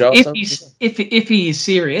sometimes we show. If he is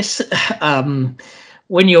serious,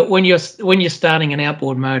 when you're starting an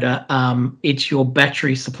outboard motor, it's your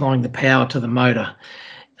battery supplying the power to the motor.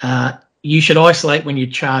 You should isolate when you're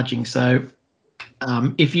charging. So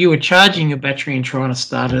If you were charging your battery and trying to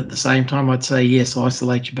start it at the same time, I'd say yes,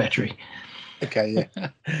 isolate your battery. Okay, yeah.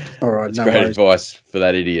 All right, That's no great worries. advice for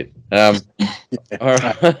that idiot. All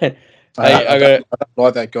right. I don't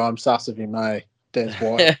like that guy. I'm sus of him, eh? That's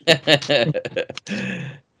why.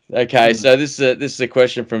 Okay, so this is a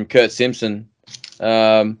question from Kurt Simpson.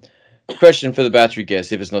 Question for the battery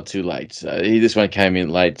guest, if it's not too late. This one came in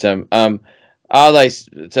late. Are they?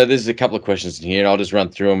 So there's a couple of questions in here, and I'll just run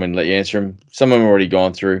through them and let you answer them. Some of them already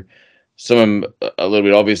gone through. Some of them a little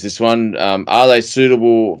bit obvious. This one, are they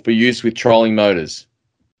suitable for use with trolling motors?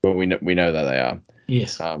 Well, we know that they are.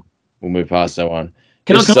 Yes. We'll move past that one.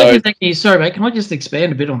 Can I just actually, sorry, mate, can I just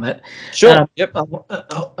expand a bit on that? Sure. Yep.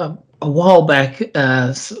 A while back,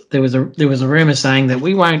 there was a rumor saying that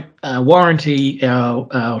we won't warranty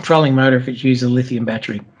our trolling motor if it's used a lithium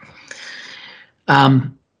battery.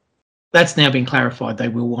 That's now been clarified. They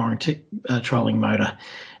will warranty a trolling motor.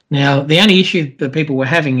 Now, the only issue that people were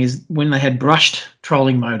having is when they had brushed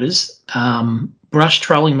trolling motors. Brushed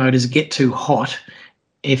trolling motors get too hot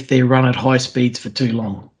if they're run at high speeds for too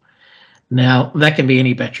long. Now, that can be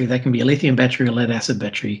any battery. That can be a lithium battery or lead acid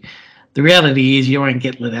battery. The reality is you won't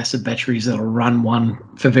get lead acid batteries that'll run one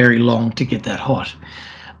for very long to get that hot.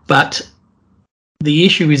 But the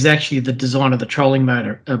issue is actually the design of the trolling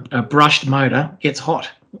motor. A brushed motor gets hot.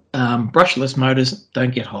 Brushless motors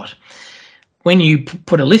don't get hot. When you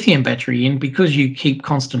put a lithium battery in, because you keep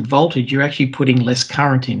constant voltage, you're actually putting less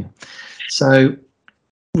current in. So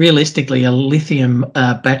realistically, a lithium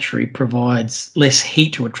battery provides less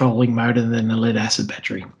heat to a trolling motor than a lead acid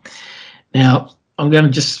battery. Now, I'm going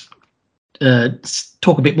to just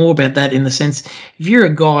talk a bit more about that in the sense, if you're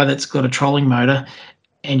a guy that's got a trolling motor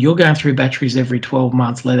and you're going through batteries every 12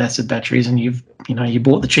 months, lead acid batteries, and you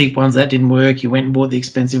bought the cheap ones, that didn't work, you went and bought the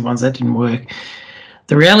expensive ones, that didn't work.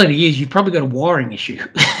 The reality is you've probably got a wiring issue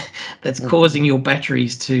that's causing your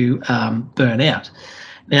batteries to burn out.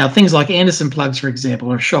 Now, things like Anderson plugs, for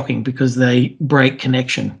example, are shocking because they break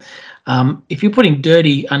connection. If you're putting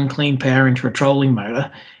dirty, unclean power into a trolling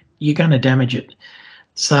motor, you're going to damage it.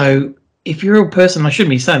 So if you're a person, I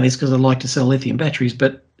shouldn't be saying this because I like to sell lithium batteries,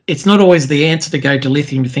 but it's not always the answer to go to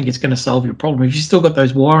lithium to think it's going to solve your problem. If you've still got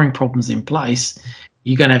those wiring problems in place,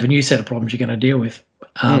 you're going to have a new set of problems you're going to deal with.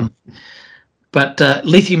 But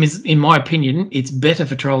lithium is, in my opinion, it's better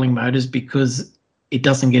for trolling motors because it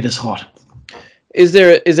doesn't get as hot. Is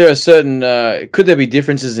there a certain could there be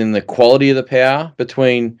differences in the quality of the power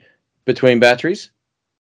between batteries?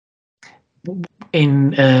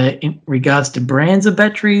 In regards to brands of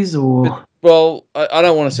batteries, or well, I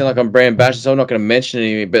don't want to sound like I'm brand bashing, so I'm not going to mention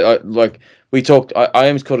anything. But like we talked, I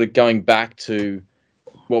almost called it going back to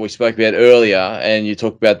what we spoke about earlier, and you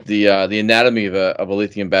talked about the anatomy of a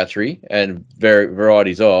lithium battery and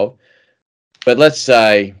varieties of. But let's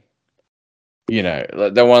say,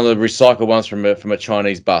 they're one of the recycled ones from a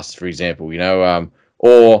Chinese bus, for example.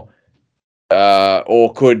 Or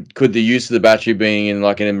could the use of the battery being in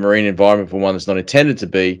a marine environment for one that's not intended to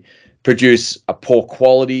be produce a poor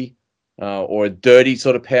quality or a dirty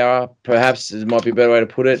sort of power? Perhaps it might be a better way to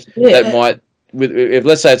put it. Yeah. That might. If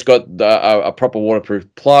let's say it's got a proper waterproof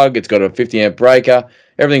plug, it's got a 50 amp breaker,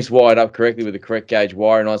 everything's wired up correctly with the correct gauge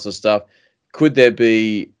wire and all that sort of stuff, could there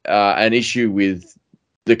be an issue with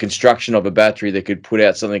the construction of a battery that could put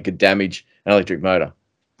out something that could damage an electric motor?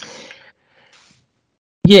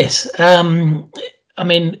 Yes. I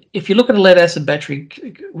mean, if you look at a lead acid battery,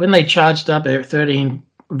 when they charged up at 13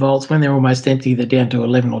 volts, when they're almost empty, they're down to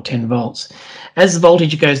 11 or 10 volts. As the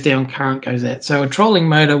voltage goes down, current goes out. So a trolling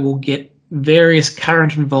motor will get various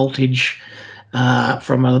current and voltage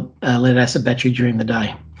from a lead acid battery during the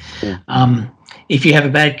day. If you have a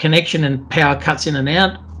bad connection and power cuts in and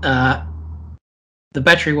out, the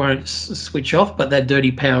battery won't switch off, but that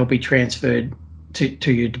dirty power will be transferred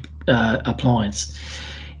to your appliance.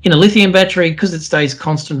 In a lithium battery, because it stays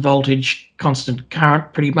constant voltage, constant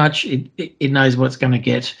current, pretty much, it knows what it's going to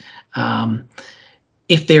get.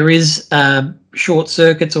 If there is short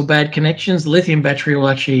circuits or bad connections, the lithium battery will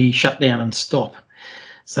actually shut down and stop.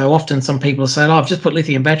 So often some people say, I've just put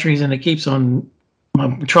lithium batteries and it keeps on, my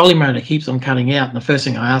trolley motor keeps on cutting out. And the first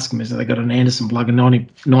thing I ask them is, have they got an Anderson plug? And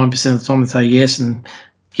 99% of the time they say yes, and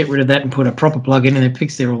get rid of that and put a proper plug in, and they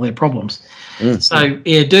fix all their problems. So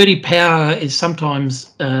yeah, dirty power is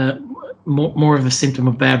sometimes more of a symptom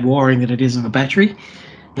of bad wiring than it is of a battery.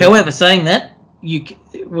 However, saying that,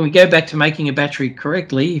 when we go back to making a battery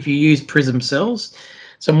correctly, if you use prism cells,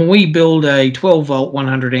 so when we build a 12 volt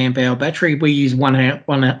 100 amp hour battery, we use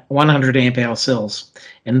 100 amp hour cells,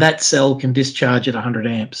 and that cell can discharge at 100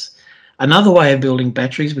 amps. Another way of building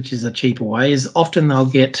batteries, which is a cheaper way, is often they'll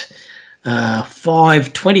get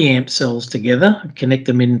 5 20 amp cells together, connect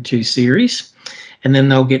them into series, and then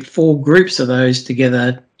they'll get 4 groups of those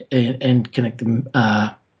together and connect them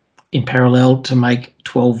in parallel to make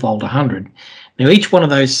 12 volt 100. Now, each one of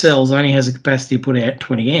those cells only has a capacity to put out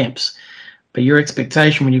 20 amps, but your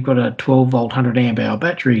expectation when you've got a 12 volt 100 amp hour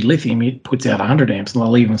battery, lithium, it puts out 100 amps, and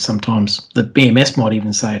they'll even sometimes, the BMS might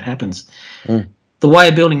even say it happens. The way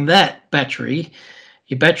of building that battery,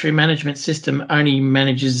 your battery management system only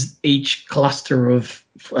manages each cluster of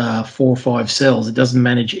 4 or 5 cells. It doesn't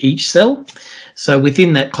manage each cell. So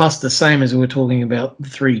within that cluster, same as we were talking about the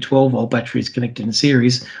 3 12-volt batteries connected in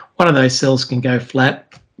series, one of those cells can go flat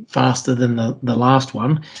faster than the last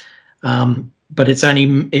one, but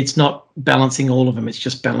it's not balancing all of them. It's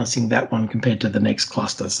just balancing that one compared to the next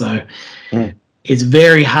cluster. So it's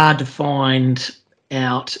very hard to find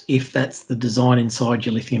out if that's the design inside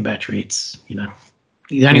your lithium battery. It's,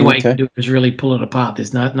 the only way you can do it is really pull it apart.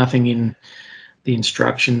 There's nothing in the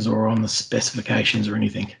instructions or on the specifications or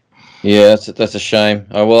anything. Yeah, that's a shame.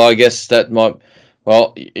 Well, I guess that might.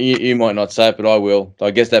 Well, you might not say it, but I will.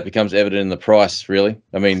 I guess that becomes evident in the price. Really,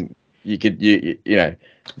 I mean, you could the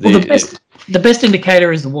best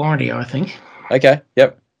indicator is the warranty, I think. Okay.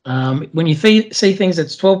 Yep. When you see things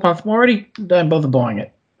that's 12-month warranty, don't bother buying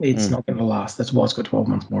it. It's not going to last. That's why it's got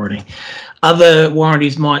 12-month warranty. Other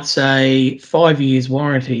warranties might say 5 years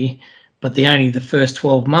warranty, but the first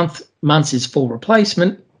 12 months is full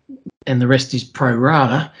replacement, and the rest is pro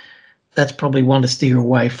rata. That's probably one to steer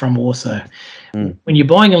away from also. When you're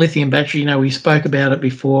buying a lithium battery, we spoke about it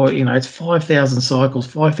before, it's 5,000 cycles,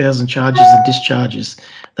 5,000 charges and discharges.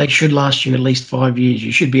 They should last you at least 5 years.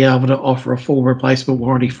 You should be able to offer a full replacement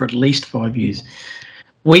warranty for at least 5 years.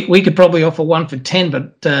 We could probably offer one for 10,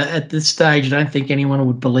 but at this stage, I don't think anyone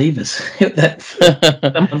would believe us that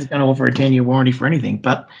someone's going to offer a 10-year warranty for anything,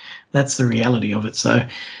 but that's the reality of it. So,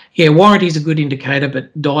 yeah, warranty is a good indicator,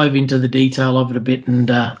 but dive into the detail of it a bit and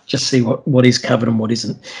just see what is covered and what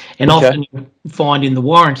isn't. And often you find in the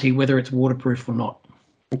warranty whether it's waterproof or not.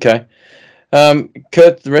 Okay.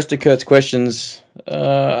 Kurt, the rest of Kurt's questions,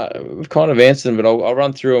 we've kind of answered them, but I'll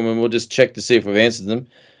run through them and we'll just check to see if we've answered them.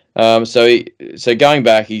 So going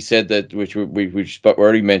back, he said that, which we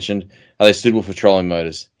already mentioned, are they suitable for trolling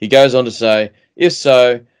motors? He goes on to say, if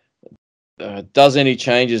so, does any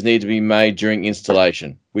changes need to be made during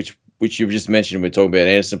installation? Which you've just mentioned. We're talking about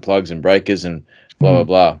Anderson plugs and breakers and blah, blah,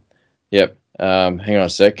 blah. Yep. Hang on a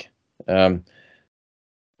sec. One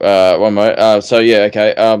more. So yeah,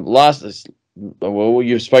 okay. Well,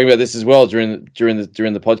 you've spoken about this as well during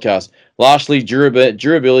the podcast. Lastly,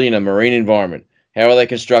 durability in a marine environment. How are they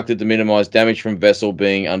constructed to minimize damage from vessel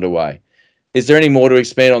being underway? Is there any more to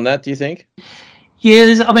expand on that, do you think? Yeah,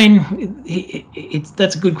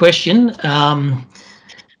 that's a good question.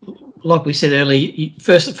 Like we said earlier,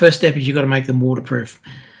 first step is you've got to make them waterproof.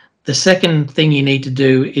 The second thing you need to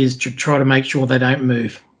do is to try to make sure they don't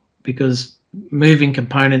move, because moving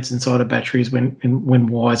components inside of batteries when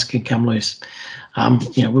wires can come loose.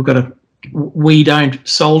 We don't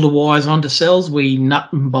solder wires onto cells. We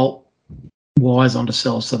nut and bolt wires onto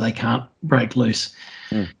cells so they can't break loose.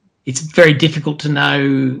 It's very difficult to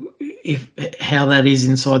know how that is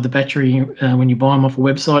inside the battery when you buy them off a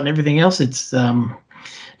website and everything else. It's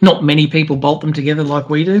not many people bolt them together like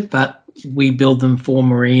we do, but we build them for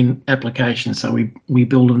marine applications. So we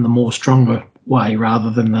build them the more stronger way rather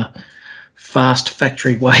than the fast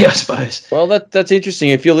factory way, I suppose. Well, that's interesting.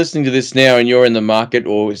 If you're listening to this now and you're in the market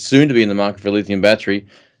or soon to be in the market for a lithium battery,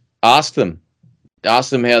 ask them how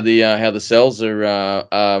the cells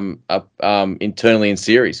are internally in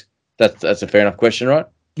series. That's a fair enough question, right?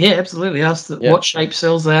 Yeah, absolutely. Ask what shape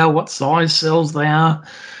cells they are, what size cells they are,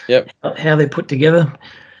 how they're put together.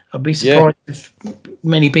 I'd be surprised if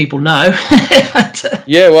many people know.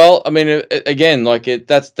 Yeah, well, I mean, again,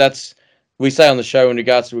 that's we say on the show in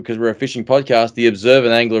regards to, because we're a fishing podcast, the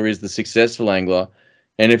observant angler is the successful angler,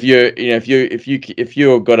 and if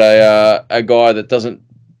you've got a guy that doesn't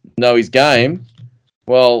know his game,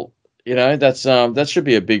 well, that should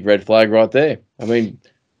be a big red flag right there. I mean,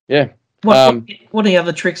 yeah. What are the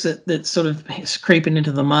other tricks that sort of is creeping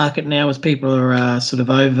into the market now as people are sort of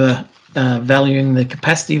over valuing the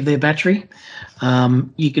capacity of their battery?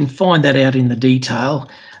 You can find that out in the detail.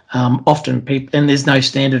 Often people, and there's no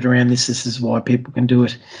standard around this. This is why people can do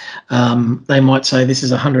it. They might say this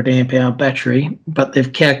is a 100 amp hour battery, but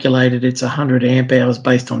they've calculated it's 100 amp hours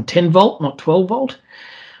based on 10 volt, not 12 volt.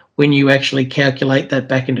 When you actually calculate that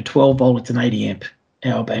back into 12 volt, it's an 80 amp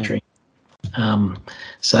hour battery.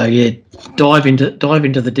 So yeah, dive into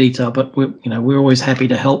the detail. But we're always happy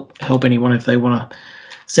to help anyone if they want to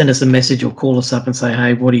send us a message or call us up and say,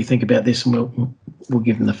 hey, what do you think about this? And we'll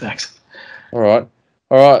give them the facts. All right.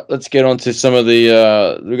 Let's get on to some of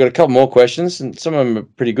the. We've got a couple more questions, and some of them are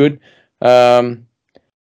pretty good.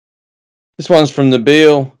 This one's from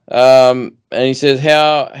Nabil, and he says,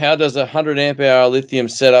 "How does a 100 amp hour lithium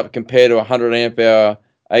setup compare to a 100 amp hour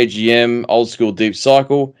AGM old school deep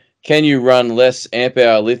cycle? Can you run less amp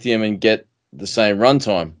hour lithium and get the same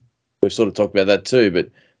runtime?" We've sort of talked about that too, but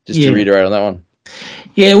just to reiterate on that one.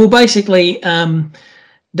 Yeah, well, basically,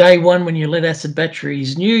 day one, when your lead acid battery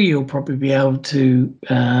is new, you'll probably be able to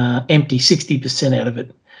empty 60% out of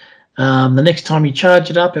it. The next time you charge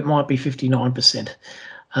it up, it might be 59%.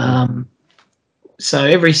 So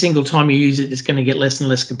every single time you use it, it's going to get less and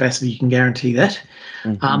less capacity. You can guarantee that.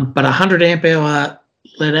 Mm-hmm. But 100 amp hour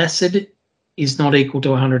lead acid is not equal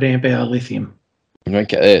to 100 amp hour lithium.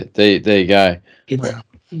 Okay, there you go.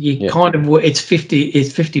 It's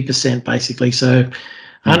 50% basically. So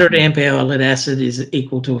 100 amp hour lead acid is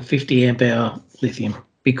equal to a 50 amp hour lithium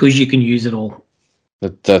because you can use it all.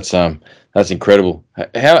 That's incredible.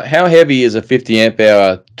 How heavy is a 50 amp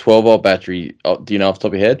hour 12 volt battery? Do you know off the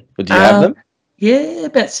top of your head? Or do you have them? Yeah,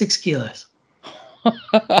 about 6 kilos.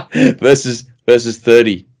 versus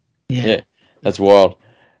 30. Yeah, that's wild.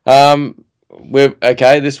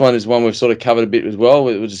 This one is one we've sort of covered a bit as well.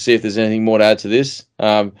 We'll just see if there's anything more to add to this.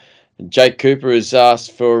 Jake Cooper has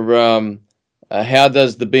asked for how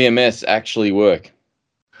does the BMS actually work?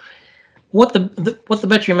 What the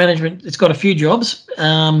battery management, it's got a few jobs.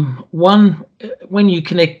 One, when you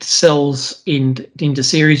connect cells into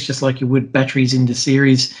series, just like you would batteries into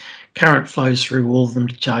series, current flows through all of them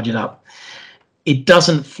to charge it up. It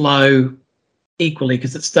doesn't flow equally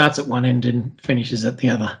because it starts at one end and finishes at the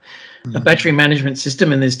other. A battery management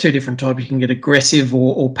system, and there's two different types. You can get aggressive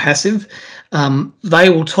or passive. They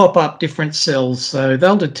will top up different cells, so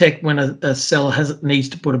they'll detect when a cell needs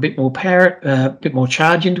to put a bit more power, a bit more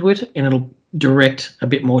charge into it, and it'll direct a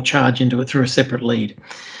bit more charge into it through a separate lead.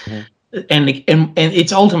 Mm-hmm. And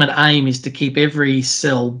its ultimate aim is to keep every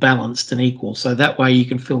cell balanced and equal, so that way you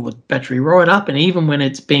can fill the battery right up, and even when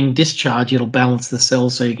it's being discharged, it'll balance the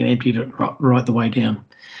cells so you can empty it right the way down.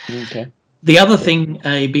 Okay. The other thing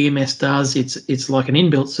a BMS does, it's like an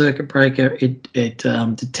inbuilt circuit breaker. It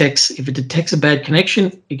detects, if it detects a bad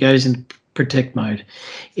connection, it goes into protect mode.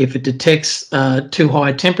 If it detects too high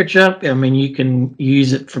a temperature, I mean, you can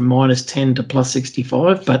use it from -10 to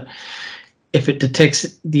 +65, but if it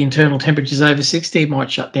detects the internal temperatures over 60, it might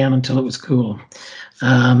shut down until it was cooler.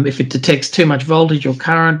 If it detects too much voltage or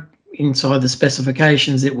current inside the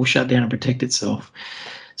specifications, it will shut down and protect itself.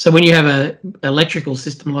 So when you have an electrical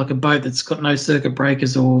system like a boat that's got no circuit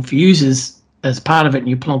breakers or fuses as part of it, and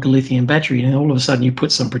you plonk a lithium battery, and all of a sudden you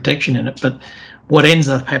put some protection in it. But what ends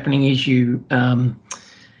up happening is it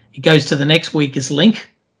goes to the next weakest link,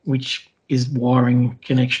 which is wiring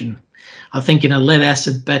connection. I think in a lead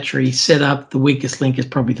acid battery setup, the weakest link is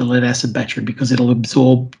probably the lead acid battery because it'll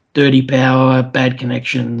absorb dirty power, bad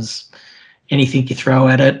connections, anything you throw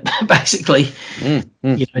at it, basically.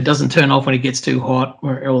 It doesn't turn off when it gets too hot,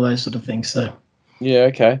 or all those sort of things. So, yeah,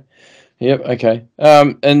 okay, yep, okay.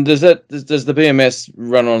 And does the BMS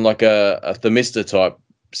run on like a thermistor type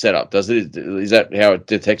setup? Does it? Is that how it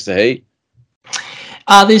detects the heat?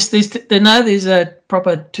 There's a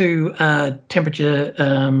proper two temperature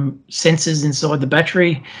sensors inside the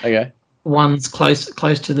battery. Okay. One's close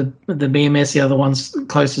to the BMS, the other one's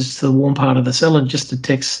closest to the warm part of the cell, and just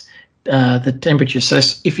detects the temperature. So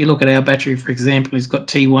if you look at our battery, for example, it's got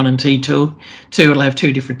T1 and T2. It'll have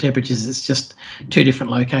two different temperatures. It's just two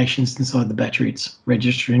different locations inside the battery. It's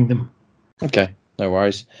registering them. Okay, no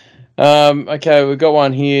worries. Okay, we've got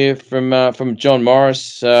one here from John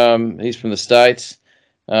Morris. He's from the States.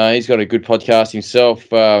 He's got a good podcast himself.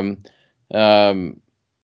 God,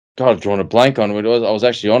 I've drawn a blank on it. I was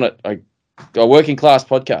actually on it. A working class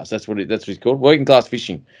podcast. That's what it's called. Working class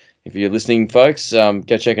fishing. If you're listening, folks, go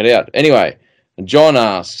check it out. Anyway, John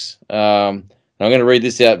asks, I'm going to read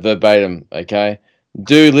this out verbatim, okay?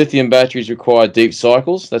 Do lithium batteries require deep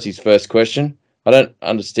cycles? That's his first question. I don't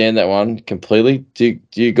understand that one completely. Do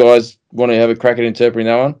you guys want to have a crack at interpreting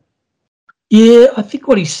that one? Yeah, I think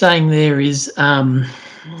what he's saying there is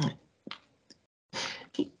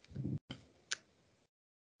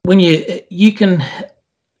when you can...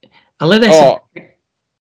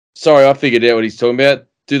 Sorry, I figured out what he's talking about.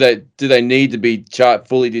 Do they need to be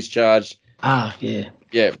fully discharged? Yeah.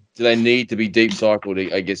 Yeah. Do they need to be deep cycled?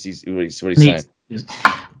 I guess is what he's saying.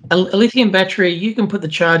 A lithium battery, you can put the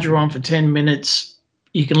charger on for 10 minutes.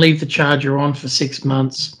 You can leave the charger on for 6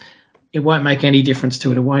 months. It won't make any difference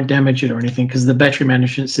to it. It won't damage it or anything because the battery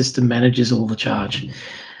management system manages all the charge.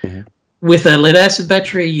 Mm-hmm. With a lead acid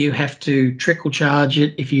battery, you have to trickle charge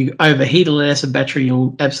it. If you overheat a lead acid battery,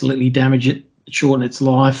 you'll absolutely damage it, shorten its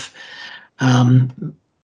life.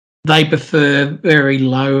 They prefer very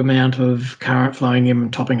low amount of current flowing in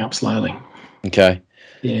and topping up slowly. Okay.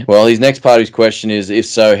 Yeah. Well, his next part of his question is, if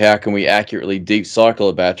so, how can we accurately deep cycle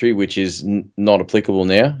a battery, which is not applicable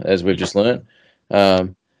now, as we've just learned?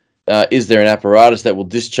 Is there an apparatus that will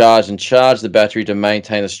discharge and charge the battery to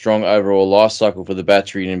maintain a strong overall life cycle for the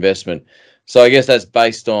battery and investment? So I guess that's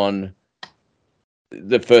based on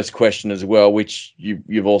the first question as well, which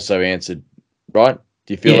you've also answered, right?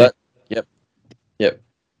 Do you feel that? Yep.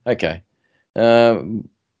 Okay. I mean,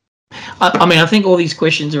 I think all these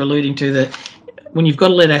questions are alluding to that when you've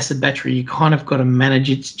got a lead acid battery, you kind of got to manage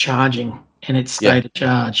its charging and its state of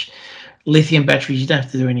charge. Lithium batteries, you don't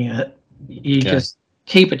have to do any of that. You just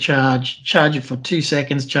keep it charged, charge it for 2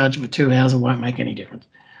 seconds, charge it for 2 hours. It won't make any difference.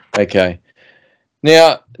 Okay.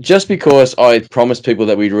 Now, just because I promised people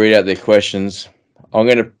that we'd read out their questions, I'm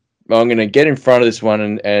gonna get in front of this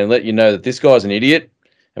one and let you know that this guy's an idiot,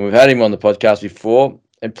 and we've had him on the podcast before.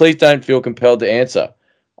 And please don't feel compelled to answer.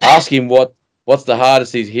 Ask him what's the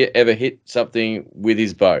hardest he's ever hit something with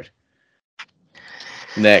his boat.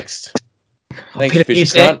 Next. Thanks,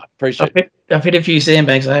 Fish Cunt. Appreciate it. I've hit a few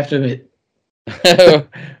sandbags, I have to admit.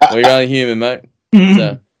 We're only human, mate.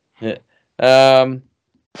 So, yeah.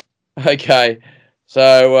 Okay.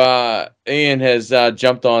 So Ian has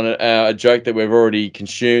jumped on a joke that we've already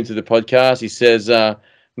consumed to the podcast. He says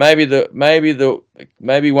maybe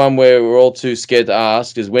one where we're all too scared to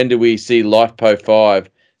ask is, when do we see LifePo 5?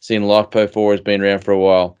 Seeing LifePo 4 has been around for a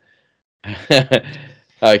while.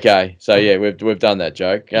 Okay, so yeah, we've done that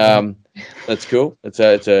joke. That's cool.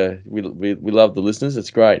 We love the listeners.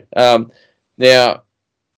 It's great. Now,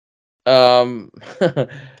 one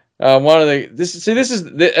of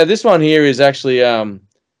this one here is actually a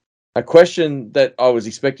question that I was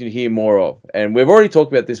expecting to hear more of, and we've already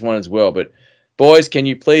talked about this one as well. But boys, can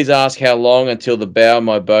you please ask how long until the bow of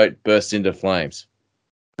my boat bursts into flames?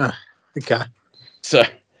 Okay. So,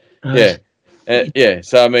 yeah.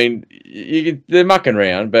 So I mean, they're mucking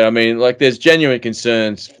around, but I mean, like, there's genuine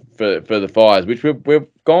concerns for the fires, which we've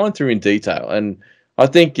gone through in detail, and I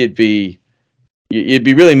think you'd be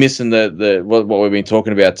really missing what we've been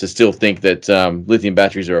talking about to still think that lithium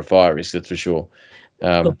batteries are a fire risk. That's for sure.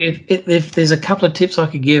 Look, if there's a couple of tips I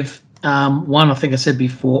could give, one, I think I said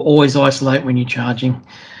before, always isolate when you're charging.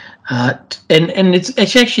 And it's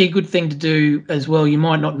actually a good thing to do as well. You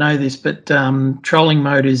might not know this, but trolling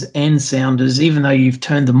motors and sounders, even though you've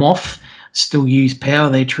turned them off, still use power.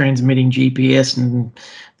 They're transmitting GPS and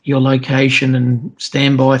your location and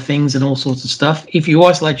standby things and all sorts of stuff. If you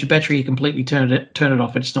isolate your battery, you completely turn it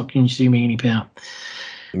off. It's not consuming any power.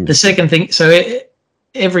 The second thing, so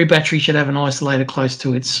every battery should have an isolator close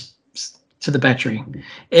to the battery.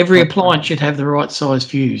 Every appliance should have the right size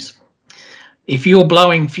fuse. If you're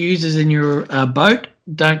blowing fuses in your boat,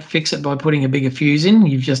 don't fix it by putting a bigger fuse in.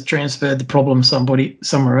 You've just transferred the problem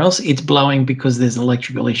somewhere else. It's blowing because there's an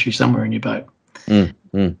electrical issue somewhere in your boat.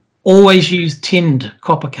 Always use tinned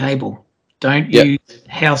copper cable. Don't use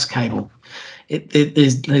house cable.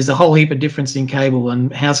 There's a whole heap of difference in cable,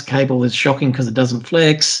 and house cable is shocking because it doesn't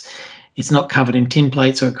flex. It's not covered in tin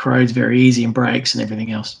plates, so it corrodes very easy and breaks and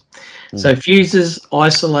everything else. So fuses,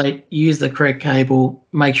 isolate, use the correct cable,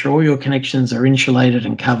 make sure all your connections are insulated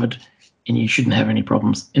and covered, and you shouldn't have any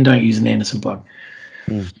problems. And don't use an Anderson plug.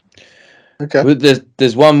 Okay.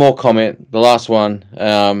 There's one more comment, the last one,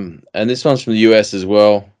 and this one's from the US as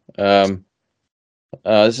well. This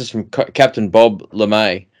is from Captain Bob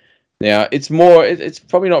LeMay. Now, it's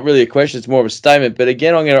probably not really a question, it's more of a statement, but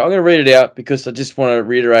again, I'm gonna read it out because I just want to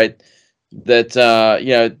reiterate that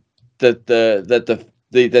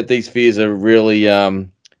that these fears are really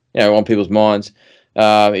on people's minds.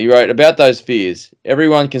 He wrote about those fears.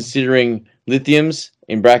 Everyone considering lithiums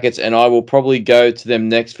in brackets, and I will probably go to them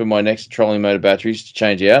next for my next trolling motor batteries to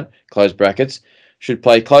change out, close brackets, should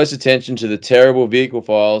pay close attention to the terrible vehicle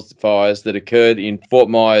fires that occurred in Fort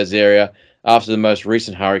Myers area after the most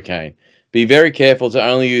recent hurricane. Be very careful to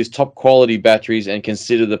only use top quality batteries and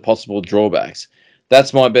consider the possible drawbacks.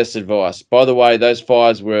 That's my best advice. By the way, those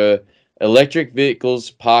fires were electric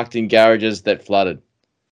vehicles parked in garages that flooded.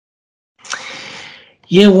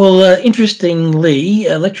 Yeah, well, interestingly,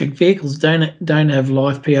 electric vehicles don't have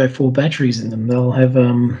LiFePO4 batteries in them. They'll have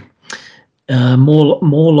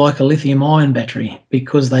more like a lithium-ion battery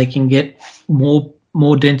because they can get more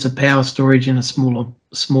denser power storage in a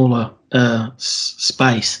smaller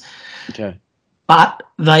space. Okay. but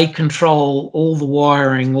they control all the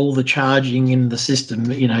wiring, all the charging in the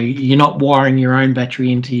system. You know, you're not wiring your own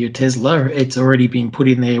battery into your Tesla. It's already been put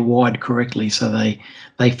in there wired correctly, so they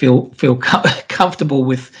feel comfortable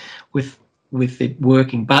with it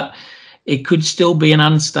working. But it could still be an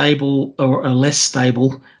unstable or a less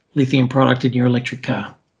stable lithium product in your electric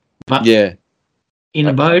car. But Yeah. in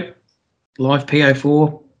a boat, live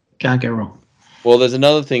PO4, can't go wrong. Well, there's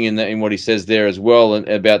another thing in what he says there as well,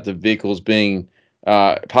 about the vehicles being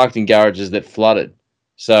parked in garages that flooded.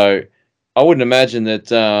 So I wouldn't imagine that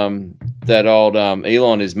that old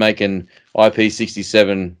Elon is making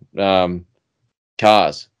IP67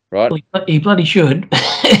 cars, right? Well, he bloody should.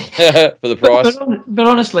 For the price. But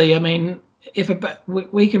honestly, I mean, if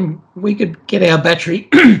we could get our battery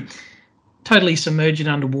totally submerged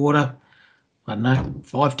underwater, I don't know,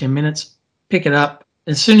 5-10 minutes, pick it up.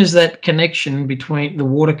 As soon as that connection between the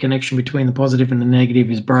water connection between the positive and the negative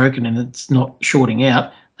is broken and it's not shorting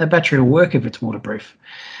out, that battery will work if it's waterproof.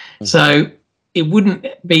 Mm-hmm. So it wouldn't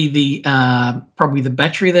be the probably the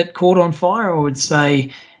battery that caught on fire. I would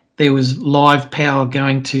say there was live power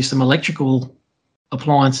going to some electrical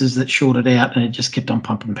appliances that shorted out, and it just kept on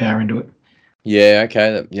pumping power into it. Yeah,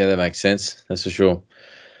 okay. That makes sense. That's for sure.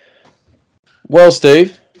 Well,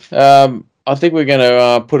 Steve, I think we're going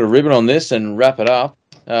to put a ribbon on this and wrap it up.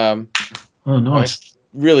 Oh, nice. I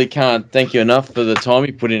really can't thank you enough for the time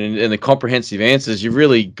you put in and the comprehensive answers. You've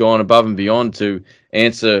really gone above and beyond to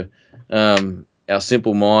answer our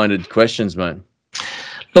simple-minded questions, mate.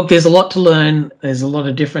 Look, there's a lot to learn. There's a lot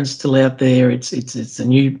of difference still out there. It's a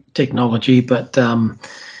new technology, but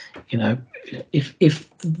you know, if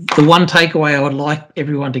the one takeaway I would like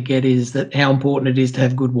everyone to get is that how important it is to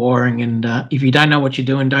have good wiring, and if you don't know what you're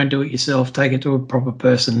doing, don't do it yourself. Take it to a proper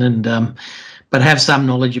person, and but have some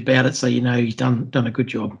knowledge about it so you know you've done a good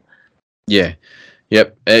job. Yeah.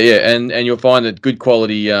 Yep. And you'll find that good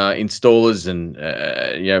quality installers and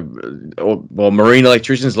or marine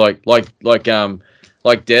electricians like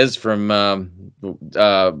Des from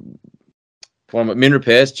Min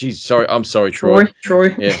Repairs. Geez, I'm sorry, Troy.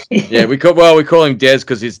 Yeah. We call him Des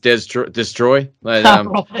because it's Destroy. But, I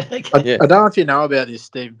don't know if you know about this,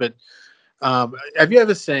 Steve, but have you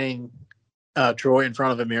ever seen Troy in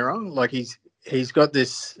front of a mirror? Like he's got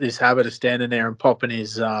this habit of standing there and popping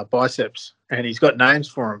his biceps, and he's got names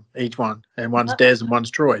for them, each one, and one's Des and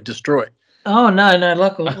one's Troy. Destroy. Oh no!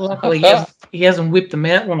 Luckily he hasn't whipped them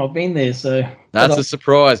out when I've been there. So that's a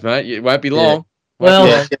surprise, mate. It won't be long.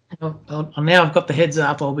 Well, now I've got the heads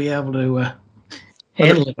up. I'll be able to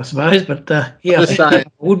handle it, I suppose. But I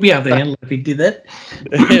would be able to handle it if he did that.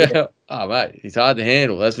 Yeah. Oh, mate, he's hard to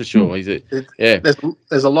handle. That's for sure.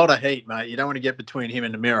 There's a lot of heat, mate. You don't want to get between him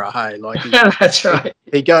and the mirror. Hey, like that's right.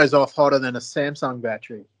 He goes off hotter than a Samsung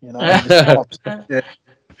battery. You know. Yeah.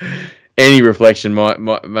 Any reflection,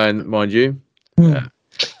 mind you.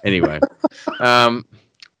 Anyway,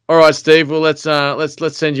 all right, Steve. Well, let's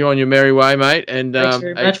send you on your merry way, mate. And thanks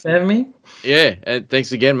very much for having me. Yeah, and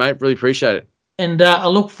thanks again, mate. Really appreciate it. And I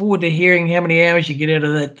look forward to hearing how many hours you get out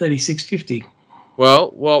of that 3650.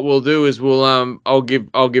 Well, what we'll do is I'll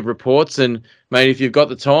give reports, and mate, if you've got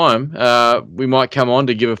the time, we might come on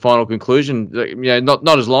to give a final conclusion. You know,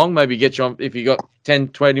 not as long. Maybe get you on if you got 10,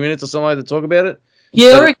 20 minutes or something like that to talk about it.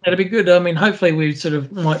 Yeah, I reckon that'd be good. I mean, hopefully we sort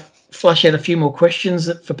of might flush out a few more questions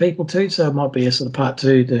for people too, so it might be a sort of part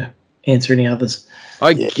 2 to answer any others.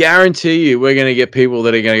 I guarantee you we're going to get people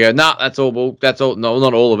that are going to go, nah, that's all. No,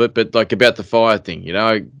 not all of it, but like about the fire thing. You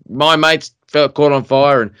know, my mates felt caught on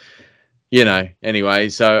fire, and you know, anyway.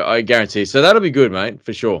 So I guarantee. So that'll be good, mate,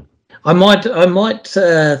 for sure. I might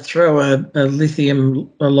throw a lithium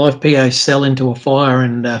live PO cell into a fire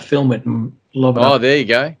and film it and lob it. Oh, there you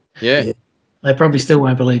go. Yeah. They probably still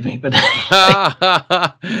won't believe me, but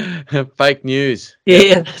fake news.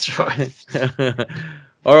 Yeah, that's right.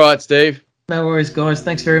 All right, Steve. No worries, guys.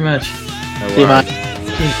 Thanks very much. No worries. See you, mate.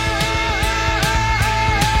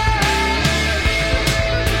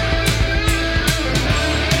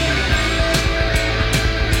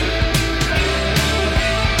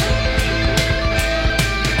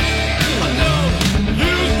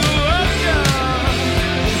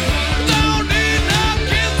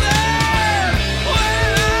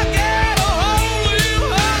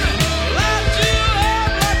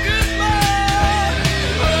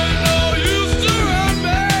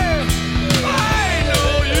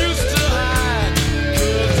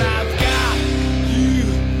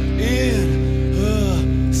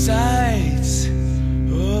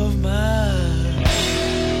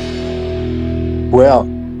 Well,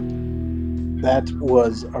 that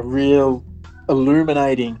was a real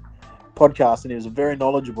illuminating podcast, and he was a very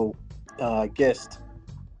knowledgeable guest,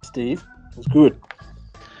 Steve. It was good.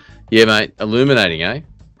 Yeah, mate. Illuminating, eh?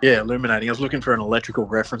 Yeah, illuminating. I was looking for an electrical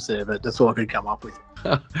reference there, but that's all I could come up with.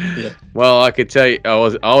 Yeah. Well, I could tell you, I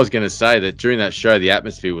was going to say that during that show, the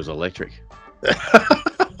atmosphere was electric.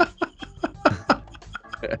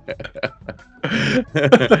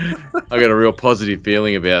 I got a real positive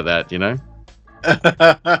feeling about that, you know?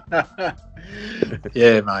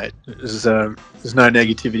 Yeah, mate. There's no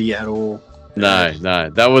negativity at all. No.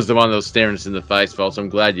 That was the one that was staring us in the face, False. I'm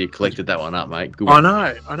glad you collected that one up, mate. Good one.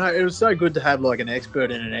 I know. It was so good to have like an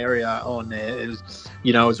expert in an area on there. It was,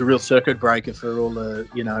 it was a real circuit breaker for all the,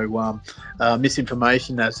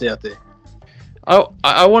 misinformation that's out there. Oh,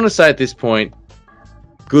 I want to say at this point,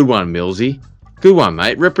 good one, Millsy. Good one,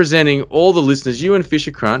 mate. Representing all the listeners, you and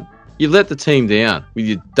Fisher Crunt, you let the team down with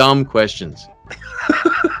your dumb questions.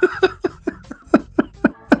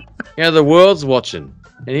 The world's watching.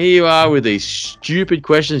 And here you are with these stupid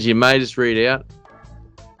questions you made us read out.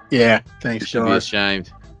 Yeah, thanks, You should be guys.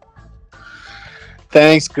 ashamed.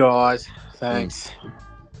 Thanks, guys. Thanks.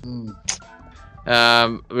 We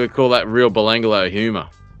call that real Belangolo humour.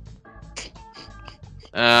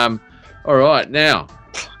 All right, now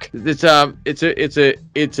it's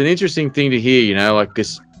an interesting thing to hear.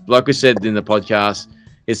 Like we said in the podcast,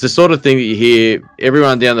 it's the sort of thing that you hear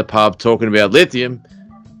everyone down the pub talking about lithium.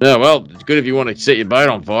 No, well, it's good if you want to set your boat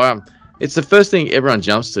on fire. It's the first thing everyone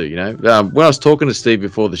jumps to, When I was talking to Steve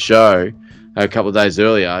before the show a couple of days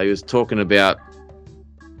earlier, he was talking about,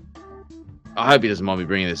 I hope he doesn't mind me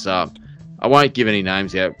bringing this up. I won't give any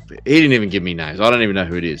names out. He didn't even give me names. I don't even know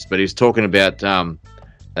who it is. But he was talking about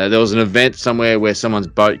there was an event somewhere where someone's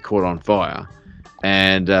boat caught on fire.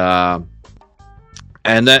 And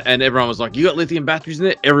everyone was like, you got lithium batteries in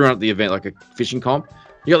there? Everyone at the event, like a fishing comp.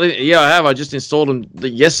 Yeah, I have. I just installed them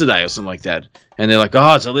yesterday or something like that. And they're like,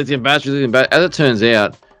 oh, it's a lithium battery. As it turns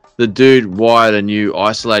out, the dude wired a new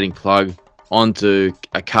isolating plug onto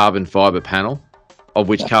a carbon fiber panel, of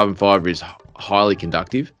which carbon fiber is highly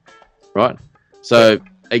conductive, right? So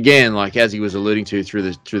again, like as he was alluding to through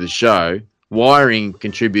the show, wiring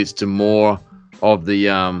contributes to more of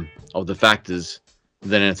the factors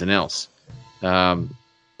than anything else.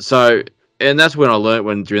 And that's when I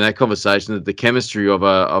learned during that conversation that the chemistry of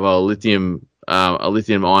a lithium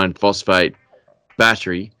iron phosphate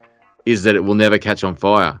battery is that it will never catch on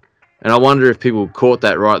fire. And I wonder if people caught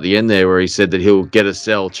that right at the end there, where he said that he'll get a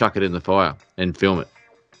cell, chuck it in the fire, and film it.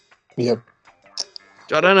 Yep.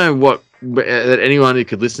 I don't know that anyone who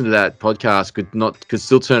could listen to that podcast could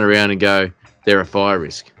still turn around and go, they're a fire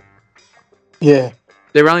risk. Yeah.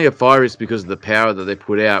 They're only a fire risk because of the power that they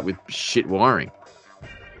put out with shit wiring.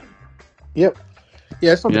 Yep.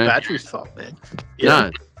 Yeah, it's not the battery's fault, man.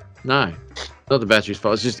 Yeah. No, not the battery's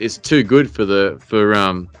fault. It's just it's too good for bloody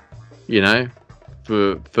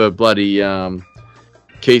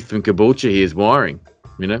Keith from Caboolture here's wiring.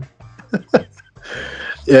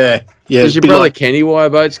 Yeah. Does your brother Kenny wire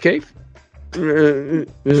boats, Keith?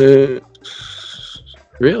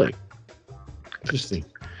 Really? Interesting.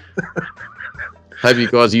 Hope you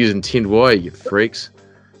guys are using tinned wire, you freaks.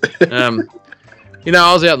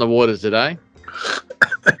 I was out in the water today.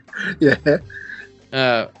 Yeah.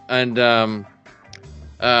 I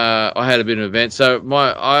had a bit of an event. So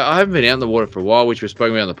I haven't been out in the water for a while, which we've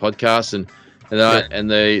spoken about on the podcast, and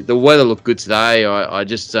the weather looked good today. I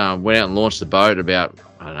just went out and launched the boat about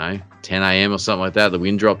 10 a.m. or something like that. The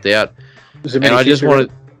wind dropped out, Was there many fish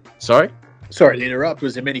around? Sorry to interrupt.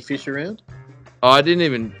 Was there many fish around? I didn't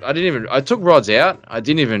even. I took rods out. I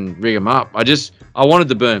didn't even rig them up. I wanted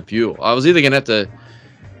to burn fuel. I was either gonna have to.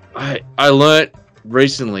 I learnt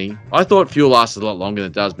recently. I thought fuel lasted a lot longer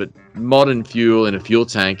than it does, but modern fuel in a fuel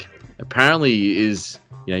tank apparently is.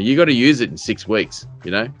 You got to use it in 6 weeks.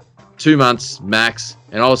 2 months max.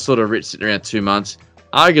 And I was sort of sitting around 2 months.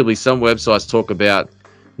 Arguably, some websites talk about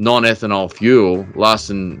non-ethanol fuel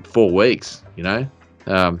lasting 4 weeks.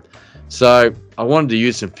 So I wanted to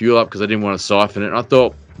use some fuel up because I didn't want to siphon it. And I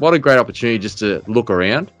thought, what a great opportunity just to look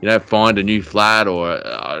around, find a new flat or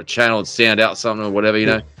a channel and sound out something or whatever,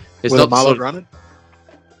 It's Was not the mullet running?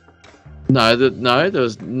 No, there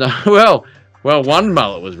was no. Well, one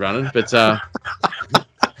mullet was running, but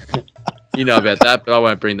you know about that. But I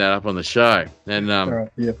won't bring that up on the show. And All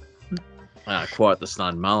right, yeah. Quite the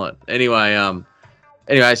stunned mullet. Anyway,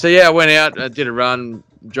 so yeah, I went out, did a run,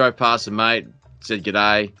 drove past a mate, said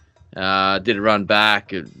g'day. Did a run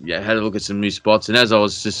back, had a look at some new spots, and as I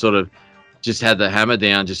was just had the hammer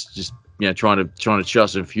down, just trying to chuck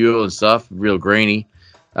some fuel and stuff, real greeny.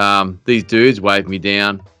 These dudes waved me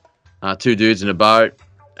down, 2 dudes in a boat,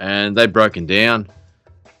 and they'd broken down.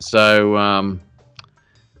 So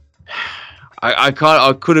I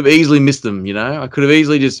could have easily missed them, I could have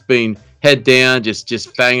easily just been head down,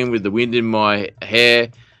 just banging with the wind in my hair,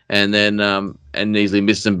 and then and easily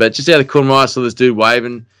missed him. But just out of the corner of my eye, I saw this dude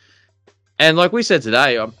waving. And like we said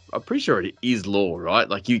today, I'm pretty sure it is law, right?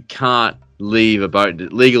 Like you can't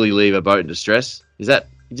legally leave a boat in distress. Do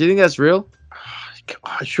you think that's real?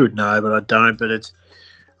 I should know, but I don't. But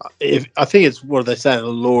I think it's what do they say, the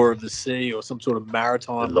law of the sea or some sort of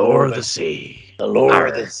maritime law of the sea. The law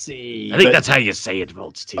of the sea. I think that's how you say it,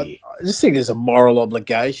 Volts. I just think there's a moral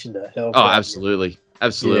obligation to help. Oh, absolutely.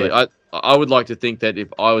 Absolutely. Yeah. I would like to think that if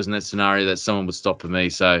I was in that scenario, that someone would stop for me.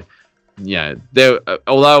 So,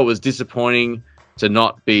 although it was disappointing to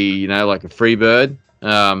not be, like a free bird,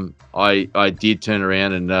 I did turn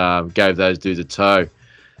around and gave those dudes a tow.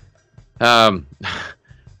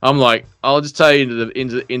 I'm like, I'll just tow you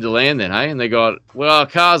into land then, hey? And they got, well, our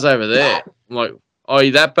car's over there. I'm like, oh,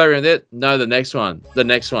 you that boat around there? No, the next one.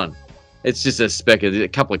 It's just a speck of a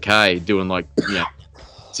couple of K doing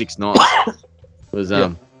 6 knots.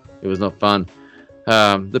 It was not fun.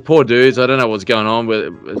 The poor dudes, I don't know what's going on with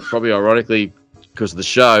it. Probably ironically, because of the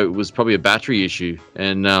show, it was probably a battery issue.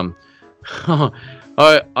 And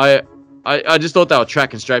I just thought they were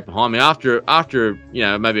tracking straight behind me. After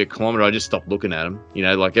maybe a kilometre, I just stopped looking at them.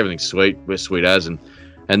 Like everything's sweet, we're sweet as, and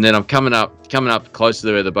then I'm coming up close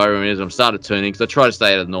to where the boat room is. I'm starting to turn in because I try to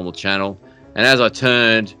stay out of the normal channel. And as I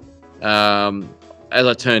turned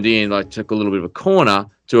in, I took a little bit of a corner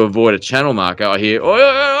to avoid a channel marker. I hear, oi,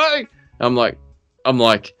 oi, oi. I'm like,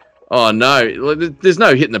 oh no, there's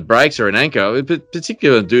no hitting the brakes or an anchor.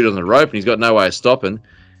 Particularly a dude on the rope, and he's got no way of stopping.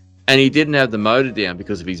 And he didn't have the motor down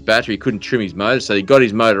because of his battery. He couldn't trim his motor, so he got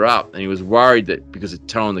his motor up, and he was worried that because of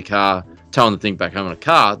towing the thing back home in a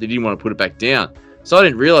car, they didn't want to put it back down. So I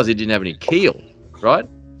didn't realise he didn't have any keel, right?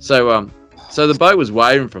 So the boat was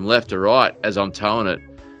waving from left to right as I'm towing it,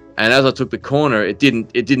 and as I took the corner, it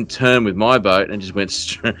didn't turn with my boat and just went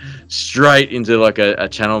straight into like a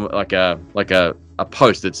channel, like a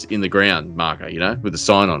post that's in the ground marker, with a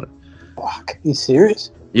sign on it. Fuck, are you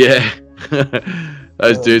serious? Yeah.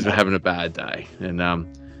 Those dudes were having a bad day, and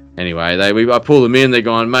anyway, I pulled them in. They're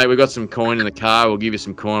going, mate, we got some coin in the car. We'll give you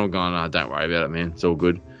some coin. We're going, oh, don't worry about it, man. It's all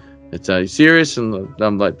good. It's serious, and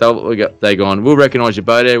I'm like, they gone. We'll recognise your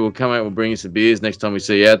boat there. We'll come out. We'll bring you some beers next time we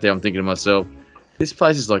see you out there. I'm thinking to myself, this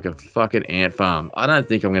place is like a fucking ant farm. I don't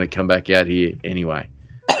think I'm going to come back out here anyway.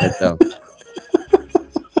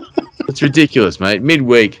 It's ridiculous, mate.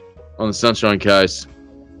 Midweek on the Sunshine Coast.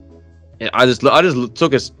 I just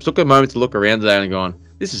took a moment to look around today and gone,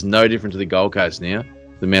 this is no different to the Gold Coast now.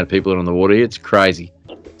 The amount of people that are on the water here, it's crazy.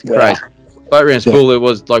 It's crazy. Boat round's full. There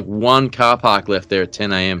was like one car park left there at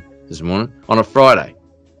 10 a.m. this morning on a Friday.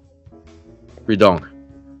 Redonk.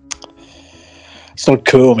 It's not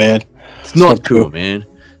cool, man. It's not cool, man.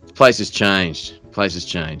 The place has changed.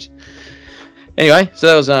 Anyway, so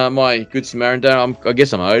that was my Good Samaritan day. I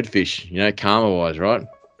guess I'm owed fish, karma-wise, right?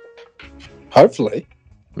 Hopefully.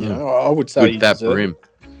 I would say with that brim.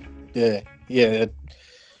 Yeah. A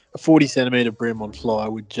 40-centimetre brim on fly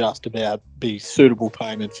would just about be suitable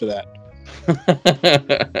payment for that.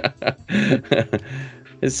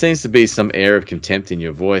 It seems to be some air of contempt in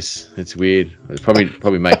your voice. It's weird. It's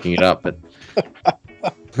probably making it up, but.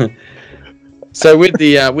 So with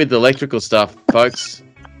the electrical stuff, folks,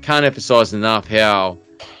 can't emphasize enough how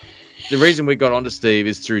the reason we got onto Steve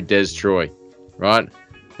is through Des Troy, right?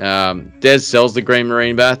 Des sells the Green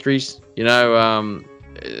Marine batteries. Des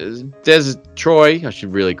Troy, I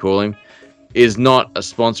should really call him, is not a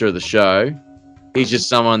sponsor of the show. He's just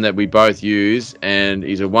someone that we both use, and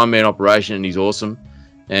he's a one-man operation, and he's awesome.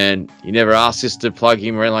 And he never asks us to plug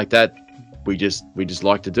him or anything like that. We just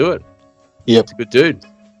like to do it. Yep. He's a good dude.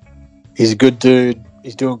 He's a good dude.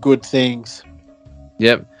 He's doing good things.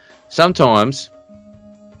 Yep. Sometimes,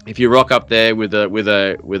 if you rock up there with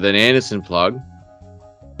an Anderson plug,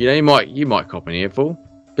 you might cop an earful,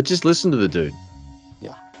 but just listen to the dude.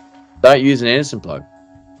 Yeah. Don't use an Anderson plug.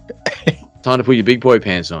 Time to put your big boy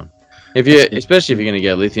pants on. Especially if you're going to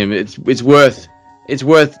get lithium, it's worth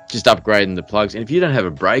just upgrading the plugs. And if you don't have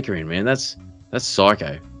a breaker in, man, that's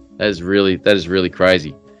psycho. That is really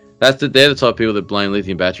crazy. They're the type of people that blame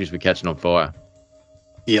lithium batteries for catching on fire.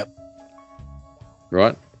 Yep.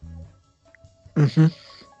 Right? Mm-hmm.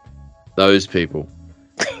 Those people.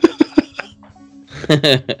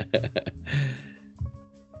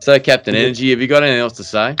 So, Captain Energy, have you got anything else to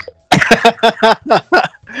say?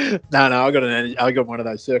 No, I got one of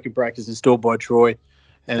those circuit breakers installed by Troy.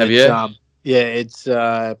 And have you? It's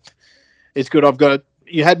good.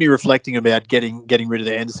 You had me reflecting about getting rid of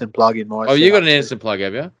the Anderson plug in my. Oh, you got an Anderson plug,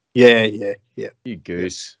 have you? Yeah. You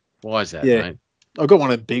goose. Why is that, yeah. mate? I got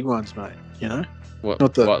one of the big ones, mate.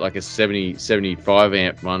 What, like a 75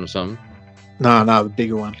 amp one or something? No, the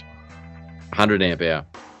bigger one. 100 amp hour.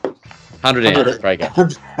 100 amp cranker.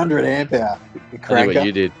 100 amp hour. I knew what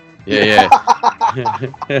you did. Yeah.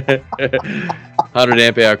 100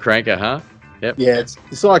 amp hour cranker, huh? Yep. Yeah,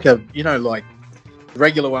 it's like a, like the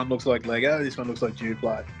regular one looks like Lego. This one looks like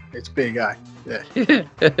Duplo. It's big, eh? Yeah.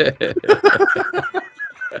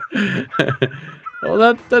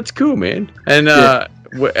 Well, that's cool, man. And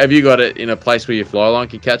have you got it in a place where your fly line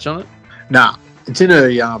can catch on it? Nah, it's in a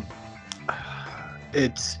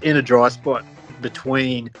dry spot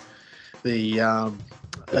between the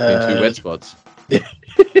Between two wet spots. It's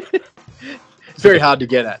very hard to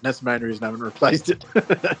get at. And that's the main reason I haven't replaced it.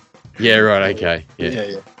 Yeah, right. Okay.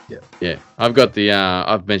 Yeah. I've got the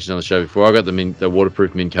I've mentioned on the show before. I got the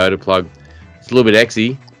waterproof Minn Kota plug. It's a little bit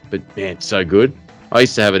exy, but man, it's so good. I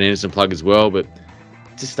used to have an Anderson plug as well, but it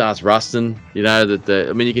just starts rusting. You know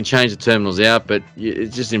you can change the terminals out, but it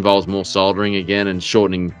just involves more soldering again and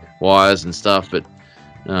shortening wires and stuff. But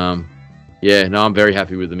I'm very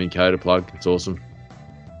happy with the Minn Kota plug. It's awesome.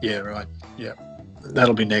 Yeah, right. Yeah,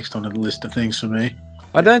 that'll be next on the list of things for me.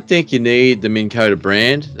 I don't think you need the Minn Kota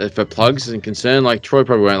brand for plugs and concern. Like Troy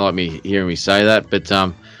probably won't like me hearing me say that, but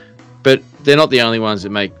they're not the only ones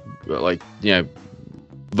that make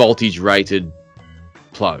voltage rated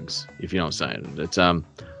plugs. If you know what I'm saying, it's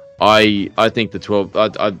I think the 12. Oh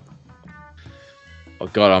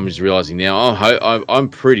God, I'm just realizing now. I'm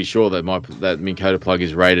pretty sure that that Minn Kota plug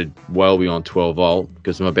is rated well beyond 12 volt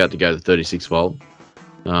because I'm about to go to 36 volt.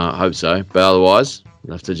 I hope so, but otherwise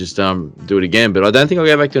I'll have to just do it again. But I don't think I'll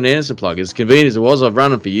go back to an Anderson plug. As convenient as it was, I've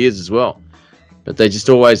run them for years as well. But they just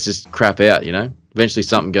always just crap out, Eventually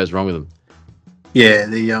something goes wrong with them. Yeah,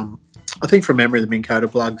 I think from memory the Minn Kota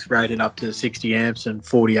plug's rated up to 60 amps and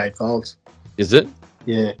 48 volts. Is it?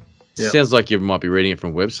 Yeah. Sounds like you might be reading it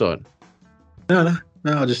from a website. No,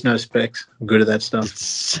 I just know specs. I'm good at that stuff.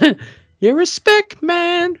 You're a spec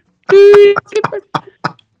man. Yeah,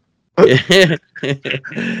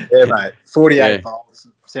 mate. 48 volts.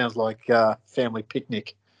 Sounds like family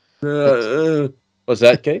picnic. What's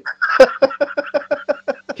that, Keith?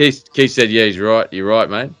 Keith said, yeah, he's right. You're right,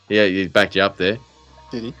 mate. Yeah, he backed you up there.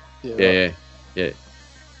 Did he? Yeah.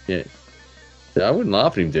 I wouldn't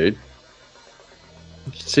laugh at him, dude.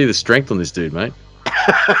 You should see the strength on this dude, mate.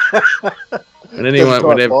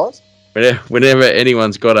 Whenever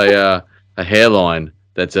anyone's got a hairline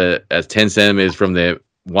that's 10 centimeters from their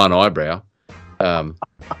one eyebrow,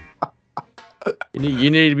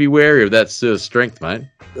 you need to be wary of that sort of strength, mate.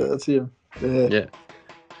 That's him. Yeah.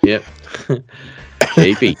 Yep.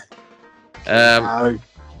 Keepy. No.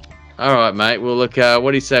 All right, mate. Well, look,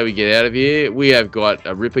 what do you say we get out of here? We have got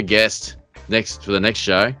a ripper guest for the next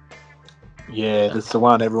show. Yeah, that's the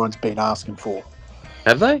one everyone's been asking for.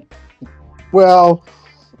 Have they? Well,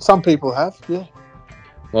 some people have, yeah.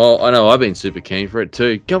 Well, I know I've been super keen for it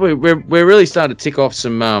too. God, we're really starting to tick off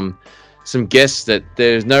some guests that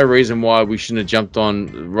there's no reason why we shouldn't have jumped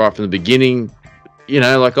on right from the beginning.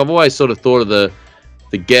 Like I've always sort of thought of the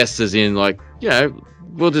guests as in like, let's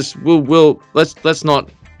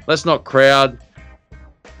not crowd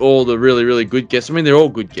all the really, really good guests. I mean, they're all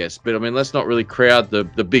good guests, but I mean, let's not really crowd the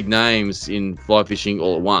big names in fly fishing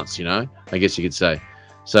all at once, I guess you could say.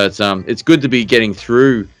 So it's good to be getting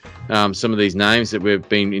through some of these names that we've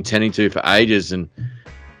been intending to for ages, and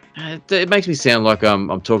it makes me sound like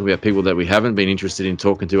I'm talking about people that we haven't been interested in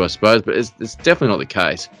talking to, I suppose, but it's definitely not the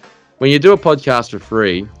case. When you do a podcast for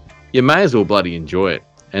free, you may as well bloody enjoy it,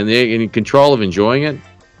 and in control of enjoying it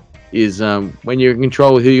is when you're in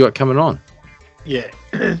control of who you got coming on. Yeah,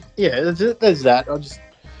 yeah, there's that. I just,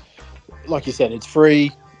 like you said, it's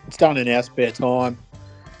free. It's done in our spare time.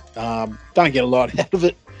 Don't get a lot out of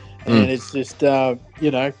it, and it's just, to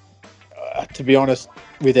be honest,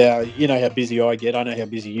 with our, how busy I get, I know how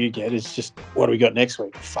busy you get. It's just, what do we got next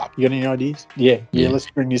week? Fuck, you got any ideas? Yeah, let's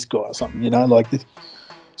bring this guy or something. Like this.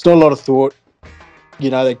 It's not a lot of thought,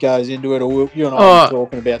 that goes into it. Or you and I are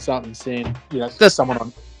talking about something, saying, there's someone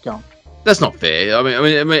on going. That's not fair. I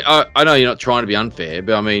mean, I know you're not trying to be unfair,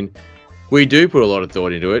 but I mean, we do put a lot of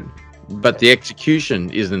thought into it, but the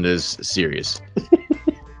execution isn't as serious.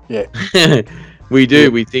 Yeah, we do. Yeah.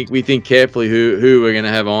 We think carefully who we're going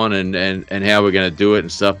to have on and how we're going to do it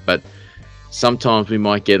and stuff. But sometimes we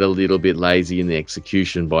might get a little bit lazy in the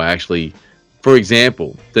execution by actually, for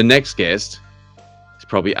example, the next guest is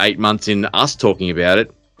probably 8 months in us talking about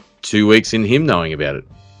it, 2 weeks in him knowing about it.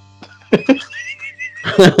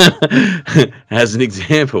 As an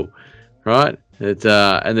example, right? And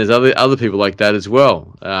there's other people like that as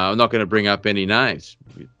well. I'm not going to bring up any names,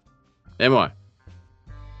 am I?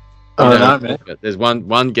 No, man. There's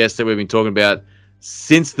one guest that we've been talking about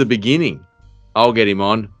since the beginning. I'll get him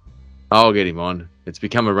on I'll get him on. It's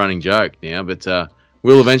become a running joke now, but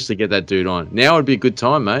we'll eventually get that dude on. Now would be a good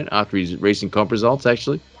time, mate, after his recent comp results,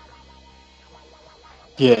 actually.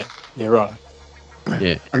 Yeah, right.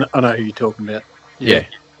 Yeah. I know who you're talking about. Yeah.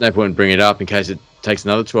 No point in bringing it up in case it takes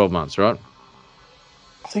another 12 months, right?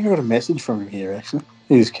 I think I got a message from him here, actually.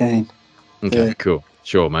 He was keen. Okay, Yeah. cool.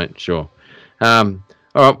 Sure, mate, sure. All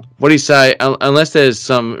right, what do you say? Unless there's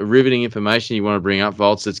some riveting information you want to bring up,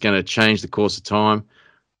 Volts, that's going to change the course of time,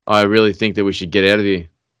 I really think that we should get out of here.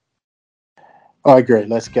 I agree.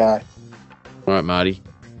 Let's go. All right, Marty.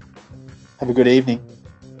 Have a good evening.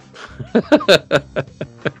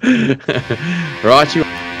 Right, you.